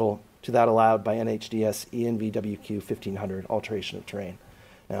typical to that allowed by NHDS ENVWQ 1500 alteration of terrain.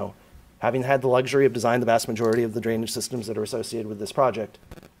 Now, having had the luxury of designing the vast majority of the drainage systems that are associated with this project,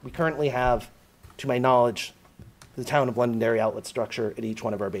 we currently have, to my knowledge, the town of Londonderry outlet structure at each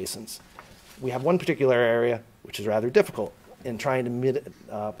one of our basins. We have one particular area which is rather difficult in trying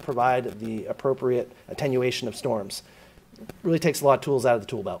to provide the appropriate attenuation of storms. It really takes a lot of tools out of the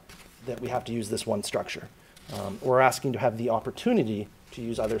tool belt that we have to use this one structure. We're asking to have the opportunity to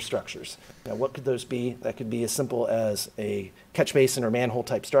use other structures. Now, what could those be? That could be as simple as a catch basin or manhole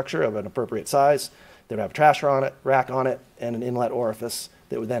type structure of an appropriate size that would have a trash rack on it and an inlet orifice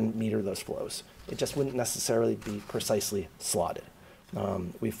that would then meter those flows. It just wouldn't necessarily be precisely slotted.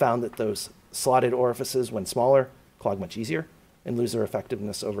 We found that those slotted orifices, when smaller, clog much easier and lose their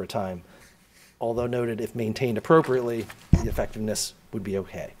effectiveness over time. Although noted, if maintained appropriately, the effectiveness would be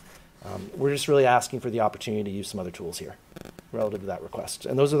okay. We're just really asking for the opportunity to use some other tools here relative to that request.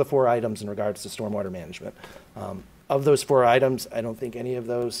 And those are the 4 items in regards to stormwater management. Of those 4 items, I don't think any of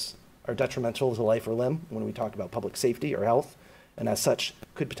those are detrimental to life or limb when we talk about public safety or health, and as such,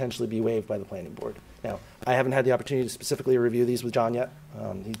 could potentially be waived by the planning board. Now, I haven't had the opportunity to specifically review these with John yet.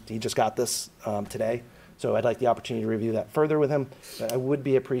 He just got this today, so I'd like the opportunity to review that further with him. But I would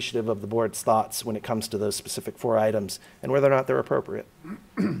be appreciative of the board's thoughts when it comes to those specific 4 items and whether or not they're appropriate.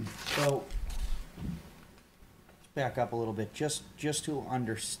 So, back up a little bit, just to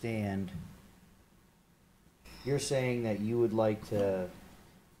understand, you're saying that you would like to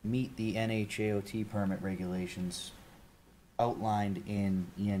meet the NHAOT permit regulations outlined in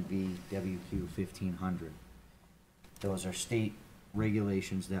ENV WQ 1500. Those are state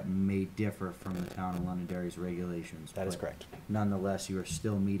regulations that may differ from the town of Londonderry's regulations. That is but correct. Nonetheless, you are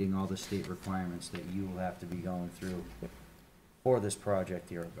still meeting all the state requirements that you will have to be going through for this project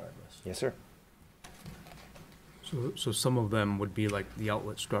here regardless. Yes, sir. So some of them would be like the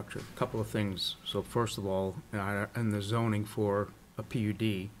outlet structure, a couple of things. So first of all, in the zoning for a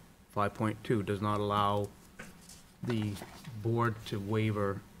PUD, 5.2 does not allow the board to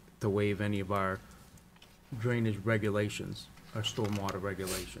waive any of our drainage regulations, our stormwater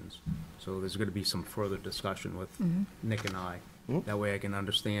regulations. So there's gonna be some further discussion with Nick and I. That way I can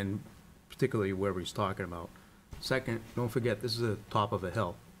understand particularly where he's talking about. Second, don't forget, this is the top of a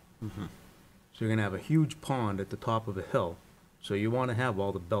hill. So you're gonna have a huge pond at the top of a hill. So you wanna have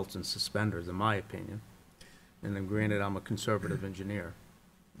all the belts and suspenders, in my opinion. And then granted, I'm a conservative engineer.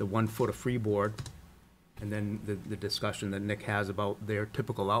 The 1 foot of freeboard, and then the discussion that Nick has about their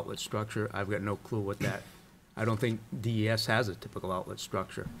typical outlet structure, I've got no clue what that, I don't think DES has a typical outlet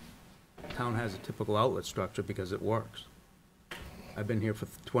structure. Town has a typical outlet structure because it works. I've been here for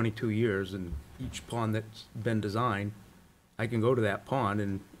 22 years, and each pond that's been designed, I can go to that pond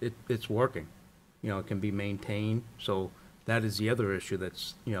and it's working. You know, it can be maintained, so that is the other issue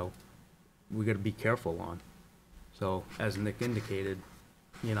that's, you know, we gotta be careful on. So, as Nick indicated,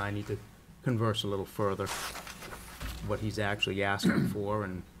 you know, I need to converse a little further what he's actually asking for,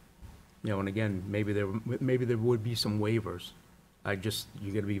 and, you know, and again, maybe there would be some waivers.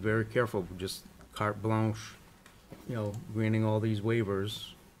 You gotta be very careful, just carte blanche, you know, granting all these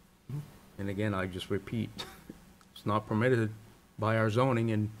waivers. And again, I just repeat, it's not permitted by our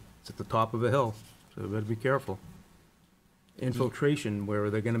zoning, and it's at the top of a hill, so we better be careful. Infiltration, where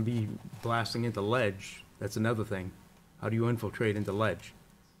they're gonna be blasting into ledge, that's another thing. How do you infiltrate into ledge?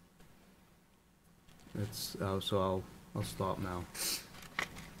 That's, so I'll stop now.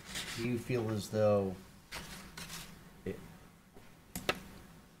 Do you feel as though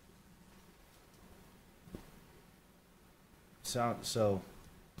so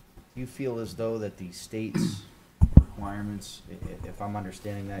you feel as though that the state's requirements, if I'm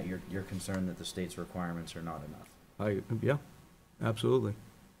understanding that, you're concerned that the state's requirements are not enough? Yeah, absolutely.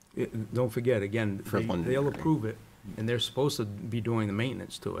 Don't forget, again, they'll approve it, and they're supposed to be doing the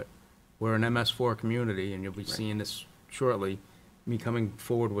maintenance to it. We're an MS4 community, and you'll be seeing this shortly, me coming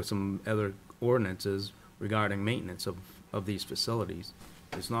forward with some other ordinances regarding maintenance of these facilities.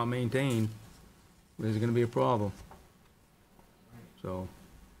 If it's not maintained, there's gonna be a problem. So.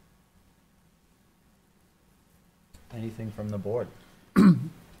 Anything from the board?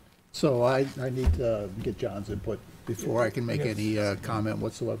 So I need to get John's input before I can make any comment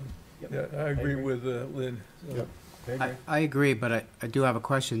whatsoever. Yeah, I agree with Lynn. So. Yep. I agree, but I do have a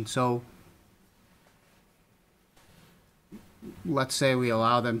question. So, let's say we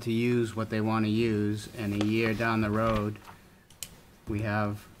allow them to use what they want to use, and a year down the road, we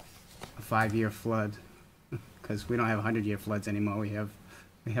have a 5-year flood, because we don't have 100-year floods anymore. We have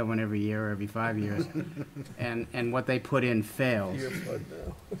one every year or every 5 years, and what they put in fails.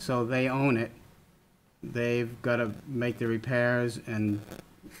 So they own it. They've got to make the repairs and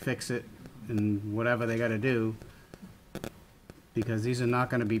fix it and whatever they got to do, because these are not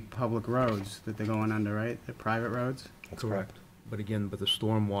going to be public roads that they're going under, right? They're private roads? That's correct. But again, the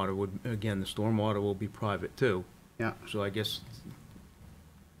stormwater will be private too. Yeah. So I guess,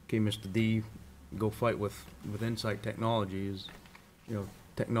 okay, Mr. D, go fight with Insight Technologies, you know,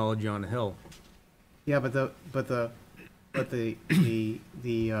 technology on the hill. Yeah, but the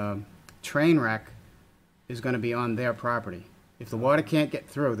train wreck is going to be on their property. If the water can't get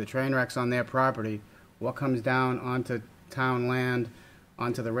through, the train wreck's on their property. What comes down onto town land,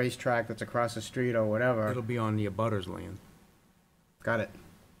 onto the racetrack that's across the street or whatever? It'll be on the abutters land. Got it.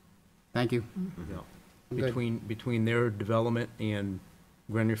 Thank you. Yeah. Between their development and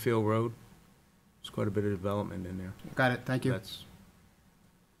Grenierfield Road, there's quite a bit of development in there. Got it, thank you. That's,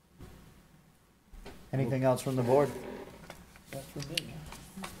 Anything else from the board? I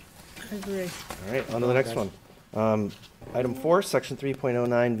agree. All right, on to the next one. Item 4, Section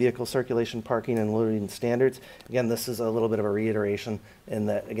 3.09, Vehicle Circulation, Parking, and Loading Standards. Again, this is a little bit of a reiteration in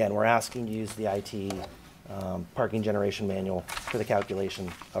that, again, we're asking to use the IT parking generation manual for the calculation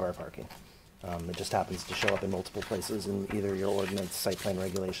of our parking. It just happens to show up in multiple places in either your ordinance, site plan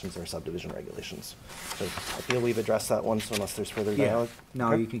regulations, or subdivision regulations. So I feel we've addressed that one, so unless there's further dialogue. No,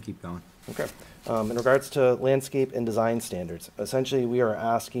 Okay. you can keep going. Okay. In regards to landscape and design standards, essentially we are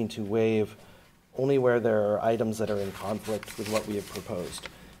asking to waive only where there are items that are in conflict with what we have proposed.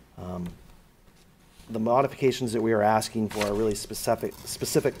 The modifications that we are asking for are really specific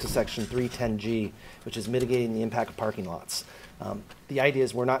to Section 310G, which is mitigating the impact of parking lots. The idea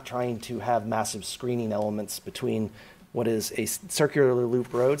is we're not trying to have massive screening elements between what is a circular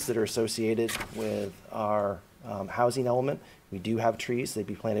loop roads that are associated with our housing element. We do have trees. They'd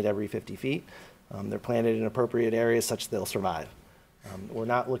be planted every 50 feet. They're planted in appropriate areas such that they'll survive. We're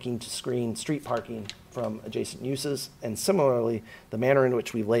not looking to screen street parking from adjacent uses, and similarly, the manner in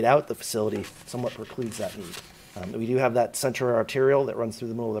which we've laid out the facility somewhat precludes that need. We do have that central arterial that runs through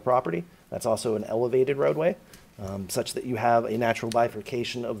the middle of the property. That's also an elevated roadway, such that you have a natural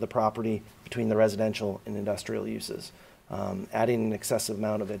bifurcation of the property between the residential and industrial uses. Adding an excessive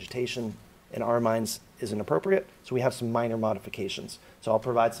amount of vegetation in our minds isn't appropriate, so we have some minor modifications. So I'll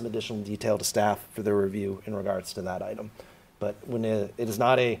provide some additional detail to staff for their review in regards to that item. But when it is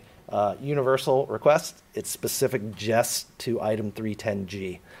not a universal request, it's specific just to item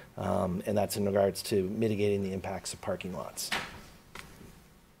 310G, and that's in regards to mitigating the impacts of parking lots.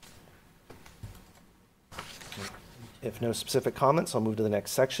 If no specific comments, I'll move to the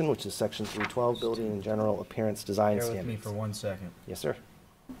next section, which is Section 312, Building and General Appearance Design Bear Standards. with me for 1 second. Yes, sir.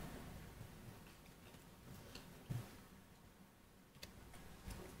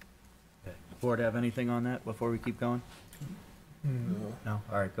 Board have anything on that before we keep going? No?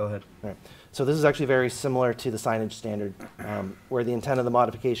 All right, go ahead. All right. So this is actually very similar to the signage standard, where the intent of the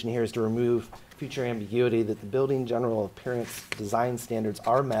modification here is to remove future ambiguity that the building general appearance design standards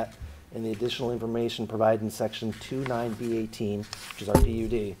are met, and the additional information provided in section 29B18, which is our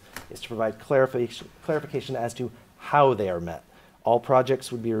PUD, is to provide clarification as to how they are met. All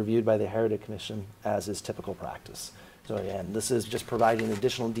projects would be reviewed by the Heritage Commission, as is typical practice. So again, this is just providing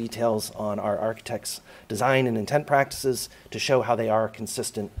additional details on our architect's design and intent practices to show how they are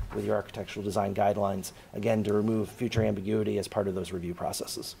consistent with your architectural design guidelines, again, to remove future ambiguity as part of those review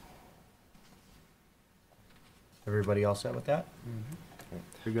processes. Everybody all set with that?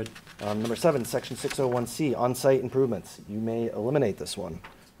 You're good. Number 7, section 601C, on-site improvements. You may eliminate this one.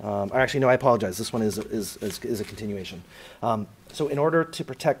 Or actually, no, I apologize. This one is a continuation. So in order to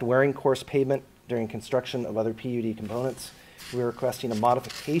protect wearing course pavement during construction of other PUD components, we are requesting a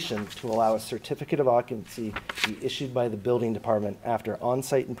modification to allow a certificate of occupancy to be issued by the building department after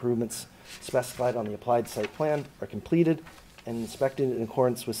on-site improvements specified on the applied site plan are completed and inspected in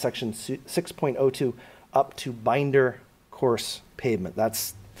accordance with section 6.02 up to binder course pavement.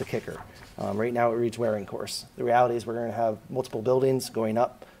 That's the kicker. Right now it reads wearing course. The reality is we're going to have multiple buildings going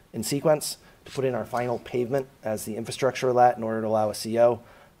up in sequence to put in our final pavement as the infrastructure of that in order to allow a CO.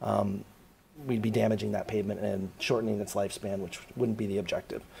 We'd be damaging that pavement and shortening its lifespan, which wouldn't be the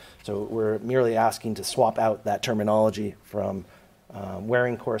objective. So we're merely asking to swap out that terminology from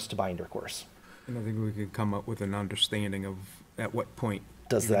wearing course to binder course. and I think we could come up with an understanding of at what point.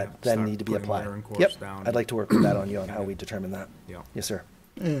 Does you're that gonna then start need to be putting applied? wear and course Yep, down. I'd like to work with that on you on how we determine that. Yeah. Yes, sir.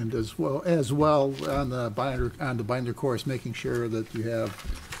 And as well on the binder course, making sure that you have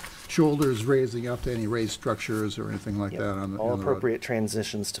shoulders raising up to any raised structures or anything like Yep. that on the All on the road. appropriate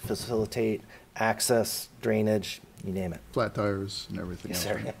transitions to facilitate access, drainage, you name it. Flat tires and everything Yes,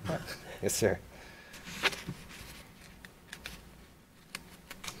 else. sir. Yes, sir.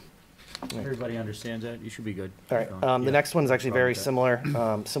 Everybody understands that? You should be good. All right, Keep going. the Yeah. next one is actually very Problem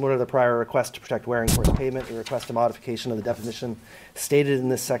similar. Similar to the prior request to protect wearing course pavement, we request a modification of the definition stated in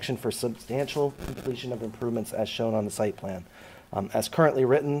this section for substantial completion of improvements as shown on the site plan. As currently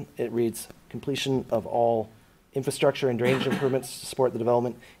written, it reads, completion of all infrastructure and drainage improvements to support the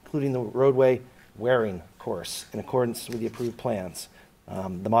development, including the roadway wearing course in accordance with the approved plans.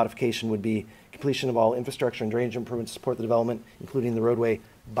 The modification would be completion of all infrastructure and drainage improvements to support the development, including the roadway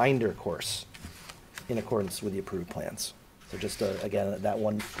binder course in accordance with the approved plans. So just, again, that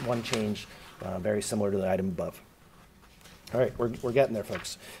one change, very similar to the item above. All right, we're getting there,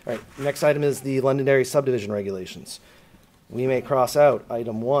 folks. All right, next item is the Londonderry subdivision regulations. we may cross out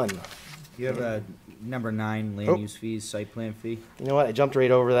item 1. You have a number 9, Oh. land use fees, site plan fee. You know what? I jumped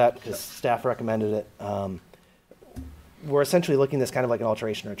right over that because staff recommended it. We're essentially looking at this kind of like an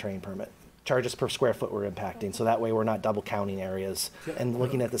alteration or terrain permit. Charges per square foot we're impacting, so that way we're not double counting areas and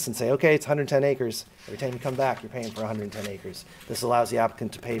looking at this and say, okay, it's 110 acres. Every time you come back, you're paying for 110 acres. This allows the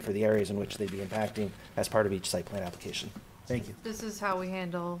applicant to pay for the areas in which they'd be impacting as part of each site plan application. Thank you. This is how we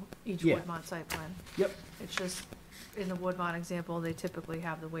handle each Yeah. Woodmont site plan. Yep. It's just, in the Woodmont example, they typically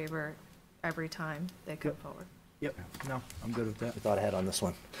have the waiver every time they come forward. Yep, no, I'm good with that. I thought ahead on this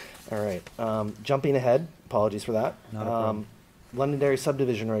one. All right, jumping ahead, apologies for that. Not a problem. Londonderry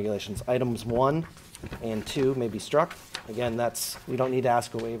subdivision regulations, items 1 and 2 may be struck. Again, we don't need to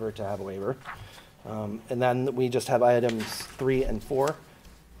ask a waiver to have a waiver. And then we just have items 3 and 4.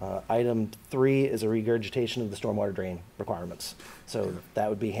 Item 3 is a regurgitation of the stormwater drain requirements. So that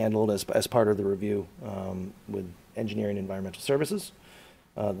would be handled as part of the review with engineering and environmental services.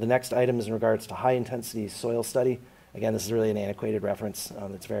 The next item is in regards to high-intensity soil study. Again, this is really an antiquated reference.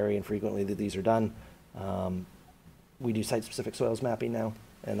 It's very infrequently that these are done. We do site-specific soils mapping now,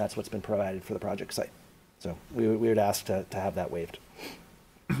 and that's what's been provided for the project site. So we would ask to have that waived.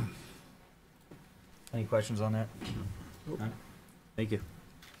 Any questions on that? None? Thank you.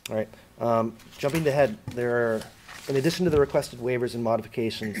 All right. Jumping ahead, in addition to the requested waivers and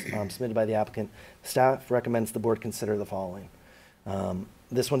modifications submitted by the applicant, staff recommends the board consider the following.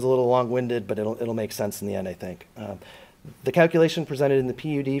 This one's a little long-winded, but it'll make sense in the end, I think. The calculation presented in the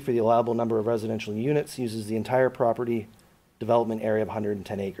PUD for the allowable number of residential units uses the entire property development area of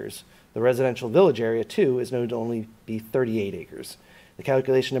 110 acres. The residential village area, too, is known to only be 38 acres. The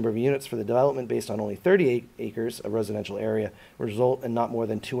calculation number of units for the development based on only 38 acres of residential area will result in not more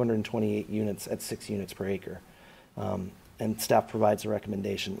than 228 units at 6 units per acre. And staff provides a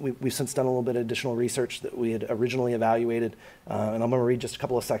recommendation. We've since done a little bit of additional research that we had originally evaluated, and I'm going to read just a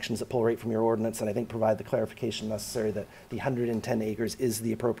couple of sections that pull right from your ordinance and I think provide the clarification necessary that the 110 acres is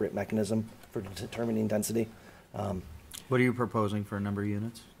the appropriate mechanism for determining density. What are you proposing for a number of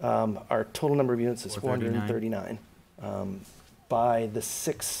units? Our total number of units is 439. 439. By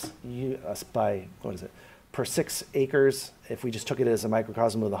per 6 acres, if we just took it as a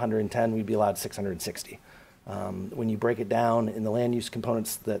microcosm of 110, we'd be allowed 660. When you break it down in the land use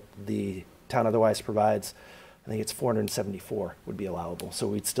components that the town otherwise provides, I think it's 474 would be allowable. So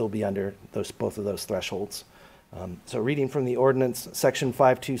we'd still be under both of those thresholds. So reading from the ordinance, section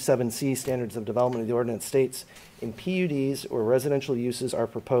 527C, standards of development of the ordinance states, in PUDs or residential uses are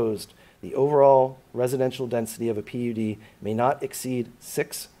proposed, the overall residential density of a PUD may not exceed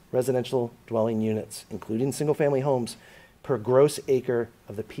 6 residential dwelling units, including single-family homes, per gross acre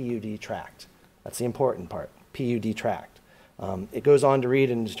of the PUD tract. That's the important part, PUD tract. It goes on to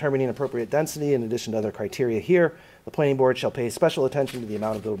read, in determining appropriate density, in addition to other criteria here, the planning board shall pay special attention to the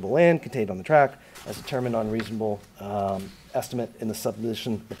amount of buildable land contained on the tract as determined on reasonable estimate in the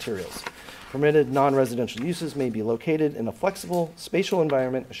subdivision materials. Permitted non-residential uses may be located in a flexible spatial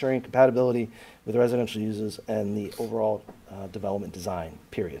environment, assuring compatibility with residential uses and the overall development design,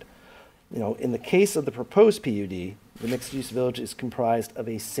 period. In the case of the proposed PUD, the mixed-use village is comprised of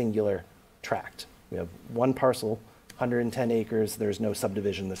a singular tract. We have one parcel, 110 acres. There's no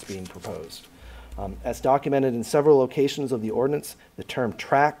subdivision that's being proposed. As documented in several locations of the ordinance, the term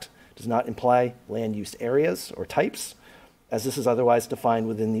tract does not imply land use areas or types, as this is otherwise defined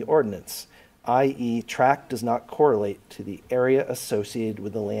within the ordinance, i.e. tract does not correlate to the area associated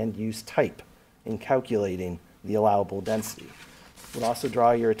with the land use type in calculating the allowable density. Would also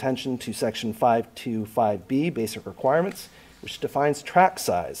draw your attention to section 525B, basic requirements, which defines tract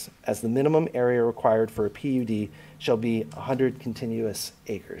size as the minimum area required for a PUD shall be 100 continuous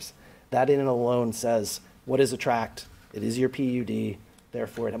acres. That in and alone says, what is a tract? It is your PUD,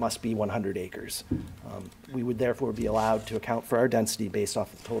 therefore it must be 100 acres. We would therefore be allowed to account for our density based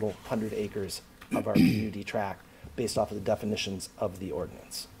off of the total 100 acres of our PUD tract, based off of the definitions of the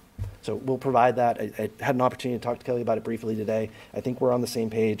ordinance. So we'll provide that. I had an opportunity to talk to Kelly about it briefly today. I think we're on the same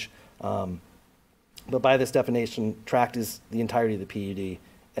page. But by this definition, tract is the entirety of the PUD,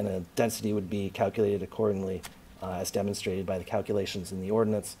 and a density would be calculated accordingly as demonstrated by the calculations in the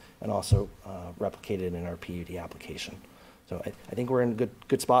ordinance and also replicated in our PUD application. So I think we're in a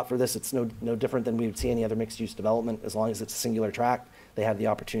good spot for this. It's no different than we would see any other mixed-use development. As long as it's a singular tract, they have the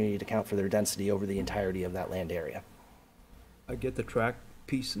opportunity to count for their density over the entirety of that land area. I get the tract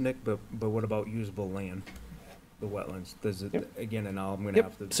piece, Nick, but what about usable land? The wetlands, does it, again, and now I'm gonna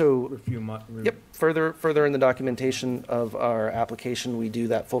have to review my. Further in the documentation of our application, we do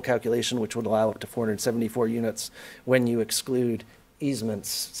that full calculation, which would allow up to 474 units when you exclude easements,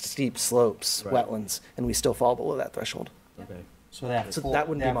 steep slopes, wetlands, and we still fall below that threshold. Okay. So that So that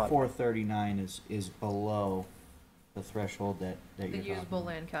wouldn't be mod. 439 is below the threshold that The you're usable talking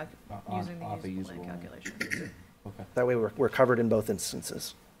land using the off a usable land usable land. calculation. Okay. That way we're covered in both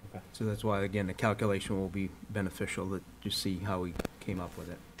instances. Okay. So that's why, again, the calculation will be beneficial, to just see how we came up with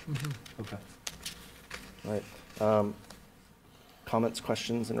it. Okay. All right. Comments,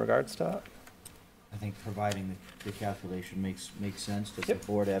 questions in regards to that? I think providing the calculation makes sense. Does Yep. the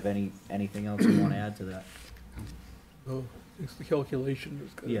board have anything else you want to add to that? Oh, it's the calculation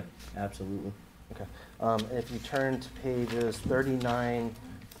is good. Yeah, absolutely. Okay. If you turn to pages 39,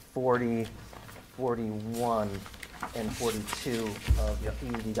 40, 41, and 42 of the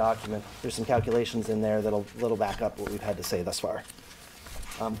PUD document, there's some calculations in there that'll back up what we've had to say thus far.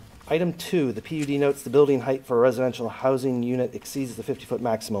 Item 2, the PUD notes the building height for a residential housing unit exceeds the 50-foot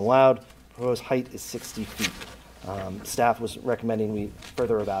maximum allowed. Proposed height is 60 feet. Staff was recommending we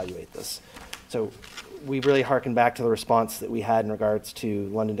further evaluate this. So we really harken back to the response that we had in regards to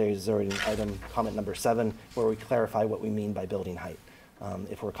Londonderry's zoning item comment number 7, where we clarify what we mean by building height.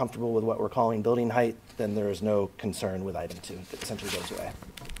 If we're comfortable with what we're calling building height, then there is no concern with item 2. It essentially goes away.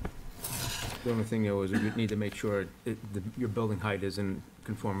 The only thing, though, is you need to make sure your building height is in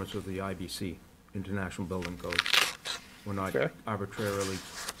conformance with the IBC, International Building Code. We're not Fair. arbitrarily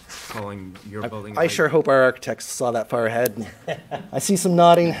calling your building I height. sure hope our architects saw that far ahead. I see some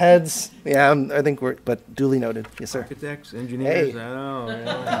nodding heads. Yeah, I think but duly noted. Yes, sir. Architects, engineers, Hey. I know.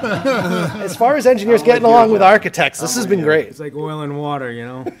 As far as engineers getting along with architects, this has been great. It's like oil and water, you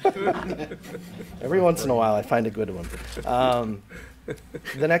know? Every once in a while, I find a good one.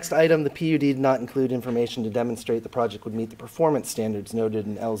 The next item, the PUD did not include information to demonstrate the project would meet the performance standards noted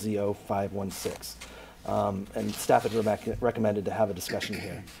in LZO 516. And staff had recommended to have a discussion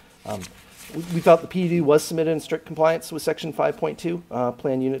here. We felt the PUD was submitted in strict compliance with section 5.2,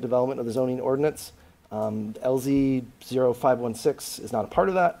 plan unit development of the zoning ordinance. LZ 0516 is not a part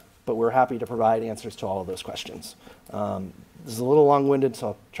of that, but we're happy to provide answers to all of those questions. This is a little long-winded, so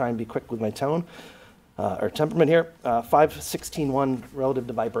I'll try and be quick with my tone. Or temperament here, 516.1 relative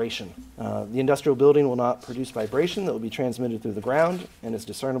to vibration. The industrial building will not produce vibration that will be transmitted through the ground and is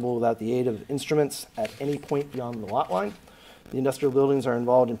discernible without the aid of instruments at any point beyond the lot line. The industrial buildings are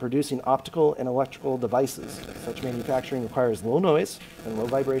involved in producing optical and electrical devices. Such manufacturing requires low noise and low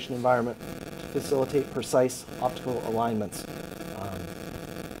vibration environment to facilitate precise optical alignments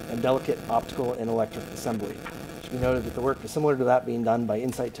and delicate optical and electric assembly. We noted that the work is similar to that being done by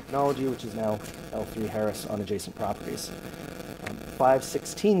Insight Technology, which is now L3 Harris on adjacent properties.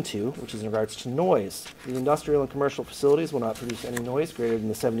 516.2, which is in regards to noise. The industrial and commercial facilities will not produce any noise greater than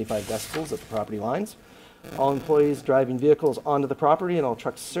the 75 decibels at the property lines. All employees driving vehicles onto the property and all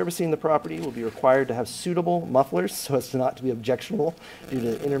trucks servicing the property will be required to have suitable mufflers so as to not to be objectionable due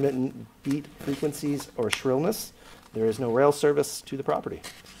to intermittent beat frequencies or shrillness. There is no rail service to the property.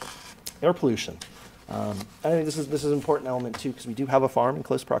 Air pollution. I think this is an important element too, because we do have a farm in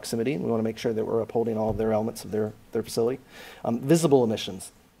close proximity, and we want to make sure that we're upholding all of their elements of their facility. Visible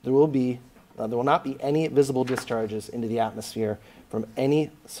emissions. There will not be any visible discharges into the atmosphere from any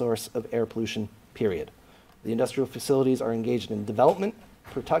source of air pollution, period. The industrial facilities are engaged in development,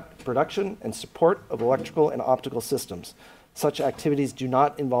 production, and support of electrical and optical systems. Such activities do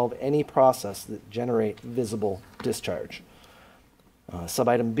not involve any process that generate visible discharge.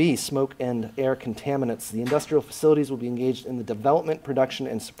 Sub-item B, smoke and air contaminants. The industrial facilities will be engaged in the development, production,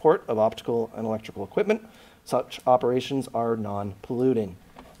 and support of optical and electrical equipment. Such operations are non-polluting.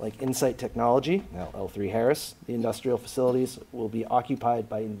 Like Insight Technology, now L3 Harris, the industrial facilities will be occupied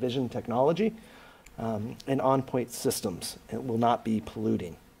by Envision Technology and On-Point Systems. It will not be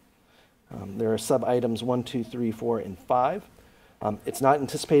polluting. There are sub-items 1, 2, 3, 4, and 5. It's not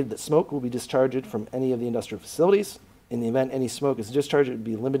anticipated that smoke will be discharged from any of the industrial facilities. In the event any smoke is discharged, it would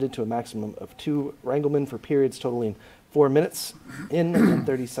be limited to a maximum of 2 Wrangelmann for periods totaling 4 minutes in and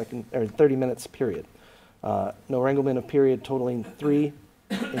 30 minutes period. No Wrangelmann of period totaling 3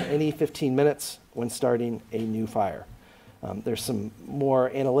 in any 15 minutes when starting a new fire. There's some more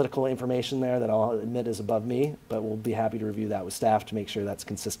analytical information there that I'll admit is above me, but we'll be happy to review that with staff to make sure that's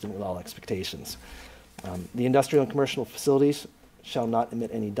consistent with all expectations. The industrial and commercial facilities shall not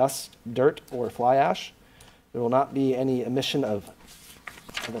emit any dust, dirt, or fly ash. There will not be any emission of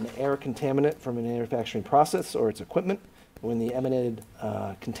an air contaminant from a manufacturing process or its equipment when the emanated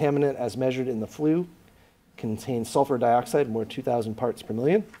contaminant as measured in the flue contains sulfur dioxide more than 2,000 parts per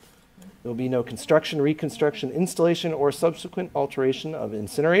million. There will be no construction, reconstruction, installation, or subsequent alteration of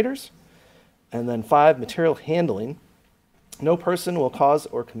incinerators. And then 5, material handling. No person will cause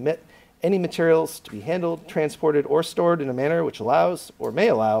or commit any materials to be handled, transported, or stored in a manner which allows or may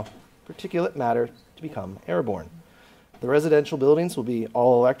allow particulate matter to become airborne. The residential buildings will be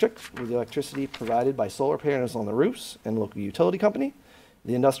all electric, with electricity provided by solar panels on the roofs and local utility company.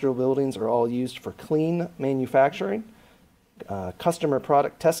 The industrial buildings are all used for clean manufacturing, customer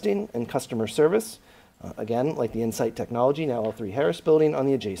product testing, and customer service. Again, like the Insight Technology, now L3 Harris building on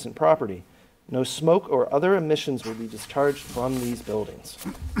the adjacent property. No smoke or other emissions will be discharged from these buildings.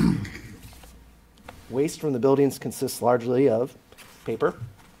 Waste from the buildings consists largely of paper,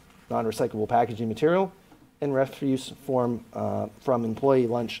 non-recyclable packaging material, and refuse from employee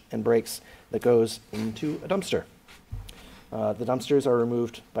lunch and breaks that goes into a dumpster. The dumpsters are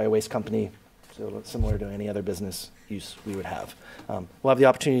removed by a waste company, so similar to any other business use we would have. We'll have the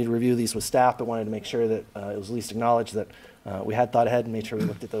opportunity to review these with staff, but wanted to make sure that it was at least acknowledged that we had thought ahead and made sure we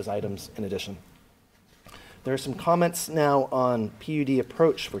looked at those items in addition. There are some comments now on PUD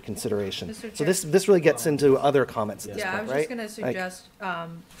approach for consideration. Mr. So Chair. this really gets into other comments at this Yeah, I point, was right? just gonna suggest,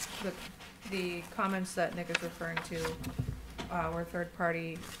 the comments that Nick is referring to, were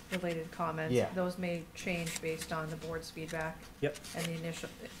third-party related comments. Yeah. Those may change based on the board's feedback. Yep. And the initial,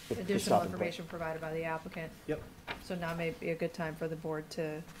 The additional stopping point. information provided by the applicant. Yep. So now may be a good time for the board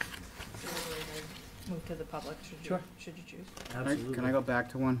to move to the public, should you choose. Can I go back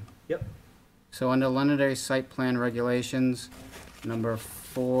to one? Yep. So under Londonderry Site Plan Regulations, number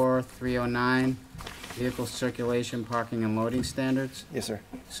 4309, vehicle circulation, parking, and loading standards. Yes, sir.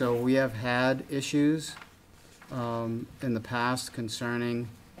 So we have had issues in the past concerning,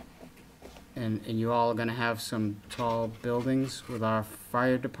 and you all are gonna have some tall buildings with our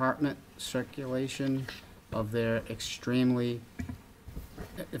fire department circulation of their extremely,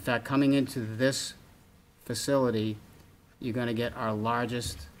 in fact, coming into this facility, you're gonna get our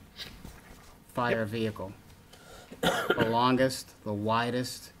largest fire vehicle. The longest, the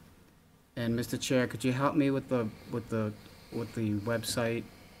widest. And Mr. Chair, could you help me with the website?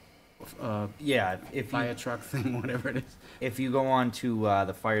 Yeah, if Fire you, truck thing, whatever it is. if you go on to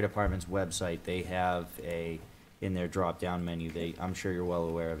the fire department's website, they have in their drop-down menu, I'm sure you're well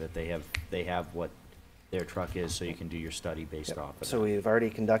aware of it, they have what their truck is, so you can do your study based off of it. So we've already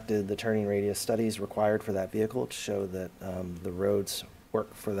conducted the turning radius studies required for that vehicle to show that the roads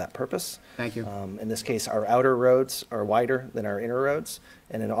work for that purpose. Thank you. In this case, our outer roads are wider than our inner roads,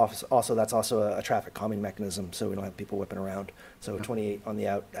 and then also that's also a traffic calming mechanism, so we don't have people whipping around. So 28 on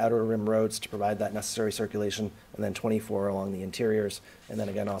the outer rim roads to provide that necessary circulation, and then 24 along the interiors, and then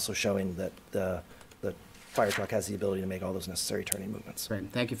again also showing that the fire truck has the ability to make all those necessary turning movements. Great,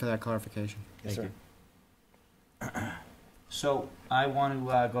 thank you for that clarification. Yes, sir. So I want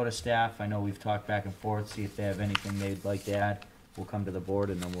to go to staff. I know we've talked back and forth, see if they have anything they'd like to add. We'll come to the board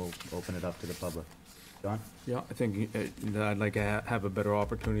and then we'll open it up to the public. John? Yeah, I think that I'd like to have a better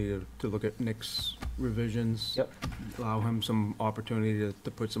opportunity to look at Nick's revisions. Yep. Allow him some opportunity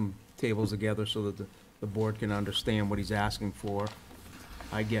to put some tables together so that the board can understand what he's asking for.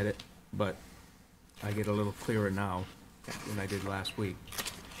 I get it, but I get a little clearer now than I did last week.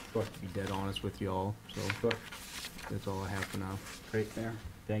 Sure. To be dead honest with you all, so Sure. that's all I have for now. Great, there.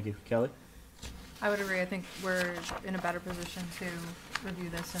 Thank you. Kelly? I would agree. I think we're in a better position to review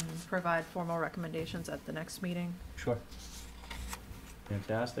this and provide formal recommendations at the next meeting. Sure.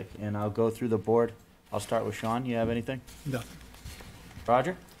 Fantastic. And I'll go through the board. I'll start with Sean. You have anything? No.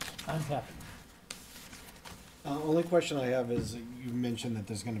 Roger? I'm happy. Only question I have is, you mentioned that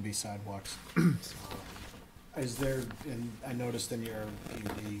there's gonna be sidewalks. Is there, and I noticed in your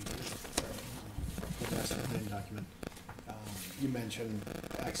the master plan document, you mentioned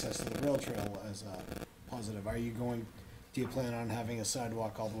access to the rail trail as a positive. Do you plan on having a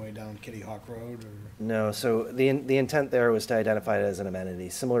sidewalk all the way down Kitty Hawk Road, or? No, so the intent there was to identify it as an amenity.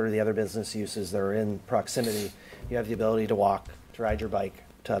 Similar to the other business uses that are in proximity, you have the ability to walk, to ride your bike,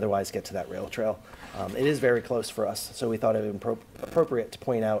 to otherwise get to that rail trail. It is very close for us, so we thought it would be appropriate to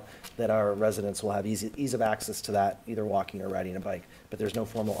point out that our residents will have ease of access to that, either walking or riding a bike, but there's no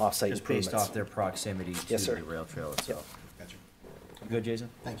formal off-site Just improvements. based off their proximity to Yes, sir. the rail trail itself. Gotcha. Good, Jason?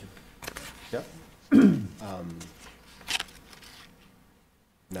 Thank you. Yep.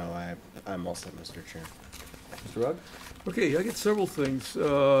 No, I'm all set, Mr. Chair. Mr. Rugg? Okay, I get several things.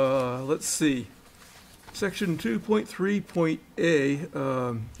 Let's see. Section 2.3.A,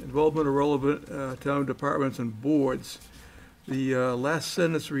 involvement of relevant town departments and boards. The last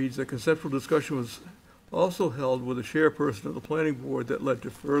sentence reads, "A conceptual discussion was also held with the chairperson of the planning board that led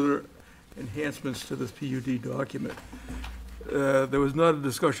to further enhancements to this PUD document." There was not a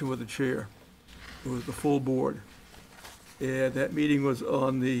discussion with the chair. It was the full board. And that meeting was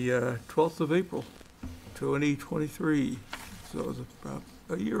on the 12th of April, 2023. So it was about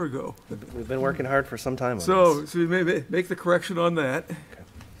a year ago. We've been working hard for some time on So this. we may make the correction on that.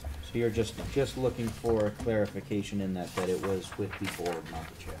 So you're just looking for clarification in that it was with the board, not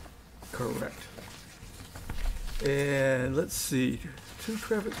the chair. Correct. And let's see, 2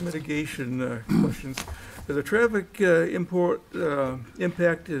 traffic mitigation questions. There's a traffic impact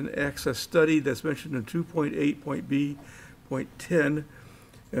and access study that's mentioned in 2.8.B.10,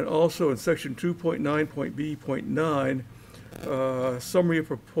 and also in section 2.9.B.9, summary of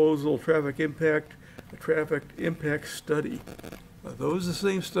proposal, traffic impact, a traffic impact study. Are those the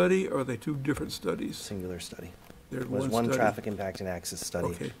same study, or are they 2 different studies? Singular study. There's There was one one study. traffic impact and access study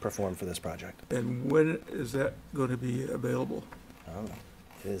Okay. performed for this project. And when is that going to be available?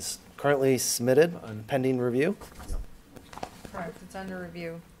 It is currently submitted, pending review. Correct, it's under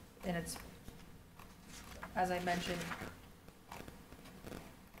review, and it's, as I mentioned,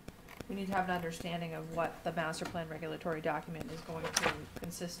 we need to have an understanding of what the master plan regulatory document is going to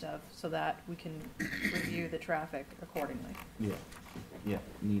consist of, so that we can review the traffic accordingly. Yeah, yeah,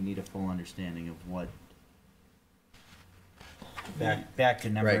 you need a full understanding of what, back to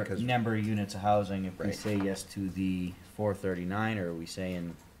Right, 'cause- number of units of housing, if we Right. say yes to the 439, or are we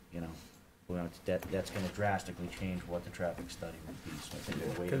saying, you know, well, that's gonna drastically change what the traffic study would be, so I think we're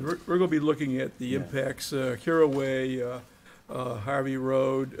Because waiting. we're going to be looking at the Yeah. impacts, Kira Way, Harvey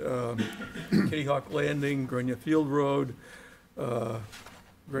Road, Kitty Hawk Landing, Grenier Field Road,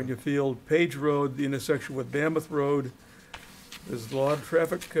 Grenier Field, Page Road, the intersection with Mammoth Road. There's a lot of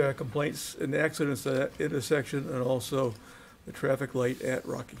traffic complaints and accidents at that intersection, and also the traffic light at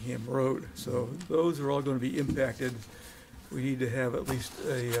Rockingham Road. So those are all going to be impacted. We need to have at least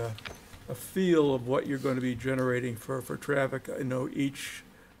a feel of what you're going to be generating for traffic. I know each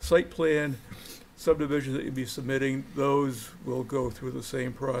site plan subdivision that you'll be submitting, those will go through the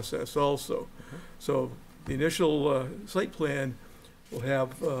same process also. So the initial site plan will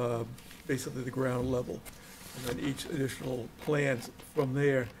have basically the ground level. And then each additional plan from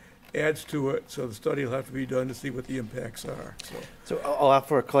there adds to it, so the study will have to be done to see what the impacts are, so. So I'll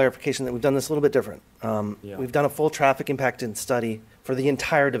offer a clarification that we've done this a little bit different. Yeah. We've done a full traffic impact and study for the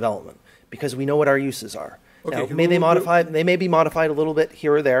entire development, because we know what our uses are. Now, Okay, may they we'll- they may be modified a little bit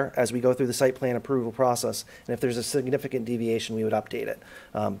here or there as we go through the site plan approval process, and if there's a significant deviation, we would update it.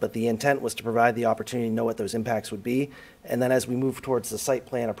 But the intent was to provide the opportunity to know what those impacts would be, and then as we move towards the site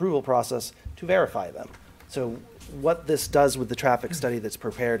plan approval process, to verify them. So what this does with the traffic study that's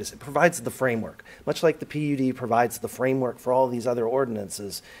prepared is it provides the framework. Much like the PUD provides the framework for all these other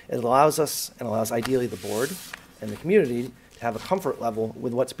ordinances, it allows us, and allows ideally the board and the community, to have a comfort level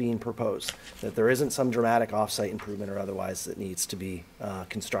with what's being proposed, that there isn't some dramatic off-site improvement or otherwise that needs to be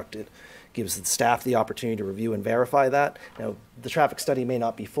constructed. Gives the staff the opportunity to review and verify that. Now, the traffic study may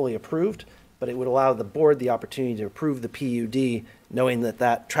not be fully approved, but it would allow the board the opportunity to approve the PUD, knowing that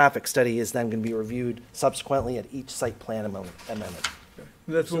that traffic study is then going to be reviewed subsequently at each site plan amendment. And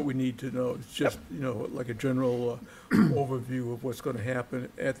that's what we need to know. It's just, like a general overview of what's going to happen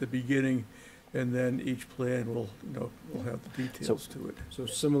at the beginning, and then each plan will have the details to it. So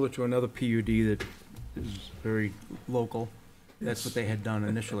similar to another PUD that is very local, that's what they had done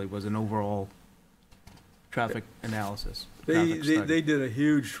initially, was an overall traffic analysis. traffic study. They did a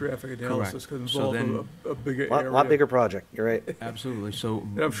huge traffic analysis, Correct. because So involved a bigger Lot area. bigger project, you're right. Absolutely, so.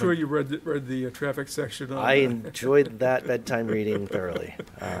 And I'm sure you read the traffic section on I that. enjoyed that bedtime reading thoroughly.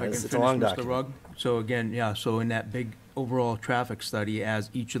 If I can It's a finish, long Mr. document. Rugg. So again, yeah, so in that big overall traffic study, as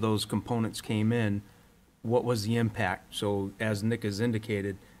each of those components came in, what was the impact? So as Nick has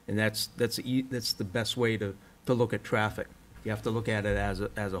indicated, and that's the best way to look at traffic. You have to look at it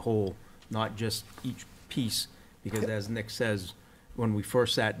as a whole, not just each piece, because as Nick says, when we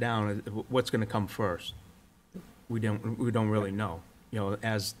first sat down, what's gonna come first? We don't really know.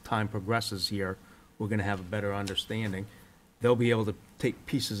 As time progresses here, we're gonna have a better understanding. They'll be able to take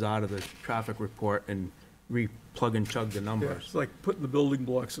pieces out of the traffic report and plug and chug the Yeah, numbers. it's like putting the building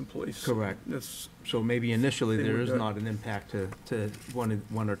blocks in place. Correct. That's, So maybe initially They there were is done. not an impact to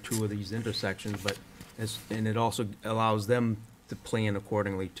one or two of these intersections, but and it also allows them to plan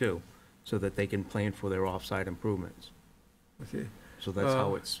accordingly too, so that they can plan for their off-site improvements. okay. So that's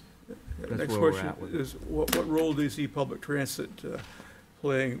how that's Next where we're question at with it. is, what role do you see public transit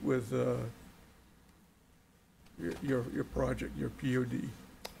playing with your project, your POD?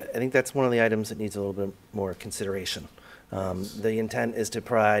 I think that's one of the items that needs a little bit more consideration. The intent is to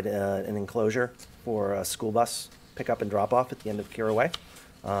provide an enclosure for a school bus pickup and drop-off at the end of Kira Way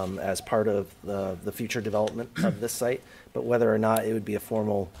as part of the future development of this site, but whether or not it would be a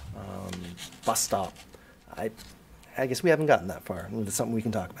formal bus stop, I guess we haven't gotten that far. It's something we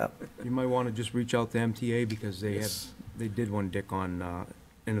can talk about. You might want to just reach out to MTA because they did one, Dick, on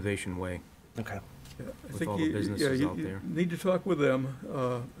Innovation Way. Okay. Yeah, I With think all the businesses out there. need to talk with them,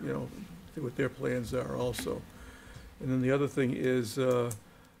 see what their plans are also. And then the other thing is, a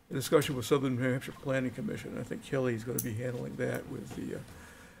discussion with Southern New Hampshire Planning Commission. I think Kelly's gonna be handling that with the,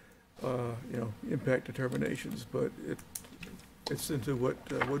 impact determinations, but it's into what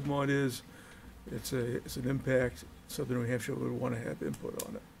Woodmont is. It's an impact. Southern New Hampshire would wanna have input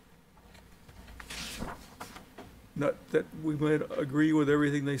on it. Not that we might agree with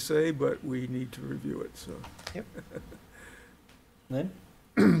everything they say, but we need to review it, so. Yep. Lynn?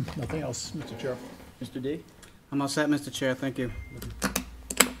 Nothing else, Mr. Chair. Mr. D? I'm all set, Mr. Chair, thank you.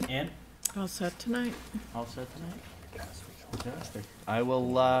 Ann? All set tonight? All set tonight? Fantastic. I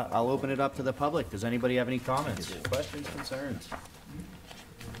will, I'll open it up to the public. Does anybody have any comments, questions, concerns?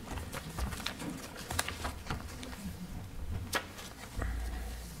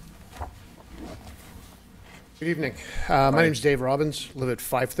 Good evening. My name's Dave Robbins, live at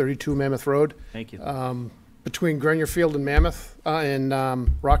 532 Mammoth Road. Thank you. Between Grenier Field and Mammoth and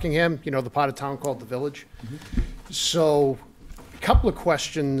Rockingham, the part of town called the Village. So a couple of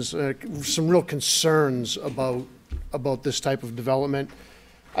questions, some real concerns about this type of development.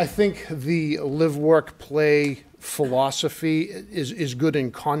 I think the live, work, play philosophy is good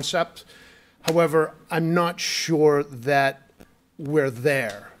in concept. However, I'm not sure that we're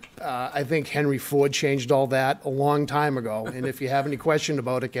there. I think Henry Ford changed all that a long time ago. And if you have any question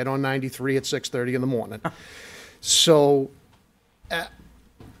about it, get on 93 at 6:30 in the morning. So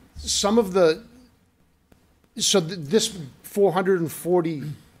this 440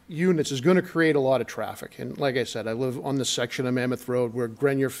 units is going to create a lot of traffic. And like I said, I live on this section of Mammoth Road where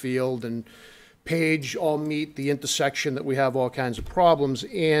Grenier Field and Page all meet the intersection that we have all kinds of problems.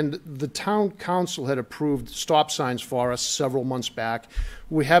 And the town council had approved stop signs for us several months back.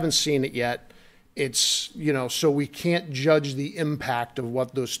 We haven't seen it yet. It's, so we can't judge the impact of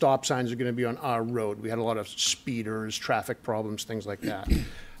what those stop signs are going to be on our road. We had a lot of speeders, traffic problems, things like that.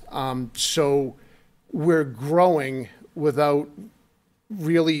 So we're growing without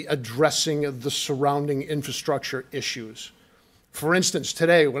really addressing the surrounding infrastructure issues. For instance,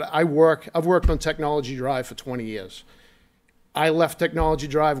 today, I've worked on Technology Drive for 20 years. I left Technology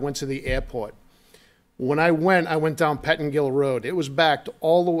Drive, went to the airport. When I went down Pettingill Road. It was backed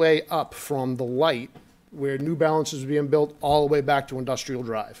all the way up from the light where New Balance is being built all the way back to Industrial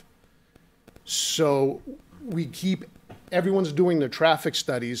Drive. So everyone's doing their traffic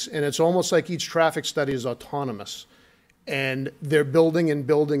studies, and it's almost like each traffic study is autonomous. And they're building and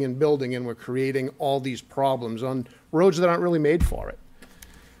building and building, and we're creating all these problems on roads that aren't really made for it.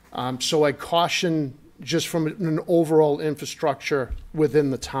 So I caution just from an overall infrastructure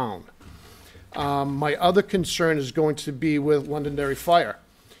within the town. My other concern is going to be with Londonderry Fire.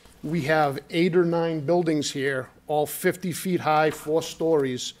 We have 8 or 9 buildings here, all 50 feet high, 4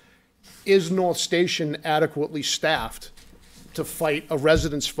 stories. Is North Station adequately staffed to fight a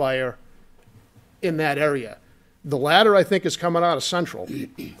residence fire in that area? The ladder, I think, is coming out of Central,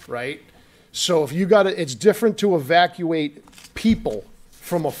 right? So if it's different to evacuate people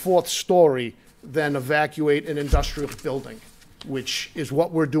from a 4th story than evacuate an industrial building, which is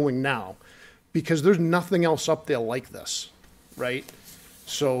what we're doing now, because there's nothing else up there like this, right?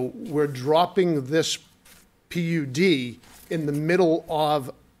 So we're dropping this PUD in the middle of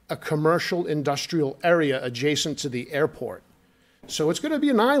a commercial industrial area adjacent to the airport. So it's going to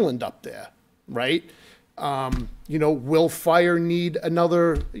be an island up there, right? Will fire need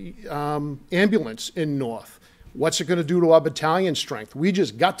another ambulance in North? What's it going to do to our battalion strength? We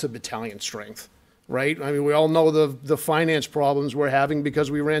just got to battalion strength, right? I mean, we all know the finance problems we're having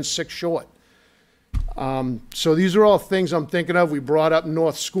because we ran 6 short. So these are all things I'm thinking of. We brought up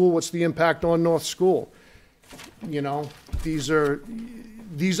North School. What's the impact on North School? These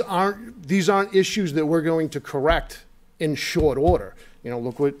aren't issues that we're going to correct in short order.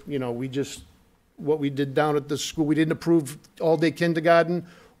 Look what we did down at the school. We didn't approve all-day kindergarten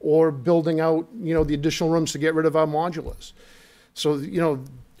or building out, the additional rooms to get rid of our modulars. So,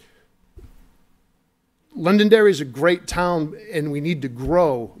 Londonderry is a great town and we need to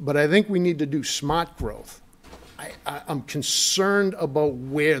grow, but I think we need to do smart growth. I'm concerned about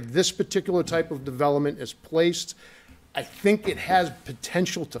where this particular type of development is placed. I think it has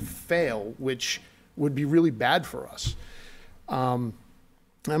potential to fail, which would be really bad for us. I'm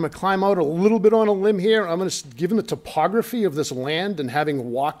going to climb out a little bit on a limb here. I'm going to, given the topography of this land and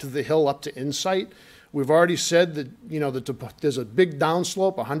having walked the hill up to Insight, we've already said that, there's a big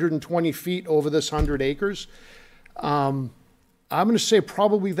downslope, 120 feet over this 100 acres. I'm going to say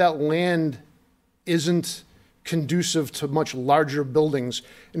probably that land isn't conducive to much larger buildings.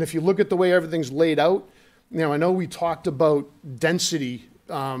 And if you look at the way everything's laid out, I know we talked about density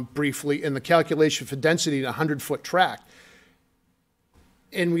briefly, and the calculation for density in a 100-foot tract.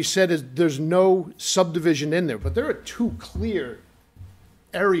 And we said there's no subdivision in there, but there are two clear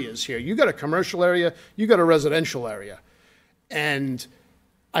areas here. You got a commercial area, you got a residential area. And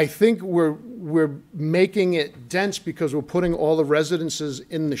I think we're making it dense because we're putting all the residences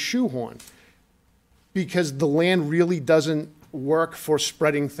in the shoehorn, because the land really doesn't work for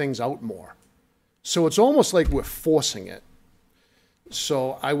spreading things out more. So it's almost like we're forcing it.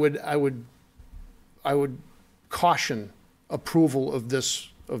 So I would caution approval of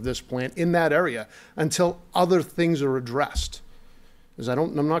this plan in that area until other things are addressed. Because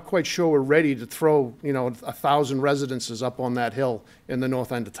I'm not quite sure we're ready to throw, 1,000 residences up on that hill in the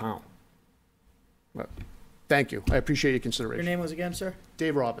north end of town. But thank you. I appreciate your consideration. Your name was again, sir?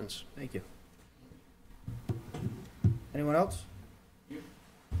 Dave Robbins. Thank you. Anyone else?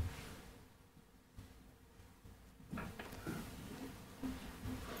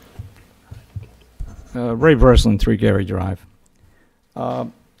 Ray Breslin, 3 Gary Drive.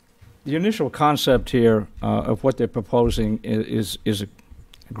 The initial concept here of what they're proposing is a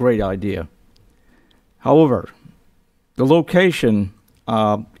great idea. However, the location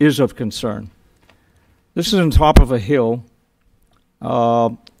is of concern. This is on top of a hill,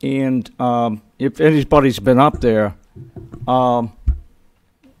 and if anybody's been up there,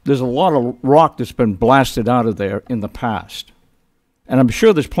 there's a lot of rock that's been blasted out of there in the past. And I'm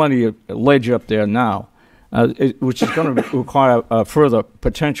sure there's plenty of ledge up there now, which is going to require further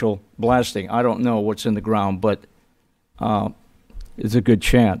potential blasting. I don't know what's in the ground, but it's a good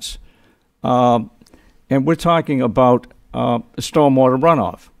chance. And we're talking about stormwater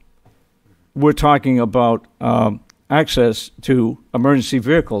runoff. We're talking about access to emergency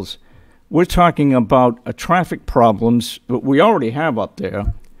vehicles. We're talking about traffic problems that we already have up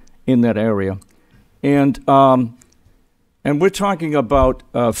there in that area. And we're talking about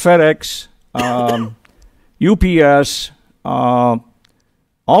FedEx, UPS,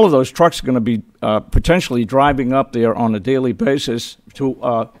 all of those trucks are going to be potentially driving up there on a daily basis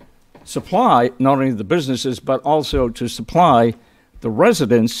to supply not only the businesses, but also to supply the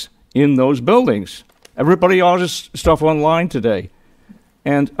residents in those buildings. Everybody orders stuff online today.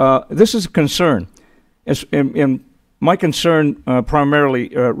 And this is a concern. And my concern primarily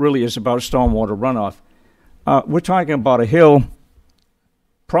really is about stormwater runoff. We're talking about a hill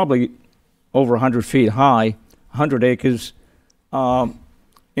probably over 100 feet high, 100 acres, and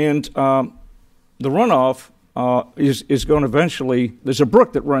the runoff is going to eventually, there's a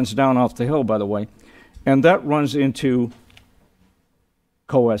brook that runs down off the hill, by the way, and that runs into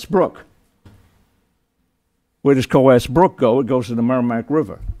Coas Brook. Where does Coas Brook go? It goes to the Merrimack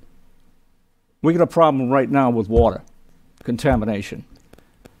River. We got a problem right now with water contamination.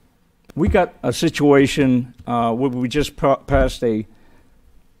 We got a situation where we just passed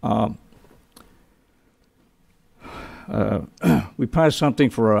we passed something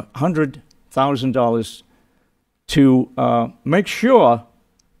for $100,000 to make sure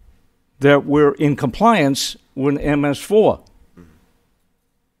that we're in compliance with MS4.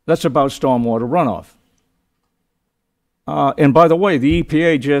 That's about stormwater runoff. And by the way, the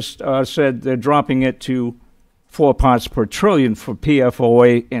EPA just said they're dropping it to 4 parts per trillion for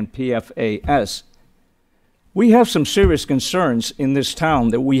PFOA and PFAS. We have some serious concerns in this town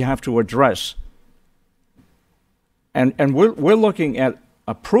that we have to address. And we're looking at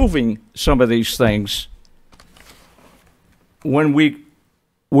approving some of these things when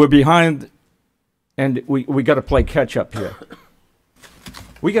we're behind and we got to play catch up here.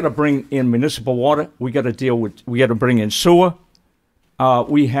 We got to bring in municipal water. We got to bring in sewer.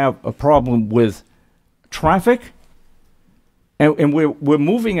 We have a problem with traffic. And we're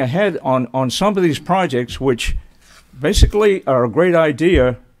moving ahead on some of these projects, which basically are a great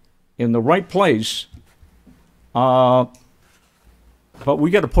idea in the right place. But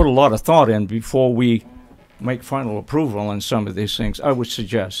we got to put a lot of thought in before we make final approval on some of these things, I would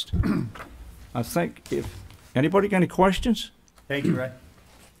suggest. I think if anybody got any questions? Thank you, Ray.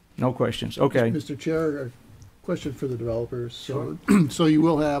 No questions. Okay. Mr. Chair, a question for the developers. So, so you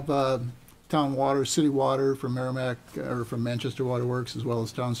will have town water, city water from Merrimack or from Manchester Water Works, as well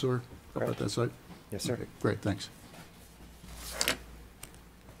as town sewer up at that site? Yes, sir. Okay, great, thanks.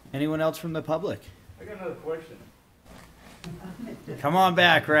 Anyone else from the public? I got another question. Come on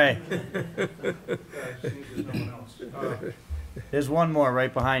back, Ray. There's one more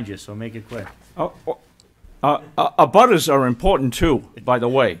right behind you, so make it quick. Abutters are important too, by the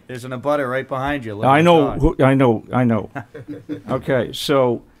way. There's an abutter right behind you. I know. I know. Okay,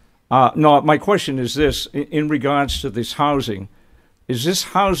 so no, my question is this: in regards to this housing, is this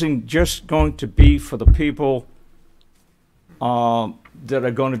housing just going to be for the people that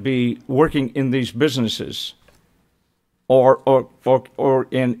are going to be working in these businesses? Or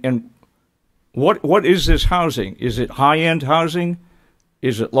what is this housing? Is it high-end housing?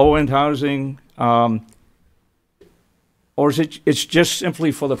 Is it low-end housing? Or is it's just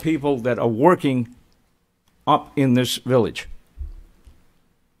simply for the people that are working up in this village?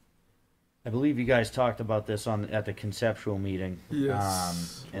 I believe you guys talked about this at the conceptual meeting.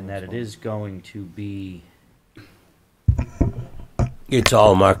 Yes. And that it is going to be, It's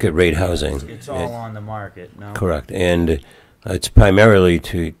all market rate housing. it's all on the market, no? Correct. And it's primarily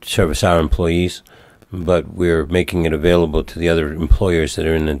to service our employees, but we're making it available to the other employers that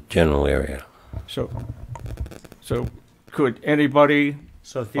are in the general area. So could anybody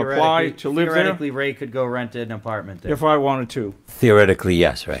So apply to live there theoretically, Ray could go rent an apartment there. if I wanted to? Theoretically,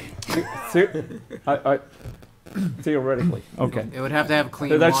 yes, right. Theoretically, okay. It would have to have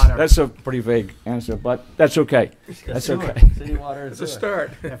clean That's water. that's a pretty vague answer, but that's okay. That's okay. City water It's a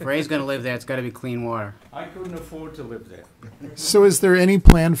start. If Ray's gonna live there, it's gotta be clean water. I couldn't afford to live there. So is there any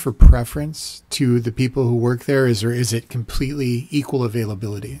plan for preference to the people who work there? Is it completely equal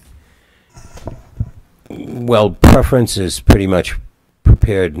availability? Well, preference is pretty much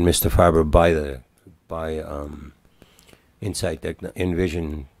prepared, Mr. Farber, by Insight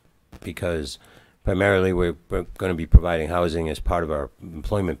Envision, because primarily we're going to be providing housing as part of our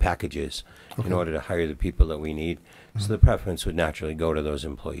employment packages in order to hire the people that we need. So the preference would naturally go to those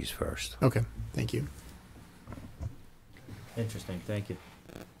employees first. Okay, thank you. Interesting, thank you.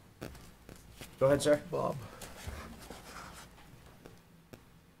 Go ahead, sir. Bob.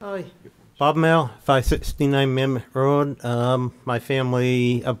 Hi. Bob Mel, 569 Mammoth Road. My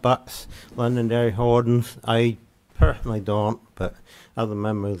family abuts Londonderry Hoardens. I personally don't, but other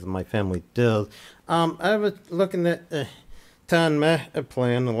members of my family do. I was looking at the town master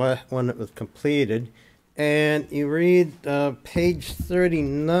plan, the last one that was completed, and you read page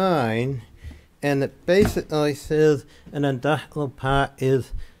 39, and it basically says an industrial park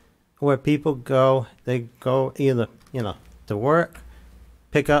is where people go. They go either, to work,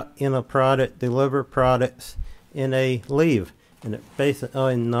 pick up, product, deliver products, and they leave. And it's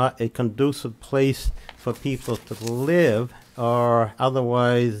basically not a conducive place for people to live or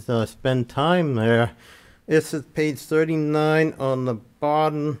otherwise spend time there. This is page 39 on the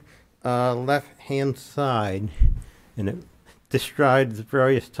bottom left-hand side. And it describes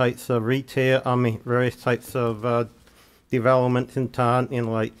various types of various types of developments in town,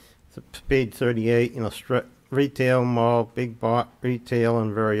 like page 38, strip retail, mall, big box retail,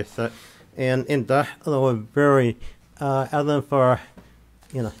 and various and industrial are very other than for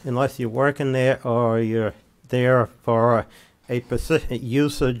unless you're working there or you're there for a specific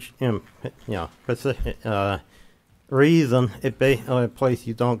usage specific reason, it basically a place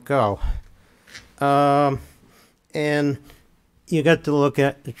you don't go. And you got to look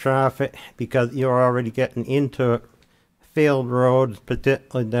at the traffic because you're already getting into field roads,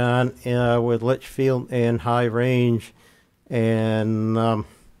 particularly down with Litchfield and High Range, and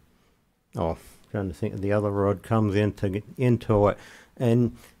trying to think of the other road comes into it,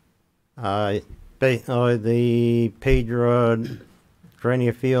 and the Page Road,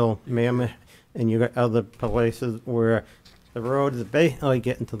 Grenier Field, Mammoth, and you got other places where the road is basically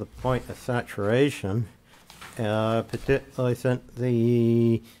getting to the point of saturation, particularly since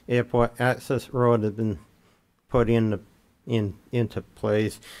the airport access road has been put into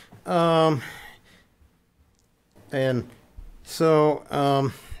place, and so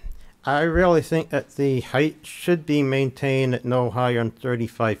I really think that the height should be maintained at no higher than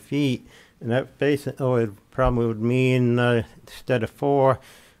 35 feet, and that basically probably would mean instead of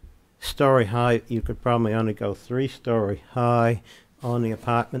 4-story high, you could probably only go 3-story high on the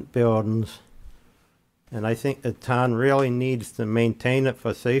apartment buildings. And I think the town really needs to maintain it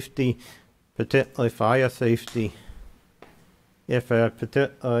for safety, particularly fire safety. If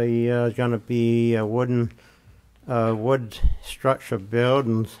particularly going to be wood structure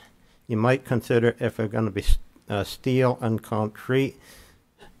buildings, you might consider if they're going to be steel and concrete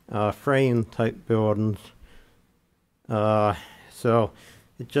frame type buildings. So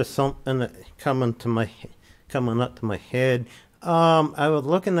it's just something that coming up to my head. I was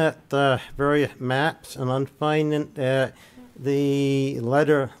looking at the various maps, and I'm finding that the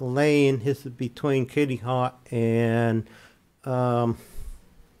Letter Lane, this is between Kitty Hawk and Akio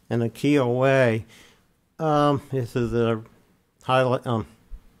Way. This is a highlight.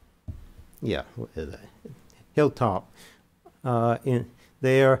 What is it? Hilltop. In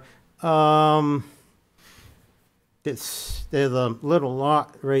there. There's a little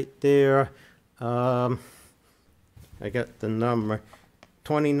lot right there. I got the number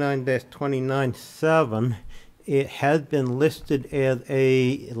 29-297, it has been listed as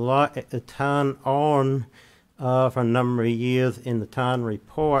a lot at the town owned for a number of years in the town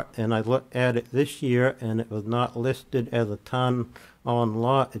report, and I looked at it this year, and it was not listed as a town-owned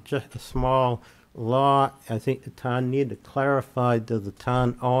lot. It's just a small lot. I think the town need to clarify, does the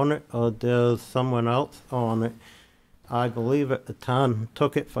town own it, or does someone else own it? I believe that the town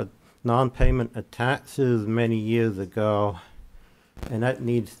took it for non-payment of taxes many years ago, and that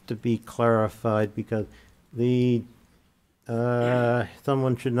needs to be clarified, because the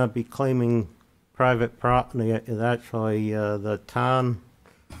someone should not be claiming private property. It is actually the town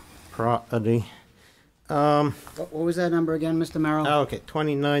property. What was that number again, Mr. Merrill? Okay,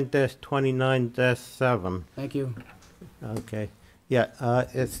 29-29-7. Thank you. Okay, yeah,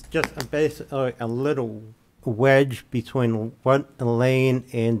 it's just basically a little wedge between Wet Lane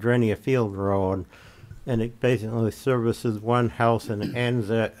and Drenier Field Road, and it basically services one house and it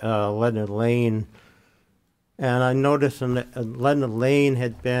ends at Leonard Lane. And I noticed that Leonard Lane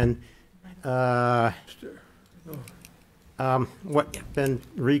had been been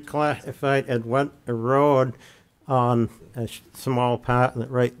reclassified as one road on a small part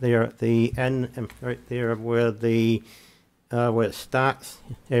right there at the end, and right there where the where it starts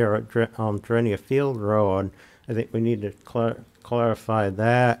here at Drenier Field Road. I think we need to clarify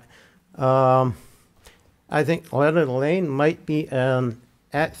that. I think Leonard Lane might be an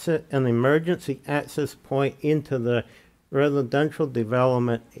emergency access point into the residential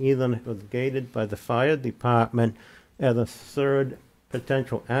development, even if it was gated by the fire department, as a third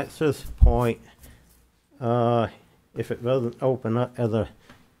potential access point, if it doesn't open up as a,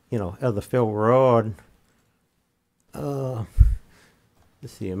 as a fill road. Let's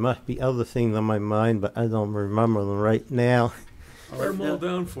see, there must be other things on my mind, but I don't remember them right now. Write them all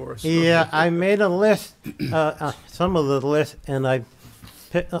down for us. Yeah, I made a list, some of the list, and I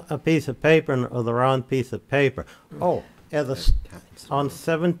picked up a piece of paper, or the wrong piece of paper. Oh, on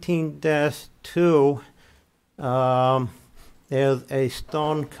 17-2, there's a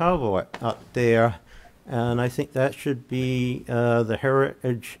stone cover up there, and I think that should be, the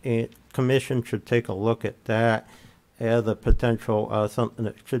Heritage Commission should take a look at that as a potential, something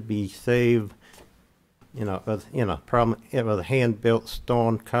that should be saved, problem, it was a hand-built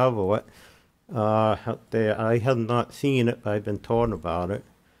stone cover out there. I have not seen it, but I've been told about it.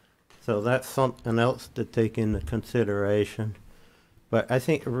 So that's something else to take into consideration. But I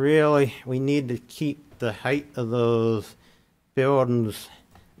think really we need to keep the height of those buildings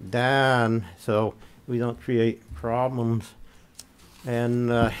down so we don't create problems.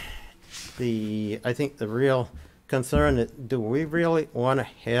 And I think the real concern is, do we really want to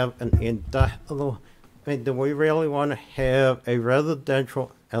have an industrial, do we really want to have a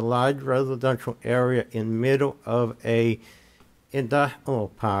large residential area in middle of a industrial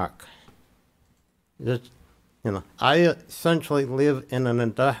park? Just, I essentially live in an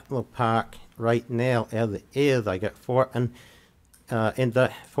industrial park right now as it is. I got Fortin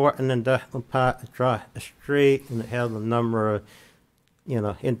Industrial Park across the street, and it has a number of,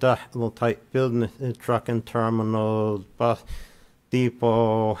 industrial type businesses, trucking terminals, bus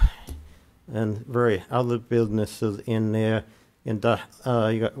depot, and various other businesses in there. You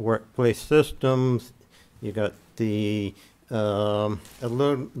got workplace systems, you got the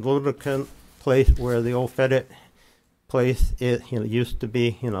lubricant place where the old FedEx place is, used to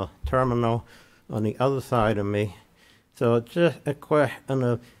be, terminal on the other side of me. So it's just a question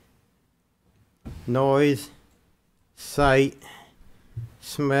of noise, sight,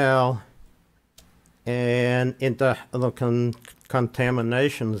 smell, and industrial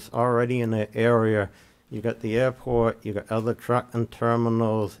contaminations already in the area. You got the airport, you got other trucking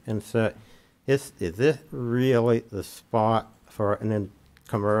terminals, and so is this really the spot for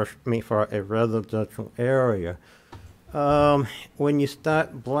for a residential area? When you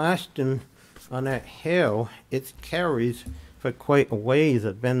start blasting on that hill, it carries for quite a ways.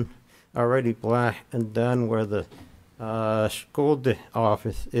 It's been already blasted and done where the school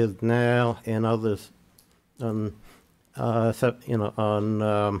office is now, and others on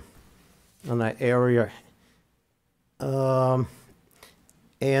on that area. And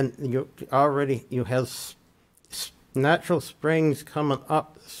you have natural springs coming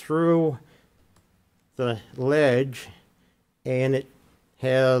up through the ledge, and it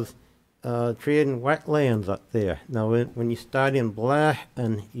has treated wetlands up there. Now, when you start in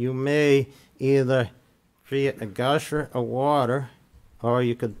blasting, you may either create a gusher of water, or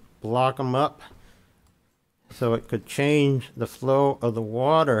you could block them up so it could change the flow of the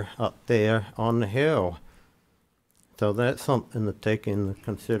water up there on the hill. So that's something to take into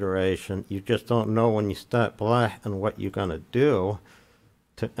consideration. You just don't know when you start blasting what you're going to do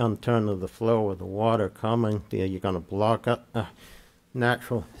turn of the flow of the water coming, are you gonna block up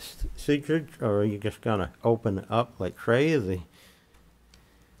natural seepage, or are you just gonna open it up like crazy?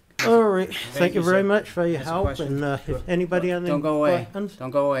 All right, thank you very sir. much for your That's a help, question. and if anybody has any Don't go away. questions? Don't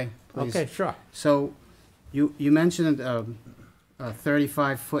go away, please. Okay, sure. So, you mentioned a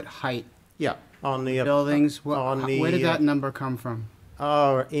 35-foot height. Yeah, on the buildings. Where did that uh, number come from?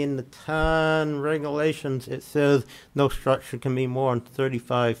 In the town regulations, it says no structure can be more than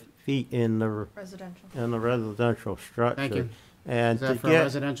 35 feet in the Residential. in the residential structure. Thank you. And Is that to for a get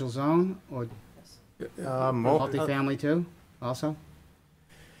residential zone or multifamily too, also?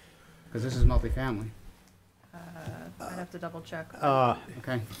 Because this is multifamily. I'd have to double check.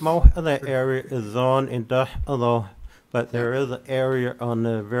 Okay. Most of that area is zone industrial, but there is an area on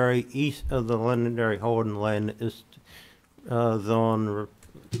the very east of the Londonderry holding land that is zone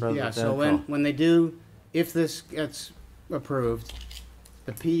residential. Yeah, so when they do, if this gets approved,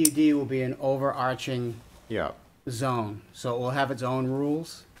 the PUD will be an overarching zone. So it will have its own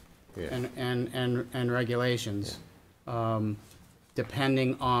rules and regulations,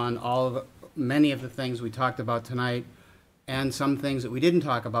 depending on many of the things we talked about tonight, and some things that we didn't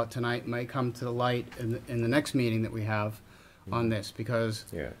talk about tonight might come to the light in the next meeting that we have on this, because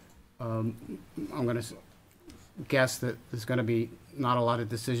I'm going to guess that there's going to be not a lot of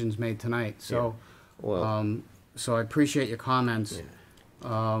decisions made tonight. So, so I appreciate your comments,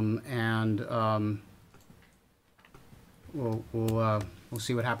 and we'll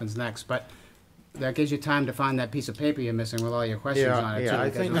see what happens next. But that gives you time to find that piece of paper you're missing with all your questions on it. Yeah, too, I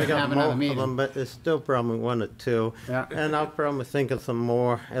because think we're I gonna got have another most of meeting. them, but there's still probably one or two. Yeah. And I'll probably think of some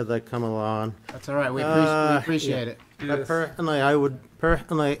more as I come along. That's all right. We appreciate it. But personally,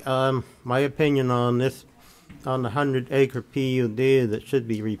 my opinion on this, on the 100-acre PUD that should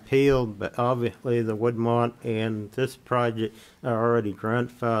be repealed, but obviously the Woodmont and this project are already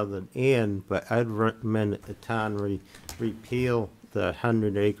grandfathered in, but I'd recommend that the town repeal the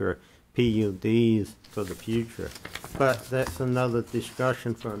 100-acre PUDs for the future. But that's another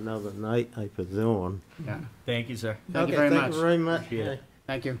discussion for another night, I presume. Yeah. Thank you, sir. Thank you very much. Thank you very much.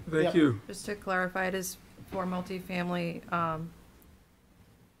 Thank you. Thank you. Just to clarify, it is for multifamily,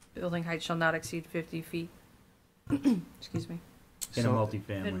 building height shall not exceed 50 feet. Excuse me. In a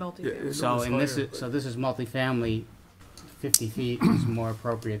multifamily. In multifamily. So this is multifamily. 50 feet is more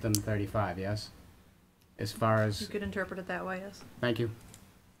appropriate than 35. Yes. As far as You could interpret it that way, yes. thank you.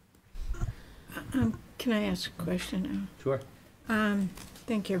 Can I ask a question now? Sure.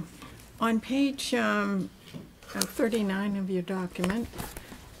 Thank you. On page 39 of your document,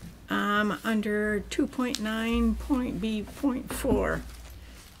 under 2.9.B.4,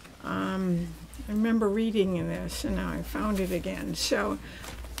 I remember reading this and now I found it again. So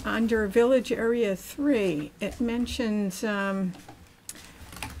under Village Area 3, it mentions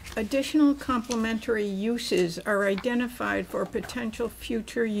additional complementary uses are identified for potential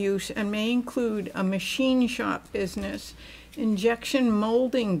future use and may include a machine shop business, injection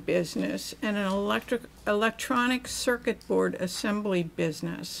molding business, and an electronic circuit board assembly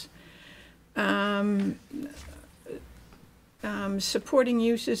business. Supporting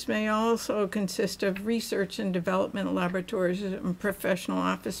uses may also consist of research and development laboratories and professional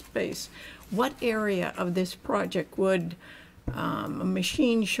office space. What area of this project would a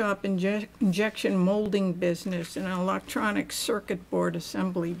machine shop injection molding business and an electronic circuit board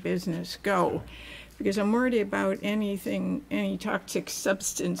assembly business go? Because I'm worried about any toxic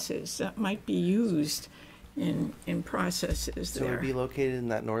substances that might be used in processes So there. it would be located in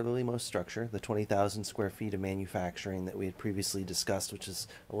that northerlymost structure, the 20,000 square feet of manufacturing that we had previously discussed, which is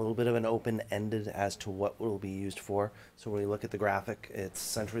a little bit of an open-ended as to what will be used for. So when we look at the graphic, it's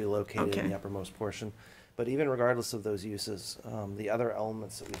centrally located in the uppermost portion. But even regardless of those uses, the other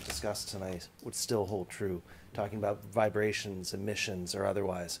elements that we've discussed tonight would still hold true. Talking about vibrations, emissions, or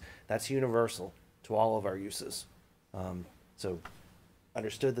otherwise. That's universal to all of our uses. So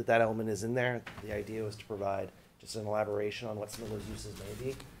understood that that element is in there. The idea was to provide just an elaboration on what some of those uses may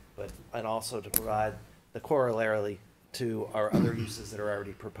be, and also to provide the corollary to our other uses that are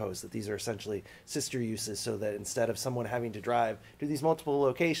already proposed, that these are essentially sister uses, so that instead of someone having to drive to these multiple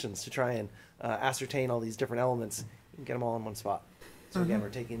locations to try and ascertain all these different elements, you can get them all in one spot. So again, we're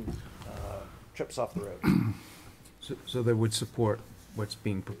taking trips off the road. So they would support what's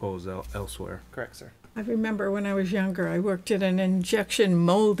being proposed elsewhere? Correct, sir. I remember when I was younger, I worked at an injection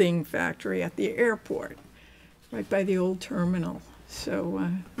molding factory at the airport, right by the old terminal. So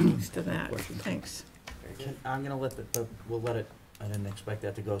used to that. Thanks. I'm gonna let we'll let it, I didn't expect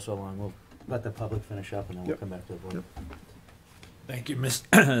that to go so long. We'll let the public finish up and then we'll come back to the board. Thank you,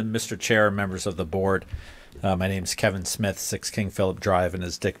 Mr. Chair, members of the board. My name is Kevin Smith, 6 King Philip Drive, and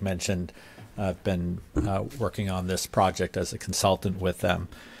as Dick mentioned, I've been working on this project as a consultant with them.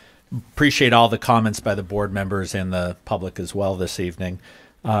 Appreciate all the comments by the board members and the public as well this evening.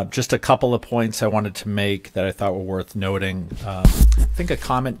 Just a couple of points I wanted to make that I thought were worth noting. I think a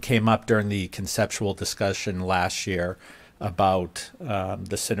comment came up during the conceptual discussion last year about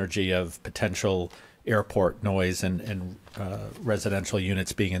the synergy of potential airport noise and residential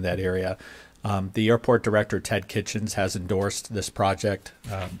units being in that area. The airport director, Ted Kitchens, has endorsed this project,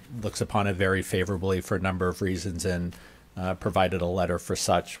 looks upon it very favorably for a number of reasons, and provided a letter for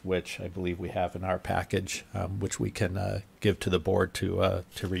such, which I believe we have in our package, which we can give to the board to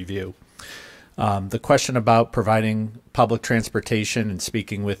review. The question about providing public transportation and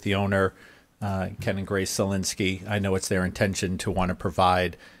speaking with the owner, Ken and Grace Zielinski, I know it's their intention to want to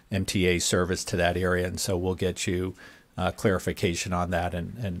provide MTA service to that area, and so we'll get you clarification on that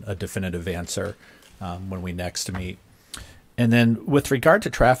and a definitive answer when we next meet. And then with regard to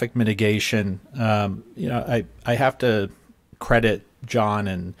traffic mitigation, I have to credit John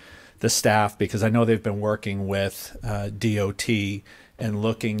and the staff because I know they've been working with DOT and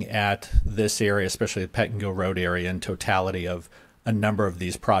looking at this area, especially the Pettingill Road area, in totality of a number of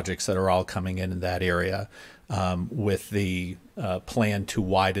these projects that are all coming in that area with the plan to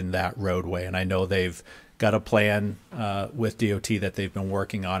widen that roadway. And I know they've got a plan with DOT that they've been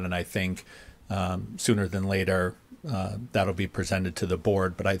working on, and I think sooner than later that'll be presented to the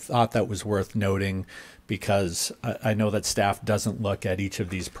board. But I thought that was worth noting because I know that staff doesn't look at each of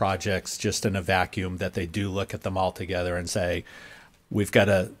these projects just in a vacuum, that they do look at them all together and say, we've got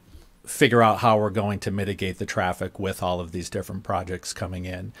to figure out how we're going to mitigate the traffic with all of these different projects coming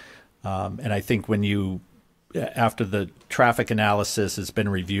in. And I think when you, after the traffic analysis has been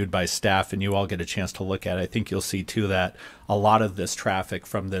reviewed by staff and you all get a chance to look at it, I think you'll see too that a lot of this traffic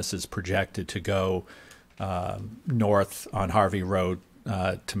from this is projected to go north on Harvey Road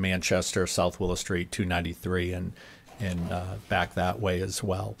to Manchester, South Willow Street, 293, and back that way as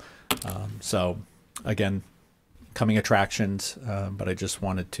well. So again, coming attractions, but I just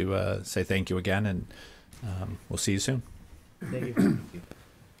wanted to say thank you again, and we'll see you soon. Thank you.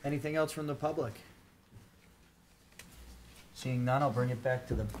 Anything else from the public? Seeing none, I'll bring it back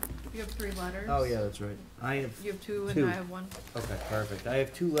to the... You have 3 letters. Oh, yeah, that's right. You have 2 two. and I have 1. Okay, perfect. I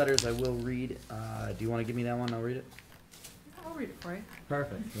have 2 letters I will read. Do you want to give me that one? I'll read it. I'll read it for you.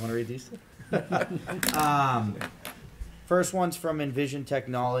 Perfect. You want to read these 2? First one's from Envision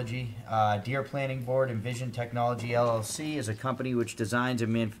Technology. Dear Planning Board, Envision Technology LLC is a company which designs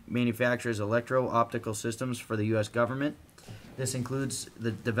and manufactures electro-optical systems for the U.S. government. This includes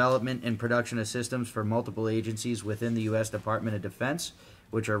the development and production of systems for multiple agencies within the U.S. Department of Defense,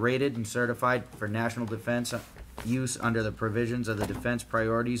 which are rated and certified for national defense use under the provisions of the Defense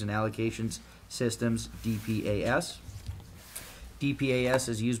Priorities and Allocations Systems, DPAS. DPAS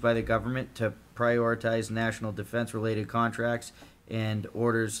is used by the government to prioritize national defense-related contracts and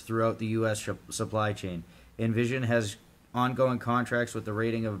orders throughout the U.S. supply chain. Envision has ongoing contracts with the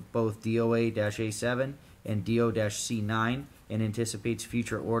rating of both DOA-A7 and DO-C9 and anticipates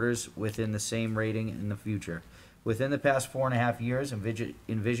future orders within the same rating in the future. Within the past 4.5 years,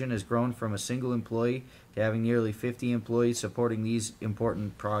 Envision has grown from a single employee to having nearly 50 employees supporting these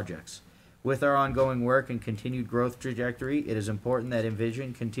important projects. With our ongoing work and continued growth trajectory, it is important that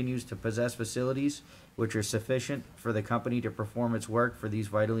Envision continues to possess facilities which are sufficient for the company to perform its work for these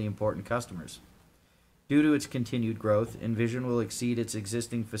vitally important customers. Due to its continued growth, Envision will exceed its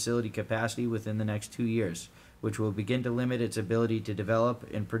existing facility capacity within the next 2 years, which will begin to limit its ability to develop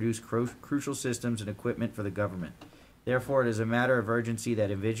and produce crucial systems and equipment for the government. Therefore, it is a matter of urgency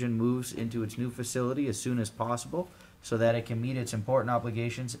that Envision moves into its new facility as soon as possible so that it can meet its important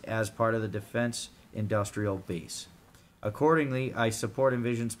obligations as part of the defense industrial base. Accordingly, I support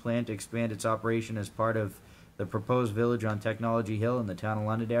Envision's plan to expand its operation as part of the proposed village on Technology Hill in the town of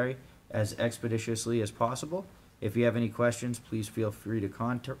Londonderry as expeditiously as possible. If you have any questions, please feel free to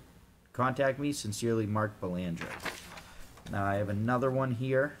contact me. Sincerely, Mark Belanger. Now I have another one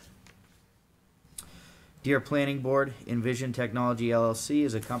here. Dear Planning Board, Envision Technology LLC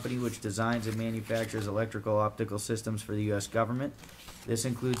is a company which designs and manufactures electrical optical systems for the U.S. government. This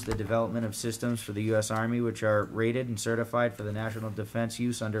includes the development of systems for the U.S. Army which are rated and certified for the national defense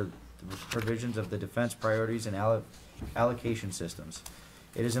use under the provisions of the Defense Priorities and Allocation Systems.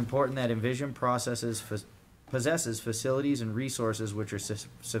 It is important that Envision possesses facilities and resources which are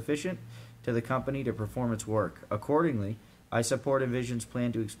sufficient to the company to perform its work. Accordingly, I support Envision's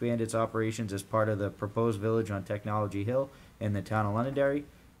plan to expand its operations as part of the proposed village on Technology Hill in the town of Londonderry.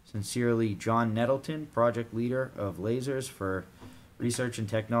 Sincerely, John Nettleton, project leader of lasers for Research and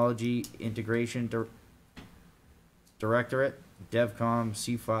Technology Integration Directorate, DevCom,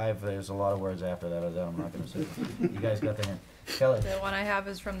 C5, there's a lot of words after that I'm not gonna say. You guys got the hint. Kelly? The one I have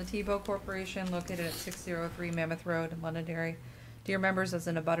is from the Tebow Corporation, located at 603 Mammoth Road in Londonderry. Dear members, as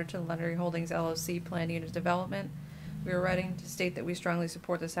an abutter to the Londonderry Holdings LLC Planned Unit Development, we are writing to state that we strongly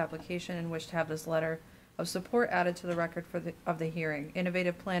support this application and wish to have this letter of support added to the record of the hearing.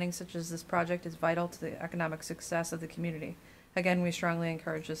 Innovative planning such as this project is vital to the economic success of the community. Again, we strongly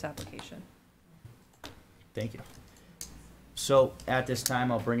encourage this application. Thank you. So at this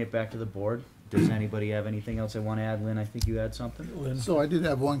time, I'll bring it back to the board. Does anybody have anything else they want to add? Lynn, I think you had something. So I did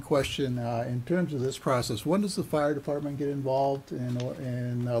have one question. In terms of this process, when does the fire department get involved in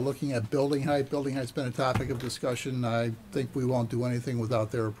looking at building height? Building height's been a topic of discussion. I think we won't do anything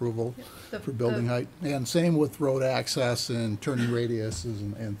without their approval for building height. And same with road access and turning radiuses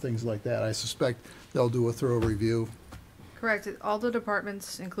and things like that. I suspect they'll do a thorough review. Correct. All the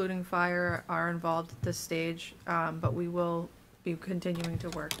departments, including fire, are involved at this stage, but we will be continuing to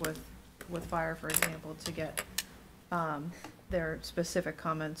work with fire, for example, to get their specific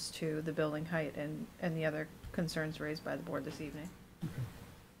comments to the building height and the other concerns raised by the board this evening.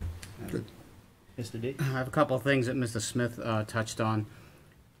 Good. Mr. D? I have a couple of things that Mr. Smith touched on.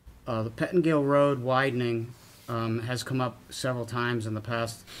 The Pettingill Road widening has come up several times in the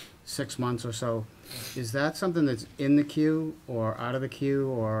past 6 months or so. Is that something that's in the queue or out of the queue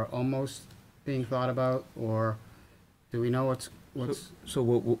or almost being thought about, or do we know what's So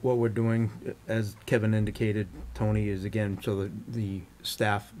what we're doing, as Kevin indicated, Tony, is again, so the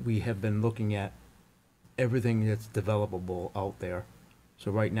staff, we have been looking at everything that's developable out there.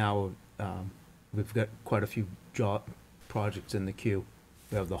 So right now, we've got quite a few projects in the queue.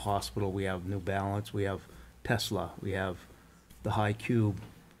 We have the hospital, we have New Balance, we have Tesla, we have the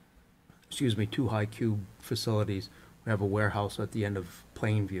two high cube facilities. We have a warehouse at the end of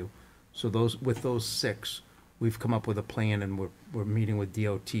Plainview. So with those 6, we've come up with a plan, and we're meeting with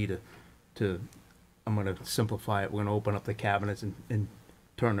DOT to I'm going to simplify it. We're going to open up the cabinets and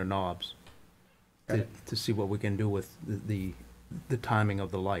turn the knobs to see what we can do with the timing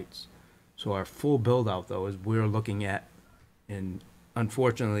of the lights. So our full build out though is we're looking at, and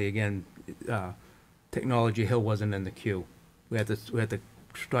unfortunately again, Technology Hill wasn't in the queue. We had to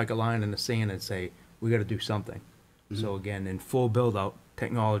strike a line in the sand and say we got to do something. Mm-hmm. So again, in full build out,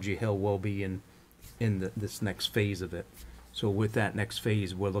 Technology Hill will be in this next phase of it. So with that next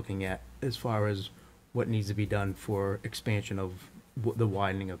phase, we're looking at as far as what needs to be done for expansion of the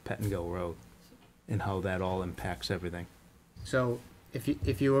widening of Pettingill Road and how that all impacts everything. So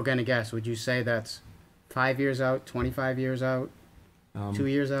if you were going to guess, would you say that's 5 years out, 25 years out, 2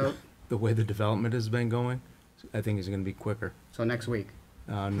 years out? The way the development has been going, I think it's going to be quicker. So next week?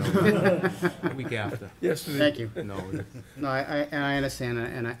 No, the week after. Yesterday. Thank you. No, I understand,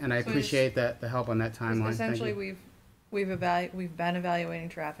 and I appreciate the help on that timeline. Essentially, we've been evaluating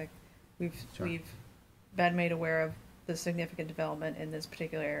traffic. We've been made aware of the significant development in this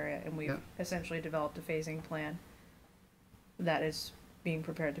particular area, and we've essentially developed a phasing plan that is being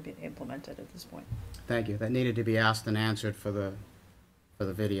prepared to be implemented at this point. Thank you. That needed to be asked and answered for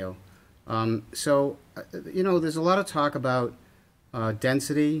the video. So, there's a lot of talk about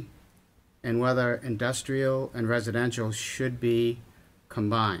density and whether industrial and residential should be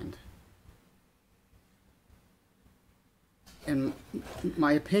combined. And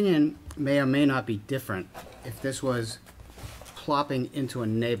my opinion may or may not be different if this was plopping into a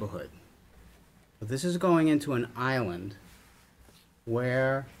neighborhood. But this is going into an island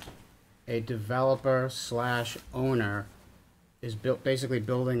where a developer / owner is basically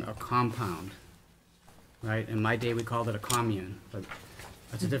building a compound, right? In my day, we called it a commune, but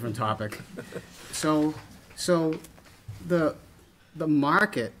that's a different topic. So the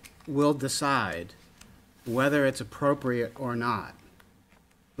market will decide whether it's appropriate or not.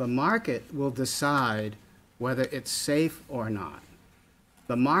 The market will decide whether it's safe or not.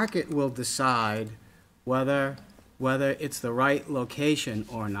 The market will decide whether it's the right location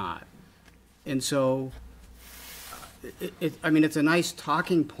or not. And so, it's a nice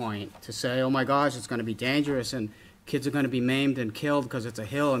talking point to say, oh my gosh, it's going to be dangerous and kids are going to be maimed and killed because it's a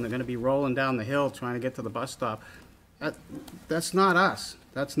hill and they're going to be rolling down the hill trying to get to the bus stop. That's not us.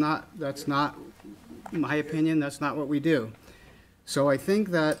 That's not my opinion. That's not what we do. So I think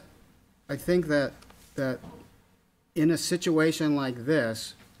that in a situation like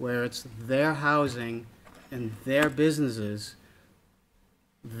this, where it's their housing and their businesses,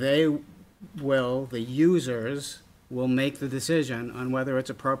 the users will make the decision on whether it's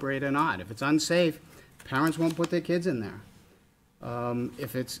appropriate or not. If it's unsafe, parents won't put their kids in there.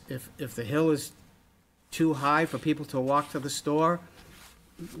 If the hill is too high for people to walk to the store,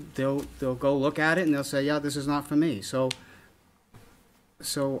 they'll go look at it and they'll say, yeah, this is not for me. So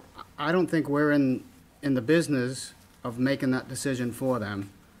I don't think we're in the business of making that decision for them.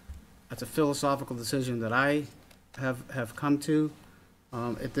 That's a philosophical decision that I have come to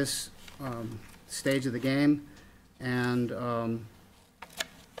at this stage of the game, and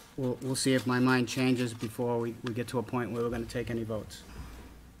we'll see if my mind changes before we get to a point where we're going to take any votes.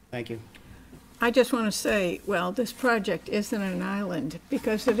 Thank you. I just want to say, well, this project isn't an island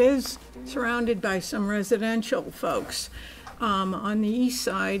because it is surrounded by some residential folks on the east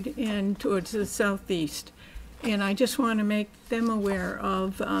side and towards the southeast. And I just want to make them aware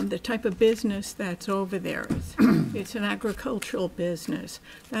of the type of business that's over there. It's an agricultural business.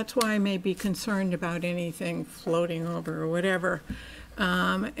 That's why I may be concerned about anything floating over or whatever.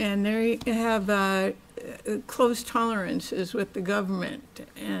 And they have close tolerances with the government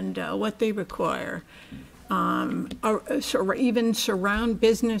and what they require, or even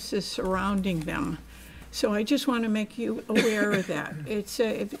businesses surrounding them. So I just want to make you aware of that.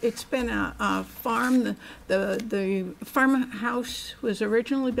 It's been a farm. The farmhouse was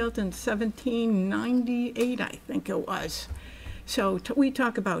originally built in 1798, I think it was. So we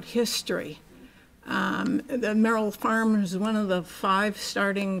talk about history. The Merrill Farm is one of the 5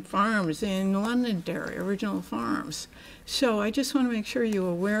 starting farms in Londonderry, original farms. So I just want to make sure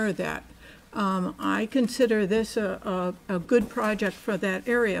you're aware of that. I consider this a good project for that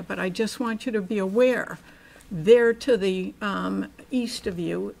area, but I just want you to be aware there to the east of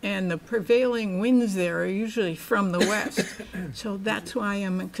you, and the prevailing winds there are usually from the west. So that's why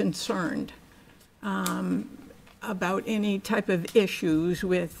I'm concerned about any type of issues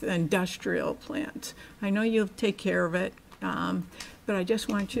with industrial plants. I know you'll take care of it, but I just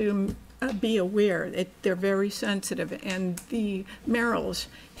want you to be aware that they're very sensitive, and the Merrills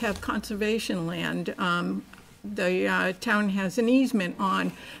have conservation land. The town has an easement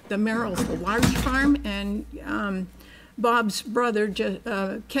on the Merrills, the large farm, and Bob's brother,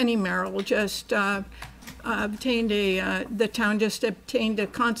 Kenny Merrill, just obtained the town just obtained a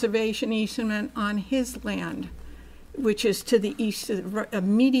conservation easement on his land, which is to the east,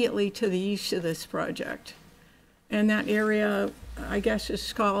 immediately to the east of this project. And that area, I guess,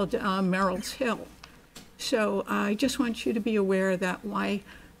 is called Merrill's Hill. So I just want you to be aware that why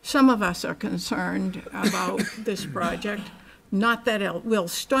some of us are concerned about this project. Not that we'll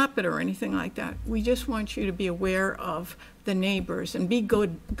stop it or anything like that. We just want you to be aware of the neighbors and be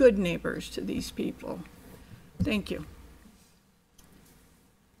good neighbors to these people. Thank you.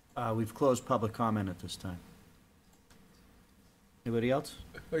 We've closed public comment at this time. Anybody else?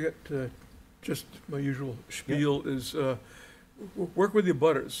 I got just my usual spiel is work with your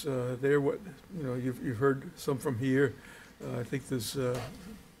butters. They're what, you've heard some from here. I think there's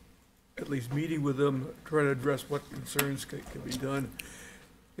at least meeting with them, trying to address what concerns can be done.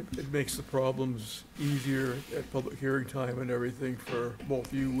 It makes the problems easier at public hearing time and everything for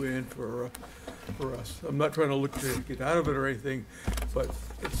both you and for us. I'm not trying to look to get out of it or anything, but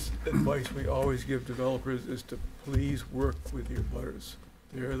it's advice we always give developers is to please work with your butters.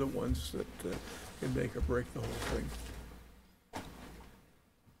 They're the ones that can make or break the whole thing.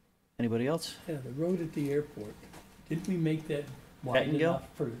 Anybody else? Yeah, the road at the airport, didn't we make that wide enough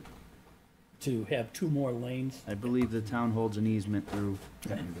to have 2 more lanes? I believe the town holds an easement through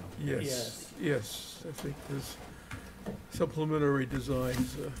Pettingill. Yes. I think there's supplementary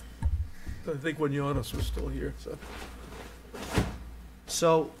designs. I think when Giannis was still here.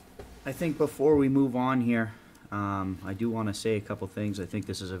 So, I think before we move on here, I do want to say a couple things. I think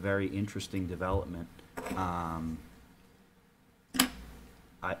this is a very interesting development.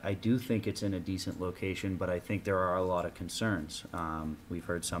 I do think it's in a decent location, but I think there are a lot of concerns. We've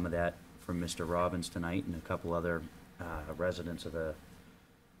heard some of that from Mr. Robbins tonight and a couple other residents of the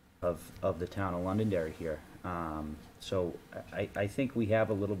town of Londonderry here. So I think we have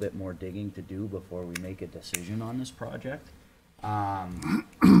a little bit more digging to do before we make a decision on this project.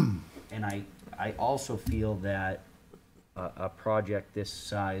 And I also feel that a project this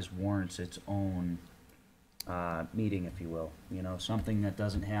size warrants its own meeting, if you will. Something that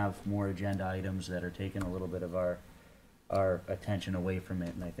doesn't have more agenda items that are taking a little bit of our attention away from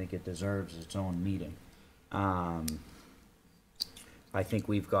it, and I think it deserves its own meeting. I think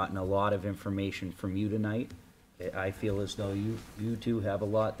we've gotten a lot of information from you tonight. I feel as though you two have a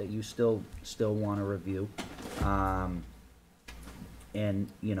lot that you still want to review.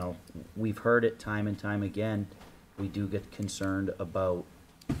 And, we've heard it time and time again. We do get concerned about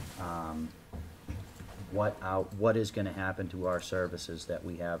what is going to happen to our services that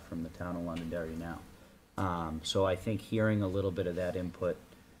we have from the town of Londonderry now. So I think hearing a little bit of that input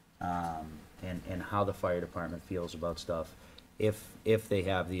and how the fire department feels about stuff, if they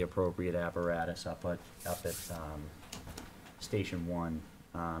have the appropriate apparatus up at Station 1,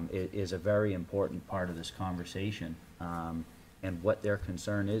 is a very important part of this conversation, and what their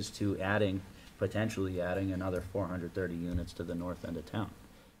concern is to potentially adding another 430 units to the north end of town.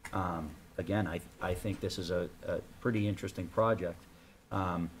 Again, I think this is a pretty interesting project.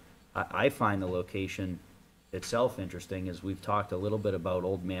 I find the location itself interesting, as we've talked a little bit about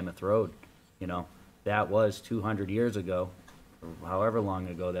Old Mammoth Road. You know, that was 200 years ago, or however long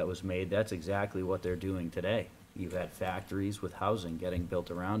ago that was made. That's exactly what they're doing today. You've had factories with housing getting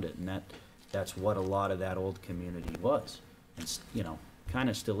built around it, and that's what a lot of that old community was. And, you know, kind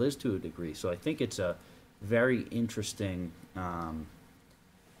of still is to a degree. So I think it's a very interesting,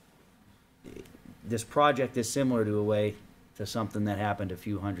 this project is similar to something that happened a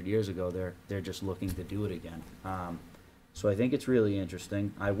few hundred years ago. They're just looking to do it again. So I think it's really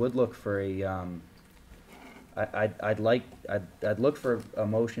interesting. I would look for I'd look for a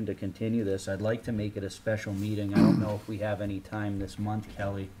motion to continue this. I'd like to make it a special meeting. I don't know if we have any time this month,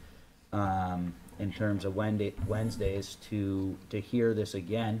 Kelly, in terms of Wednesdays to hear this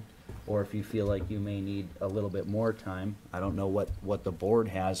again, or if you feel like you may need a little bit more time. I don't know what the board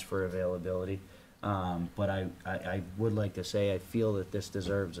has for availability, but I would like to say I feel that this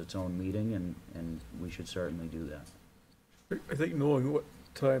deserves its own meeting, and we should certainly do that. I think knowing what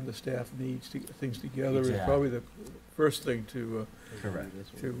time the staff needs to get things together is Exactly. probably the first thing to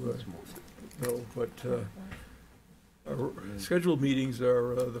know, but our scheduled meetings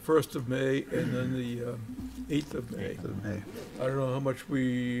are the 1st of May and then the 8th of May. I don't know how much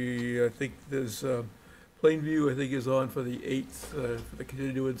I think there's, Plainview, I think, is on for the 8th, for the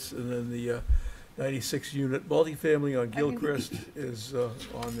continuance, and then the 96 unit multifamily on Gilchrist is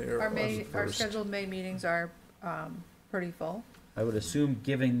on there. Our scheduled May meetings are pretty full. I would assume,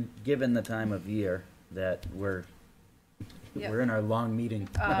 given the time of year, that we're in our long meeting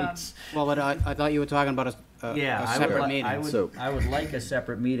nights. Well, but I thought you were talking about a separate meeting. I would like a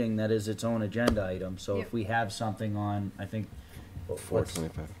separate meeting that is its own agenda item. So if we have something on, I think, the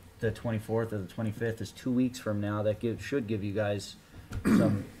 24th or the 25th is 2 weeks from now. That should give you guys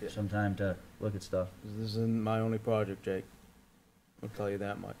some time to look at stuff. This isn't my only project, Jake. I'll tell you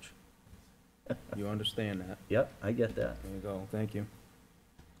that much. You understand that? Yep, I get that. There you go. Thank you.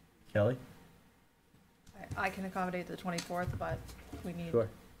 Kelly? I can accommodate the 24th, but we need, Sure.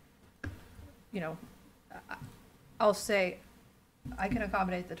 you know, I'll say I can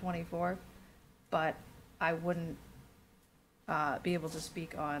accommodate the 24th, but I wouldn't be able to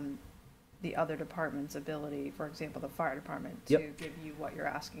speak on the other department's ability, for example, the fire department, to Yep. give you what you're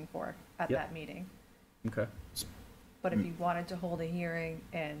asking for at Yep. that meeting. Okay. But if you wanted to hold a hearing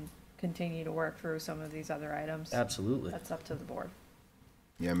and continue to work through some of these other items, Absolutely. that's up to the board.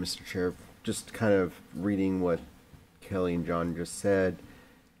 Yeah, Mr. Chair, just kind of reading what Kelly and John just said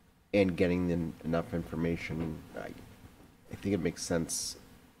and getting them enough information, I think it makes sense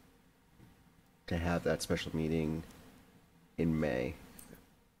to have that special meeting in May.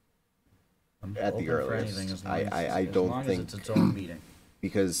 I'm At the open for anything earliest. as long as- I as don't long as think. it's its own meeting.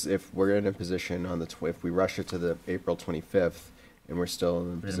 Because if we're in a position on if we rush it to the April 25th and we're still in the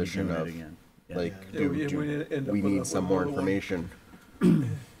We're gonna be position doing it of, again. Yeah. like, Yeah, we end up we with need some more another one. information.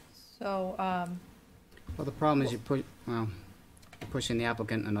 So, Well, the problem is you're pushing the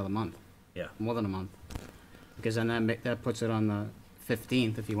applicant another month. Yeah. More than a month. Because then that puts it on the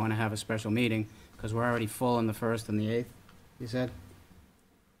 15th if you want to have a special meeting, because we're already full on the 1st and the 8th, you said?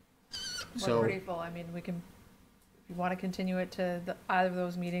 we're pretty full. I mean, we can, if you want to continue it to either of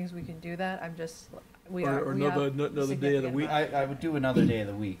those meetings, we can do that. I'm just, we Or we have another day of the significant week. I would do another day of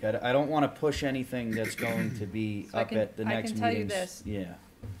the week. I don't want to push anything that's going to be So I up can- at the I next can tell you meetings. this. Yeah.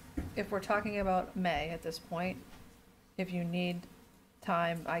 If we're talking about May at this point, if you need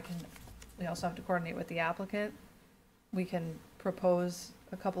time, we also have to coordinate with the applicant. We can propose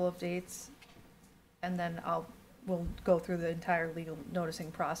a couple of dates, and then we'll go through the entire legal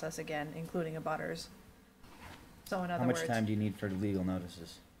noticing process again, including abutters. So in How other much words, time do you need for legal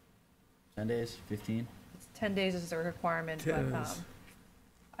notices? 10 days? 15? 10 days is the requirement, but 10 is-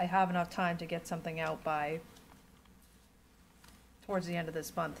 I have enough time to get something out by towards the end of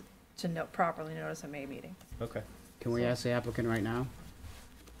this month to properly notice a May meeting. Okay. Can we ask the applicant right now?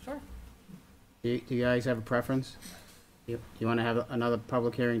 Sure. Do you guys have a preference? You want to have another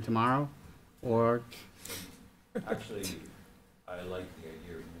public hearing tomorrow, or? Actually, I like the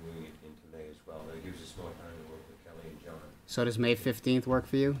idea of moving it into May as well. That gives us more time to work with Kelly and John. So does May 15th work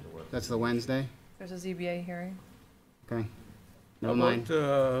for you? That's the Wednesday? There's a ZBA hearing. Okay. How Never mind.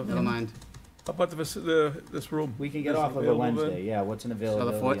 about, Never mind. How about this room? We can get Is off of a available then? Wednesday, yeah, what's an So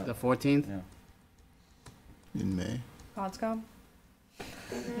availability? the 14th? Yeah. In May. Conscom?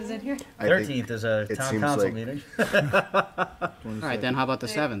 Is it here? I think 13th is a it town seems council like- meeting. All right, then how about the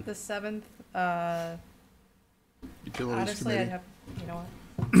 7th? The 7th, Utilities honestly, I'd Committee. have, you know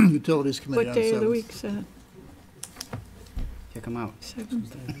what? Utilities Committee What on day of the 7th. week is that? Kick them out.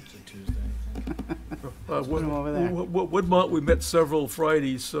 Wood- them over there. Woodmont, we met several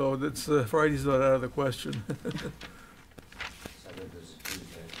Fridays, so that's, Friday's not out of the question.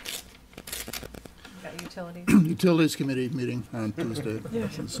 Got utilities. Utilities Committee meeting on Tuesday, Yeah.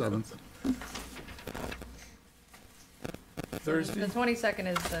 the 7th. Thursday? The 22nd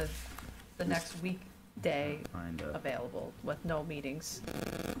is the next weekday Find a available with no meetings,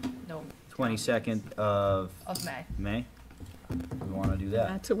 no 22nd of of May. May. We want to do that.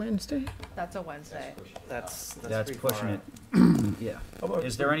 That's a Wednesday? That's a Wednesday. That's That's pretty pushing far it. out. Yeah. How about-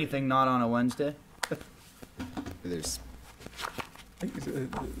 Is there anything not on a Wednesday? There's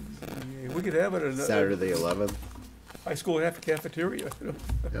We could have it at Saturday the 11th. high school cafeteria, you know.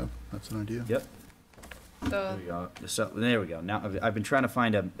 Yeah, that's an idea. Yep. So There we go. So there we go. Now I've been trying to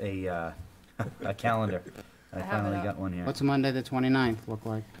find a calendar. I have it finally up. got one here. What's Monday, the 29th look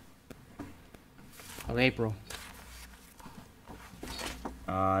like? Of April?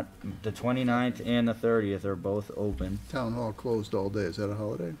 The 29th and the 30th are both open. Town hall closed all day. Is that a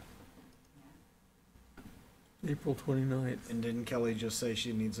holiday? April 29th. And didn't Kelly just say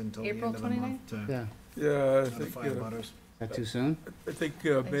she needs until the April end of the month to Yeah. Yeah, I think, notify abutters? Is that too soon? I think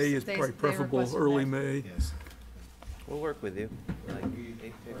May is They- probably they preferable, requested early May. May. Yes. We'll work with you. Like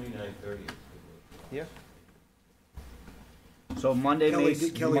 8:30. Yeah. So Monday, Kelly, May.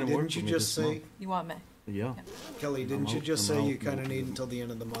 Kelly, didn't you just say, you want May? Yeah. Kelly, didn't you just say you kind of need until the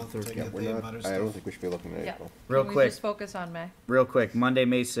end of the month to Yeah, get the we're not, abutters I don't stuff? think we should be looking at Yeah. April. Real Can we quick. just focus on May? Real quick, Monday,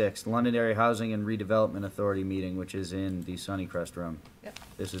 May 6th, Londonderry Housing and Redevelopment Authority meeting, which is in the Sunnycrest room. Yep.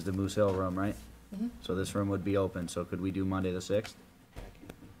 This is the Moose Hill room, right? Mhm. So this room would be open, so could we do Monday the 6th?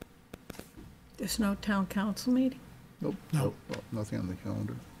 There's no town council meeting? Nope. Nope. Nothing on the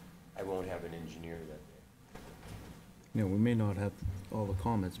calendar. I won't have an engineer that day. Yeah, we may not have all the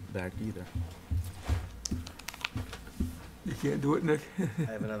comments back either. You can't do it, Nick?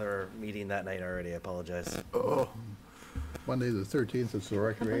 I have another meeting that night already. I apologize. Oh, Monday, the 13th, is the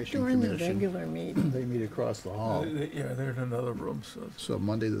Recreation During the Commission. regular meeting? They meet across the hall. yeah, they're in another room, so. So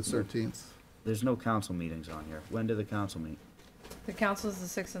Monday, the 13th. There's no council meetings on here. When do the council meet? The council is the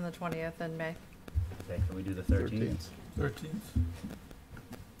 6th and the 20th in May. Okay, can we do the 13th? 13th.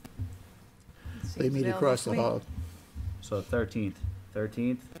 They Seems meet available across to the me. hall. So 13th.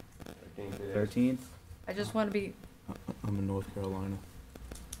 13th? 13th? I just want to be, I'm in North Carolina.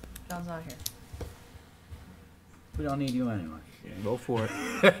 John's not here. We don't need you anyway. Go for it.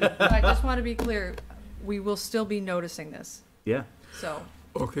 I just want to be clear, we will still be noticing this, Yeah, so.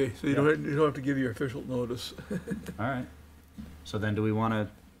 Okay, so you don't have to give your official notice. all right. So then do we want to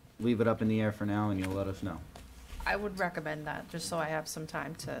leave it up in the air for now and you'll let us know? I would recommend that, just so I have some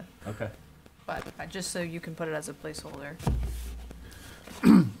time to, Okay. but just so you can put it as a placeholder.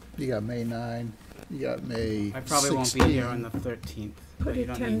 You got May 9, you got May 16. I probably won't be here on the 13th. Put but you it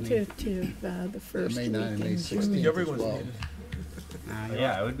don't need me. tentative, the first May week 9 and May in 16 June. as Everyone's well. needed.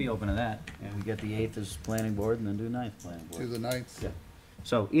 Yeah, I would be open to that. And we get the 8th as planning board and then do 9th planning To board. the 9th. Yeah.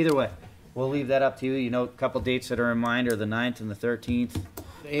 So either way, we'll leave that up to you. You know, a couple dates that are in mind are the 9th and the 13th.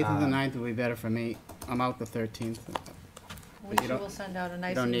 The 8th and the 9th will be better for me. I'm out the 13th. We you don't- will send out a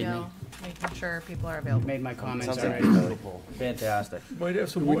nice don't need email, making sure people are I've available. made my comments Sounds like already. Fantastic. Might have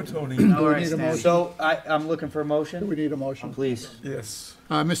some more, Tony. Do we All right, need a Stan. motion? So I'm looking for a Do motion. we need a motion? Please. Yes.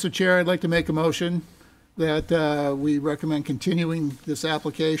 Mr. Chair, I'd like to make a motion that we recommend continuing this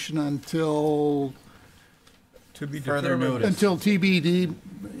application until To be Further determined. notice. until TBD,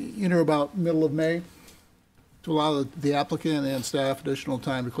 about middle of May, to allow the applicant and staff additional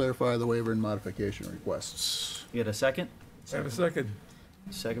time to clarify the waiver and modification requests. You get a second? Have a second.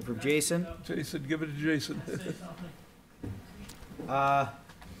 Second from Jason. Jason, give it to Jason.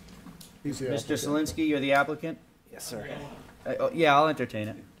 He's the Mr. applicant. Selinsky, you're the applicant? Yes, sir. Yeah, I'll entertain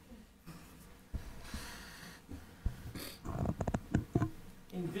it.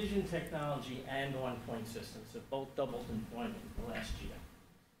 Envision Technology and One Point Systems have both doubled employment in the last year.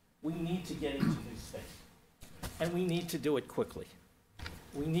 We need to get into new space, and we need to do it quickly.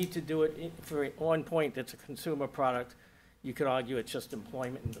 We need to do it for One Point, it's a consumer product. You could argue it's just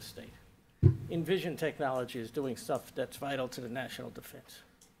employment in the state. Envision Technology is doing stuff that's vital to the national defense.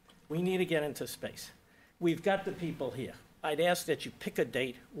 We need to get into space. We've got the people here. I'd ask that you pick a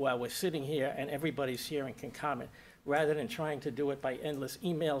date while we're sitting here and everybody's here and can comment. rather than trying to do it by endless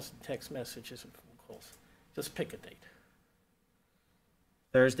emails, text messages, and phone calls. Just pick a date.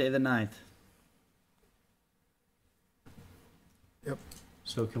 Thursday the 9th. Yep.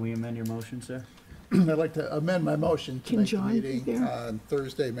 So can we amend your motion, sir? I'd like to amend my motion to Can make the John be meeting there? on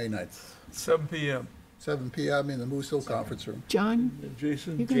Thursday, May 9th, 7 p.m. 7 p.m. in the Moose Hill Conference Room. John,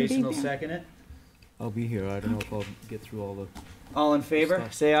 Jason? you gonna be Jason will there? second it. I'll be here. I don't know if I'll get through all the. All in favor,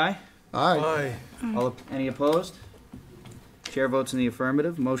 say aye. Aye. Aye. Any opposed? Chair votes in the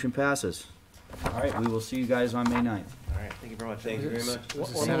affirmative, motion passes. All right, we will see you guys on May 9th. All right, thank you very much. Thank you very much.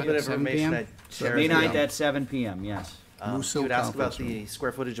 One little bit of 7 information p.m.? that shares. May with 9th you. at 7 p.m., yes. Moose You Hill would ask about Conference the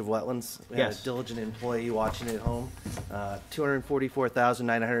square footage of wetlands. We had Yes. a diligent employee watching it at home.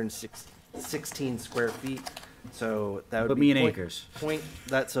 244,916 square feet. So that would Put be me in point- acres.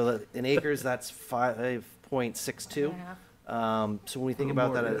 So that in acres, that's 5.62. So when we think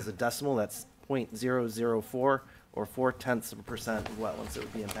about that as a decimal, that's 0.004 or 0.4% of wetlands that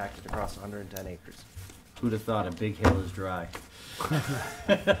would be impacted across 110 acres. Who'd have thought a big hill is dry?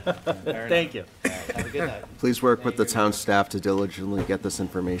 Fair Thank enough. you. Have a good night. Please work with the town staff to diligently get this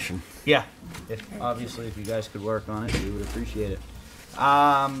information. Yeah, obviously, if you guys could work on it, we would appreciate it.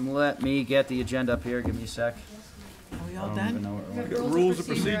 Let me get the agenda up here, give me a sec. Are we I all don't even done? know what we're on. Rules of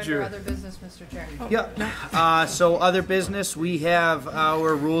procedure. Under other business, Mr. Chair. Yeah, so other business, we have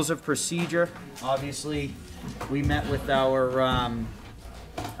our rules of procedure. Obviously, we met with our,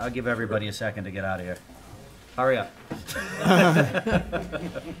 I'll give everybody a second to get out of here. Hurry up.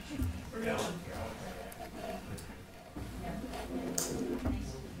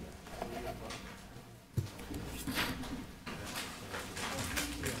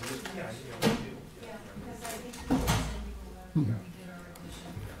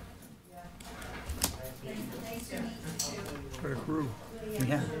 Quite a crew.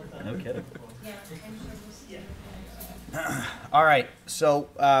 Yeah, no kidding. All right, so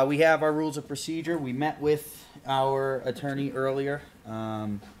we have our rules of procedure. We met with our attorney earlier.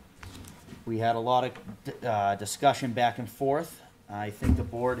 We had a lot of discussion back and forth. I think the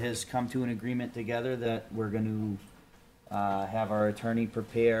board has come to an agreement together that we're going to have our attorney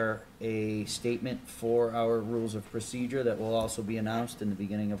prepare a statement for our rules of procedure that will also be announced in the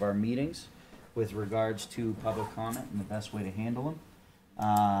beginning of our meetings with regards to public comment and the best way to handle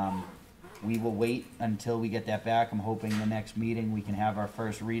them. We will wait until we get that back. I'm hoping the next meeting we can have our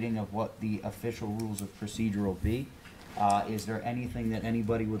first reading of what the official rules of procedure will be. Is there anything that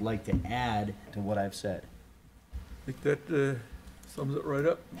anybody would like to add to what I've said? I think that sums it right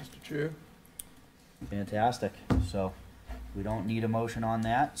up, Mr. Chair. Fantastic. So we don't need a motion on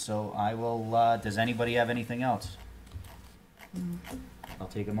that, so I will, does anybody have anything else? I'll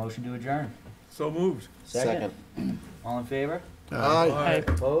take a motion to adjourn. So moved. Second. All in favor? Aye.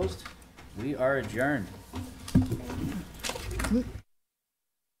 Opposed? We are adjourned.